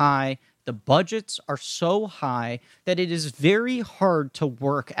so high, the budgets are so high that it is very hard to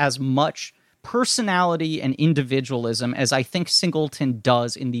work as much personality and individualism as I think Singleton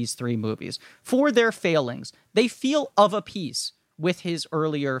does in these three movies. For their failings, they feel of a piece with his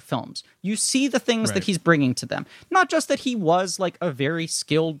earlier films. You see the things that he's bringing to them. Not just that he was like a very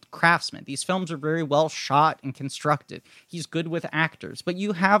skilled craftsman. These films are very well shot and constructed. He's good with actors, but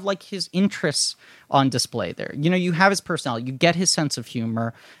you have like his interests on display there. You know, you have his personality. You get his sense of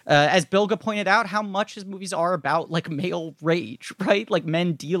humor. As Bilga pointed out, how much his movies are about like male rage, right? Like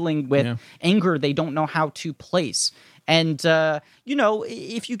men dealing with anger they don't know how to place. And, you know,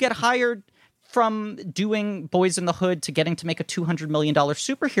 if you get hired from doing Boys in the Hood to getting to make a $200 million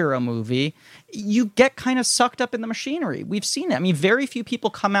superhero movie, you get kind of sucked up in the machinery. We've seen it. I mean, very few people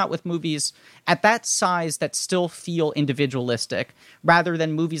come out with movies at that size that still feel individualistic, rather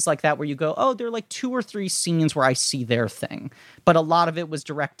than movies like that where you go, oh, there are like 2 or 3 scenes where I see their thing. But a lot of it was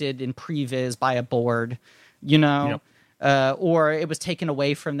directed in previs by a board, you know? Yep. Or it was taken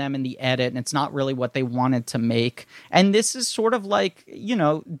away from them in the edit, and it's not really what they wanted to make. And this is sort of like, you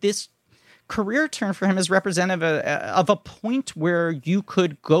know, this career turn for him is representative of a point where you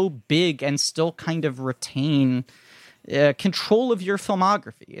could go big and still kind of retain control of your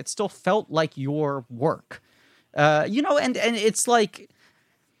filmography. It still felt like your work, you know, and it's like,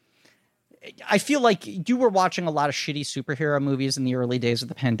 I feel like you were watching a lot of shitty superhero movies in the early days of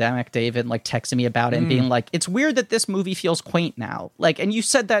the pandemic, David, like texting me about it and being like, it's weird that this movie feels quaint now. Like, and you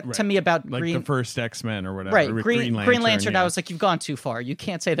said that to me about like the first X-Men or whatever. Right, with Green Lantern. I was like, you've gone too far. You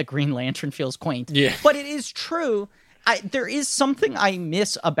can't say that Green Lantern feels quaint. Yeah. But it is true. There is something I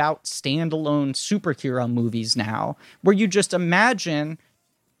miss about standalone superhero movies now, where you just imagine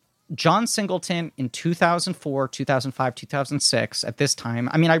John Singleton in 2004, 2005, 2006, at this time.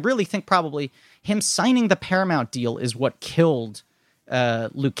 I mean, I really think probably him signing the Paramount deal is what killed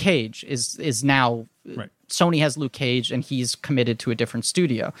Luke Cage, is now Sony has Luke Cage and he's committed to a different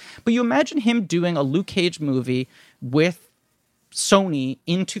studio. But you imagine him doing a Luke Cage movie with Sony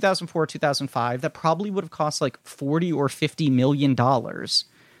in 2004, 2005 that probably would have cost like $40 or $50 million.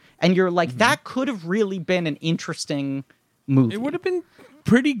 And you're like, that could have really been an interesting movie. It would have been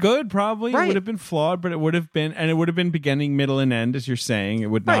pretty good, probably. Right. It would have been flawed, but it would have been, and it would have been beginning, middle, and end, as you're saying.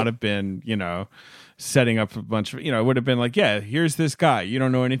 It would not have been, you know, setting up a bunch of, you know, it would have been like, yeah, here's this guy. You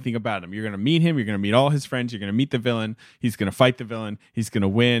don't know anything about him. You're going to meet him. You're going to meet all his friends. You're going to meet the villain. He's going to fight the villain. He's going to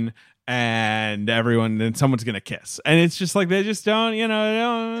win. And then someone's going to kiss. And it's just like, they just don't, you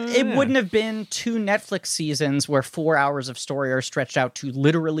know. It wouldn't have been 2 Netflix seasons where 4 hours of story are stretched out to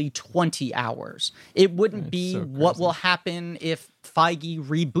literally 20 hours. It wouldn't be so what will happen if Feige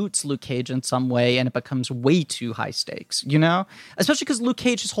reboots Luke Cage in some way and it becomes way too high stakes, you know? Especially because Luke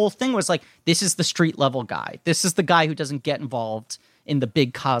Cage's whole thing was like, this is the street level guy. This is the guy who doesn't get involved in the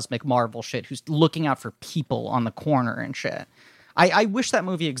big cosmic Marvel shit, who's looking out for people on the corner and shit. I wish that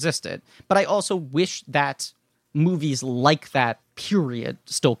movie existed, but I also wish that movies like that, period,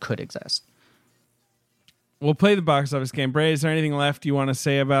 still could exist. We'll play the box office game. Bray, is there anything left you want to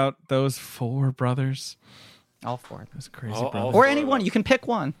say about those 4 brothers? All 4. That's crazy, bro. Or anyone. You can pick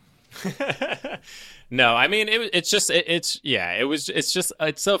one. No, I mean, it's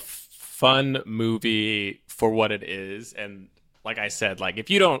a fun movie for what it is. And like I said, like if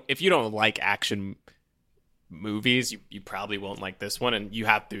you don't like action movies, you probably won't like this one, and you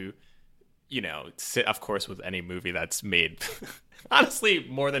have to, you know, sit, of course, with any movie that's made honestly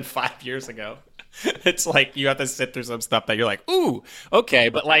more than 5 years ago. It's like you have to sit through some stuff that you're like, ooh, okay,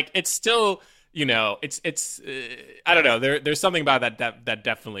 but like it's still, you know, it's I don't know, there's something about that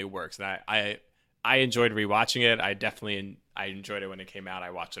definitely works, and I enjoyed rewatching it. I enjoyed it when it came out.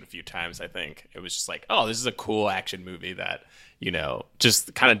 I watched it a few times. I think it was just like, oh, this is a cool action movie that, you know,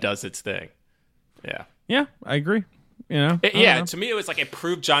 just kind of does its thing. Yeah. Yeah, I agree. You know, to me, it was like it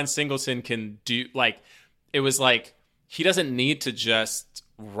proved John Singleton can do, like, it was like he doesn't need to just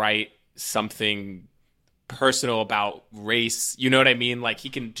write something personal about race. You know what I mean? Like he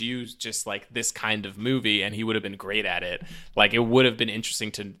can do just like this kind of movie, and he would have been great at it. Like it would have been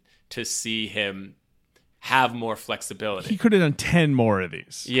interesting to see him have more flexibility. He could have done 10 more of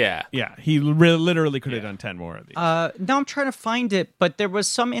these. Yeah. Yeah, he literally could have done 10 more of these. Now I'm trying to find it, but there was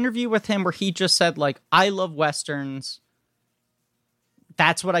some interview with him where he just said, like, I love Westerns.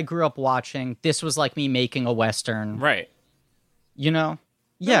 That's what I grew up watching. This was like me making a Western. Right. You know?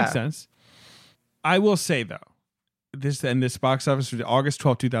 That Yeah. makes sense. I will say, though, this box office was August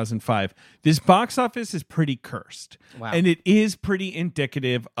 12, 2005. This box office is pretty cursed. Wow. And it is pretty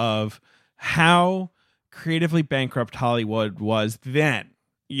indicative of how creatively bankrupt Hollywood was then.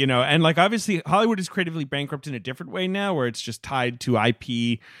 You know, and like obviously Hollywood is creatively bankrupt in a different way now, where it's just tied to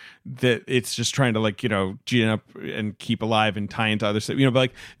IP that it's just trying to, like, you know, gin up and keep alive and tie into other stuff. You know, but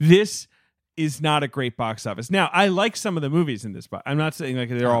like this is not a great box office. Now, I like some of the movies in this, but I'm not saying like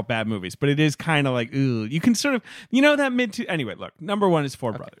they're all bad movies, but it is kind of like, ooh, you can sort of, you know, that anyway, look, number one is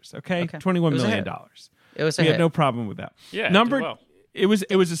Four Brothers, okay? $21 million. It was a We hit. had no problem with that. Yeah. It was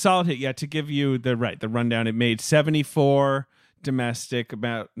a solid hit. Yeah, to give you the rundown, it made 74 domestic,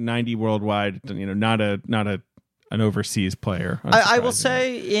 about 90 worldwide. You know, not an overseas player. I will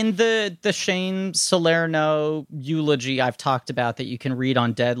say in the Shane Salerno eulogy I've talked about that you can read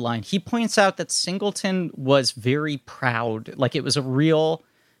on Deadline, he points out that Singleton was very proud. Like, it was a real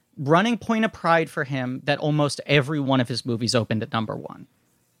running point of pride for him that almost every one of his movies opened at number one.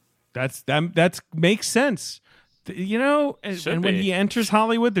 That makes sense. You know, and when he enters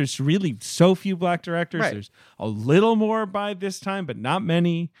Hollywood, there's really so few black directors. Right. There's a little more by this time, but not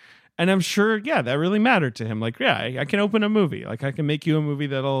many. And I'm sure, yeah, that really mattered to him. Like, yeah, I can open a movie. Like, I can make you a movie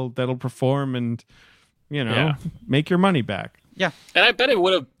that'll perform and, you know, make your money back. Yeah. And I bet it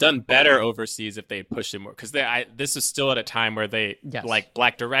would have done better overseas if they had pushed it more. Because this is still at a time where they, like,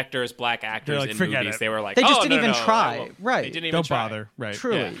 black directors, black actors like, in forget movies, it. they were like, They just oh, didn't no, even no, try. no, Right. They didn't even Don't try. bother. Right.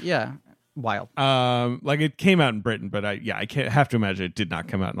 Truly, yeah. Wild. Like, it came out in Britain, but I can't have to imagine it did not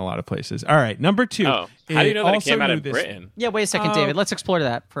come out in a lot of places. All right, number two. Oh, how do you know that it came out in Britain? Yeah, wait a second, David. Let's explore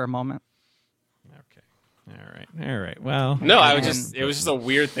that for a moment. Okay. All right. Well, No, it was just a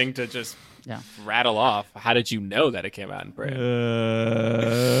weird thing to just rattle off. How did you know that it came out in Britain?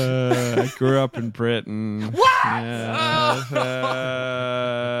 I grew up in Britain. What? Yeah.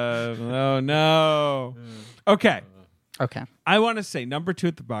 Oh no. Okay. I want to say number two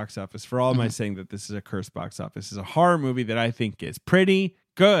at the box office, for all my saying that this is a cursed box office, is a horror movie that I think is pretty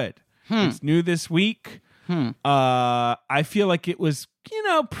good. It's new this week. I feel like it was, you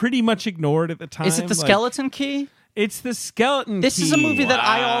know, pretty much ignored at the time. Is it the Skeleton Key? It's the Skeleton This Key. is a movie that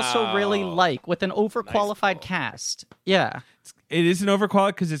I also really like, with an overqualified cast. Yeah. It is an overqualified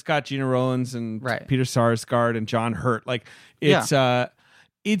because it's got Gina Rollins and Peter Sarsgaard and John Hurt. Like, it's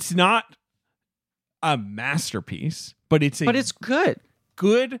not a masterpiece, but it's good.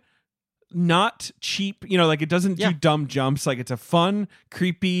 Good, not cheap. You know, like, it doesn't do dumb jumps. Like, it's a fun,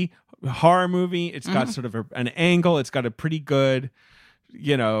 creepy horror movie. It's got sort of an angle. It's got a pretty good,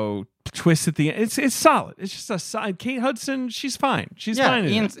 you know, twist at the end. It's solid. It's just a side. Kate Hudson, she's fine. She's fine.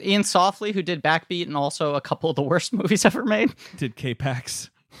 Ian Softly, who did Backbeat and also a couple of the worst movies ever made. Did K-Pax.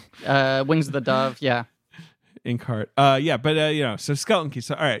 Wings of the Dove, yeah. Inkheart. You know, so Skeleton Key.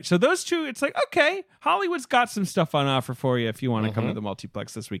 So, all right. So those two, it's like, okay, Hollywood's got some stuff on offer for you if you want to come to the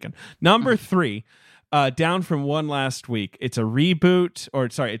multiplex this weekend. Number three, down from one last week. It's a reboot,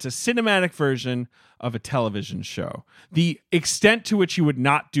 it's a cinematic version of a television show. The extent to which you would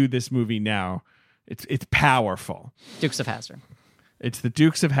not do this movie now, it's powerful. Dukes of Hazzard. It's the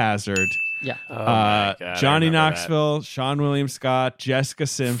Dukes of Hazzard. Yeah. Oh my God, Johnny Knoxville, Sean William Scott, Jessica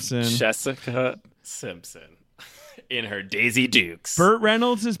Simpson. In her Daisy Dukes. Burt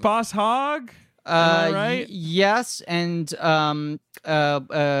Reynolds is Boss Hogg. Right? Yes, and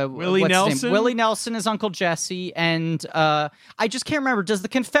Willie Nelson. Willie Nelson is Uncle Jesse, and I just can't remember. Does the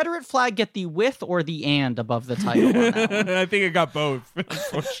Confederate flag get the with or the and above the title? On that one? I think it got both,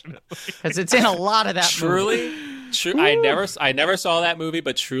 unfortunately, because it's in a lot of that. Truly, I never saw that movie,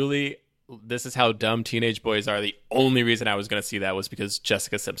 but truly, this is how dumb teenage boys are. The only reason I was going to see that was because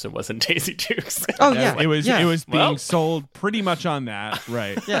Jessica Simpson was in Daisy Dukes. Oh yeah, it was being sold pretty much on that,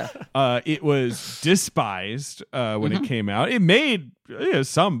 right? Yeah. It was despised when it came out. It made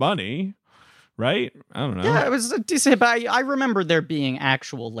some money, right? I don't know. Yeah, it was a decent, but I remember there being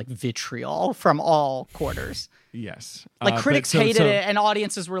actual like vitriol from all quarters. Yes. Like critics hated it, and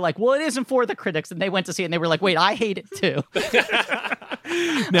audiences were like, "Well, it isn't for the critics," and they went to see it, and they were like, "Wait, I hate it too."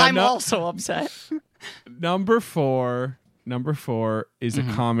 I'm also upset. Number four is a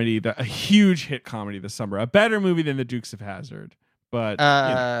comedy, a huge hit comedy this summer, a better movie than The Dukes of Hazzard, but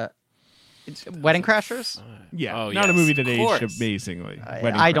Wedding Crashers. Not a movie that aged amazingly.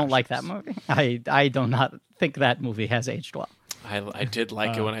 I don't like that movie. I do not think that movie has aged well. I did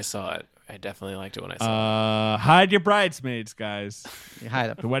like it when I saw it. I definitely liked it when I saw Hide your bridesmaids, guys. You hide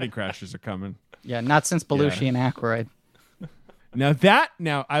them. The Wedding Crashers are coming. Yeah, not since Belushi and Aykroyd.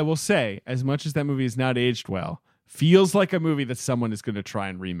 Now I will say, as much as that movie is not aged well, feels like a movie that someone is going to try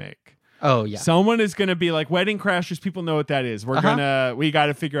and remake. Oh yeah. Someone is going to be like, Wedding Crashers, people know what that is. We got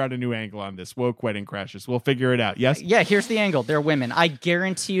to figure out a new angle on this. Woke Wedding Crashers. We'll figure it out. Yes? Yeah, here's the angle. They're women. I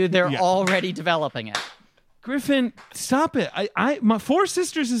guarantee you they're already developing it. Griffin, stop it. My Four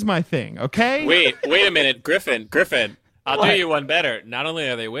Sisters is my thing, okay? Wait a minute. Griffin. I'll do you one better. Not only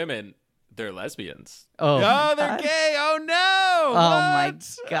are they women, they're lesbians. Oh, they're gay. Oh no. My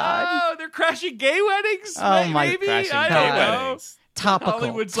God. Oh, they're crashing gay weddings? Oh, my maybe? Crashing I gay don't know. weddings. Topical.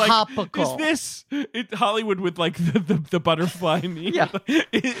 Hollywood's like, Topical. is this Hollywood with like the butterfly meme? Yeah.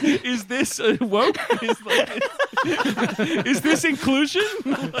 Is this woke? Is this inclusion?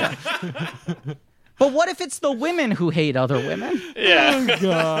 But what if it's the women who hate other women Yeah. Oh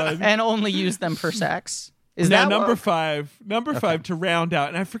God. and only use them for sex? Is Now that number woke? five to round out,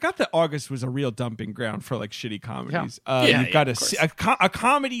 and I forgot that August was a real dumping ground for like shitty comedies. Yeah, You've got of a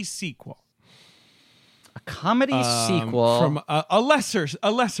comedy sequel. A comedy sequel from a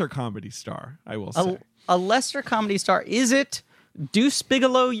lesser comedy star, I will say. a lesser comedy star. Is it Deuce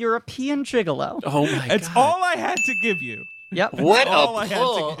Bigelow, European Gigolo? Oh my It's god. all I had to give you. Yep. What all a I had to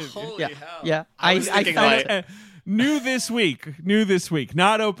pull. give you. Holy Yeah. hell. Yeah. I was thinking found like, New this week.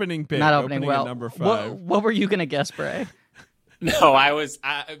 Not opening big. not opening well. At number 5. What were you gonna guess, Bray? no,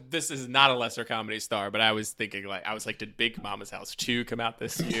 this is not a lesser comedy star, but I was thinking did Big Mama's House 2 come out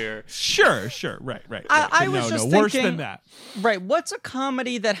this year? Sure. Right. I But was just worse thinking- than that. Right. What's a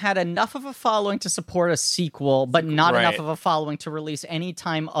comedy that had enough of a following to support a sequel, but not Right. enough of a following to release any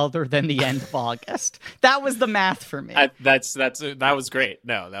time other than the end of August? That was the math for me. That was great.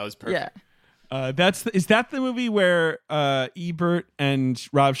 No, that was perfect. Yeah. Is that the movie where Ebert and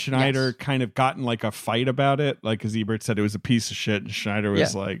Rob Schneider kind of got in like a fight about it? Like, because Ebert said it was a piece of shit, and Schneider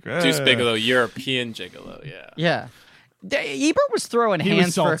was like, Deuce Bigelow, European Gigolo. Yeah. Yeah. Ebert was throwing He was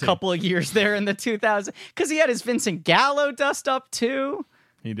hands for a salty. couple of years there in the 2000s because he had his Vincent Gallo dust up too.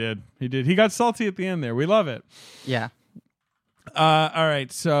 He did. He got salty at the end there. We love it. Yeah. All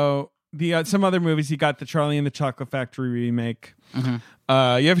right. So the some other movies. You got the Charlie and the Chocolate Factory remake. You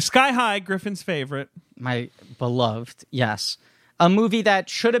have Sky High, Griffin's favorite. My beloved. Yes. A movie that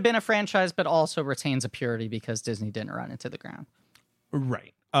should have been a franchise, but also retains a purity because Disney didn't run it to the ground.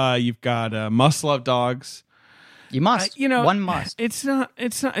 Right. You've got Must Love Dogs. You must. One must. It's not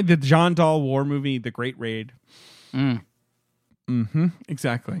the John Dahl war movie, The Great Raid.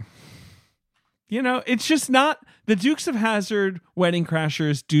 Exactly. It's just not the Dukes of Hazzard, Wedding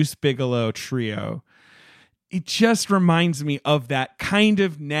Crashers, Deuce Bigelow trio. It just reminds me of that kind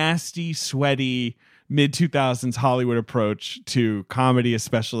of nasty, sweaty mid-2000s Hollywood approach to comedy,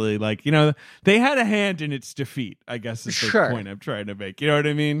 especially. Like, they had a hand in its defeat, I guess is the point I'm trying to make. You know what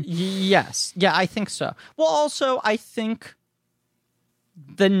I mean? Yes. Yeah, I think so. Well, also, I think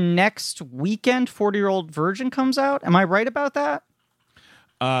the next weekend, 40-Year-Old Virgin comes out. Am I right about that?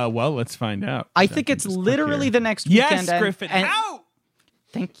 Well, let's find out. I think it's literally the next weekend. Yes, Griffin. And How?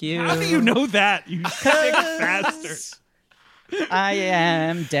 Thank you. How do you know that, you sick bastard? I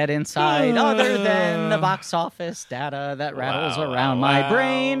am dead inside, other than the box office data that rattles around my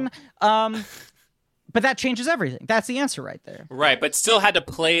brain. But that changes everything. That's the answer right there. Right, but still had to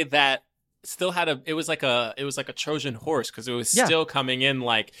play that. It was like a Trojan horse because it was still coming in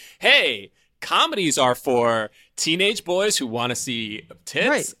like, hey, comedies are for teenage boys who want to see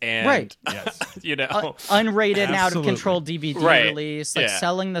tits and Yes. Unrated and out of control DVD release, like Yeah.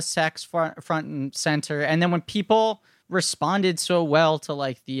 selling the sex front and center. And then when people responded so well to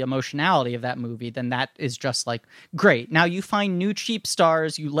like the emotionality of that movie, then that is just like great. Now you find new cheap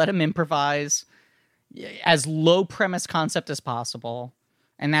stars, you let them improvise as low premise concept as possible,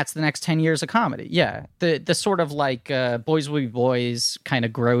 and that's the next 10 years of comedy. Yeah, the sort of like boys will be boys kind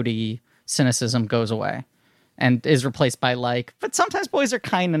of grody cynicism goes away and is replaced by like, but sometimes boys are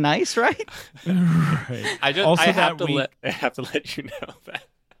kind of nice, right? Right. I have to let you know that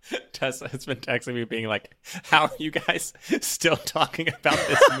Tessa has been texting me being like, how are you guys still talking about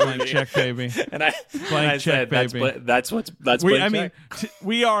this movie? Blank check, baby. And I check, said, baby. that's blank check.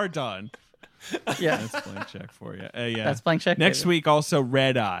 We are done. Yeah. That's blank check for you. Yeah. That's blank check. Next baby. week, also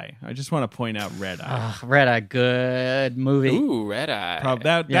Red Eye. I just want to point out Red Eye. Red Eye, good movie. Ooh, Red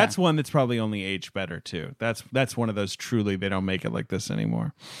Eye. That's one that's probably only aged better too. That's one of those truly they don't make it like this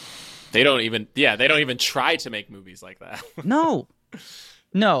anymore. They don't even try to make movies like that.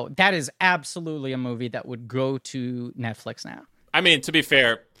 No, that is absolutely a movie that would go to Netflix now. I mean, to be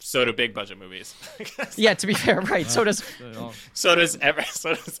fair, so do big budget movies. Yeah, to be fair, right. So does every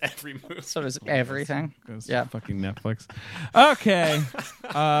movie. so does everything. Goes to Yeah. fucking Netflix. Okay,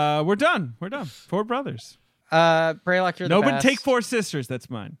 we're done. We're done. Four brothers. Braylock, you're the No, but best. take Four Sisters. That's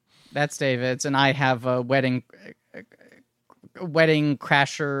mine. That's David's, and I have a wedding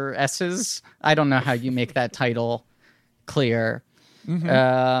crasher S's. I don't know how you make that title clear.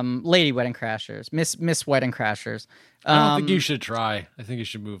 Lady Wedding Crashers, Miss Wedding Crashers. I don't think you should try. I think you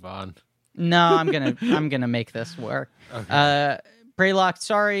should move on. No, I'm gonna make this work. Okay. Braylock,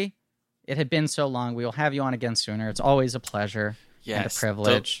 sorry it had been so long. We will have you on again sooner. It's always a pleasure and a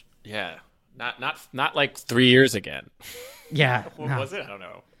privilege. Yeah, not like 3 years again. Yeah, What no. was it? I don't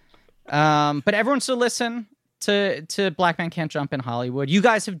know. But everyone should listen to Black Man Can't Jump in Hollywood. You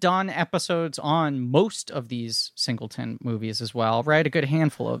guys have done episodes on most of these Singleton movies as well, right? A good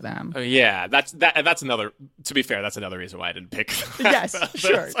handful of them. Oh, yeah, that's another. To be fair, that's another reason why I didn't pick. Yes,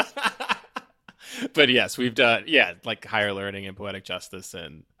 sure. But yes, we've done like Higher Learning and Poetic Justice,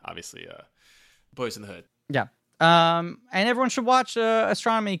 and obviously Boys in the Hood. Yeah. And everyone should watch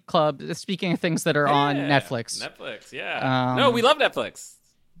Astronomy Club. Speaking of things that are on Netflix. Netflix, yeah. No, we love Netflix.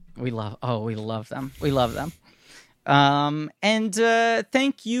 We love them. We love them. And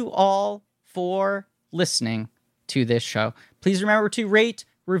thank you all for listening to this show. Please remember to rate,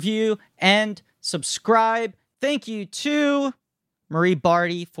 review, and subscribe. Thank you to Marie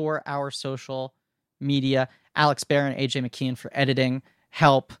Barty for our social media, Alex Barron, AJ McKeon for editing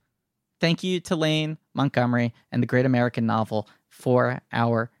help. Thank you to Lane Montgomery and the Great American Novel for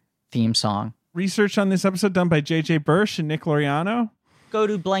our theme song. Research on this episode done by JJ Bursch and Nick Loriano. Go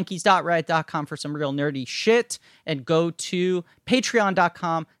to blankies.reddit.com for some real nerdy shit, and go to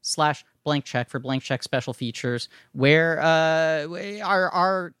patreon.com/blank check for blank check special features, where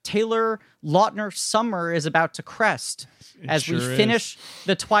our Taylor Lautner summer is about to crest as we finish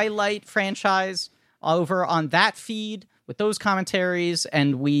the Twilight franchise over on that feed with those commentaries,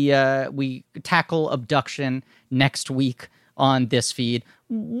 and we tackle Abduction next week on this feed.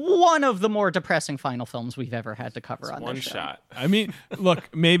 One of the more depressing final films we've ever had to cover on One this show. shot. I mean, look,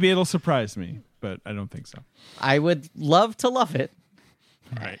 maybe it'll surprise me, but I don't think so. I would love to love it.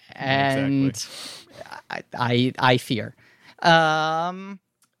 Right. And Exactly. I fear. So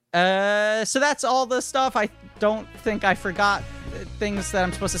that's all the stuff. I don't think I forgot things that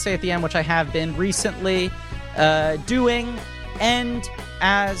I'm supposed to say at the end, which I have been recently doing. And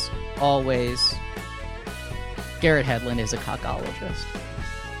as always, Garrett Hedlund is a cockologist.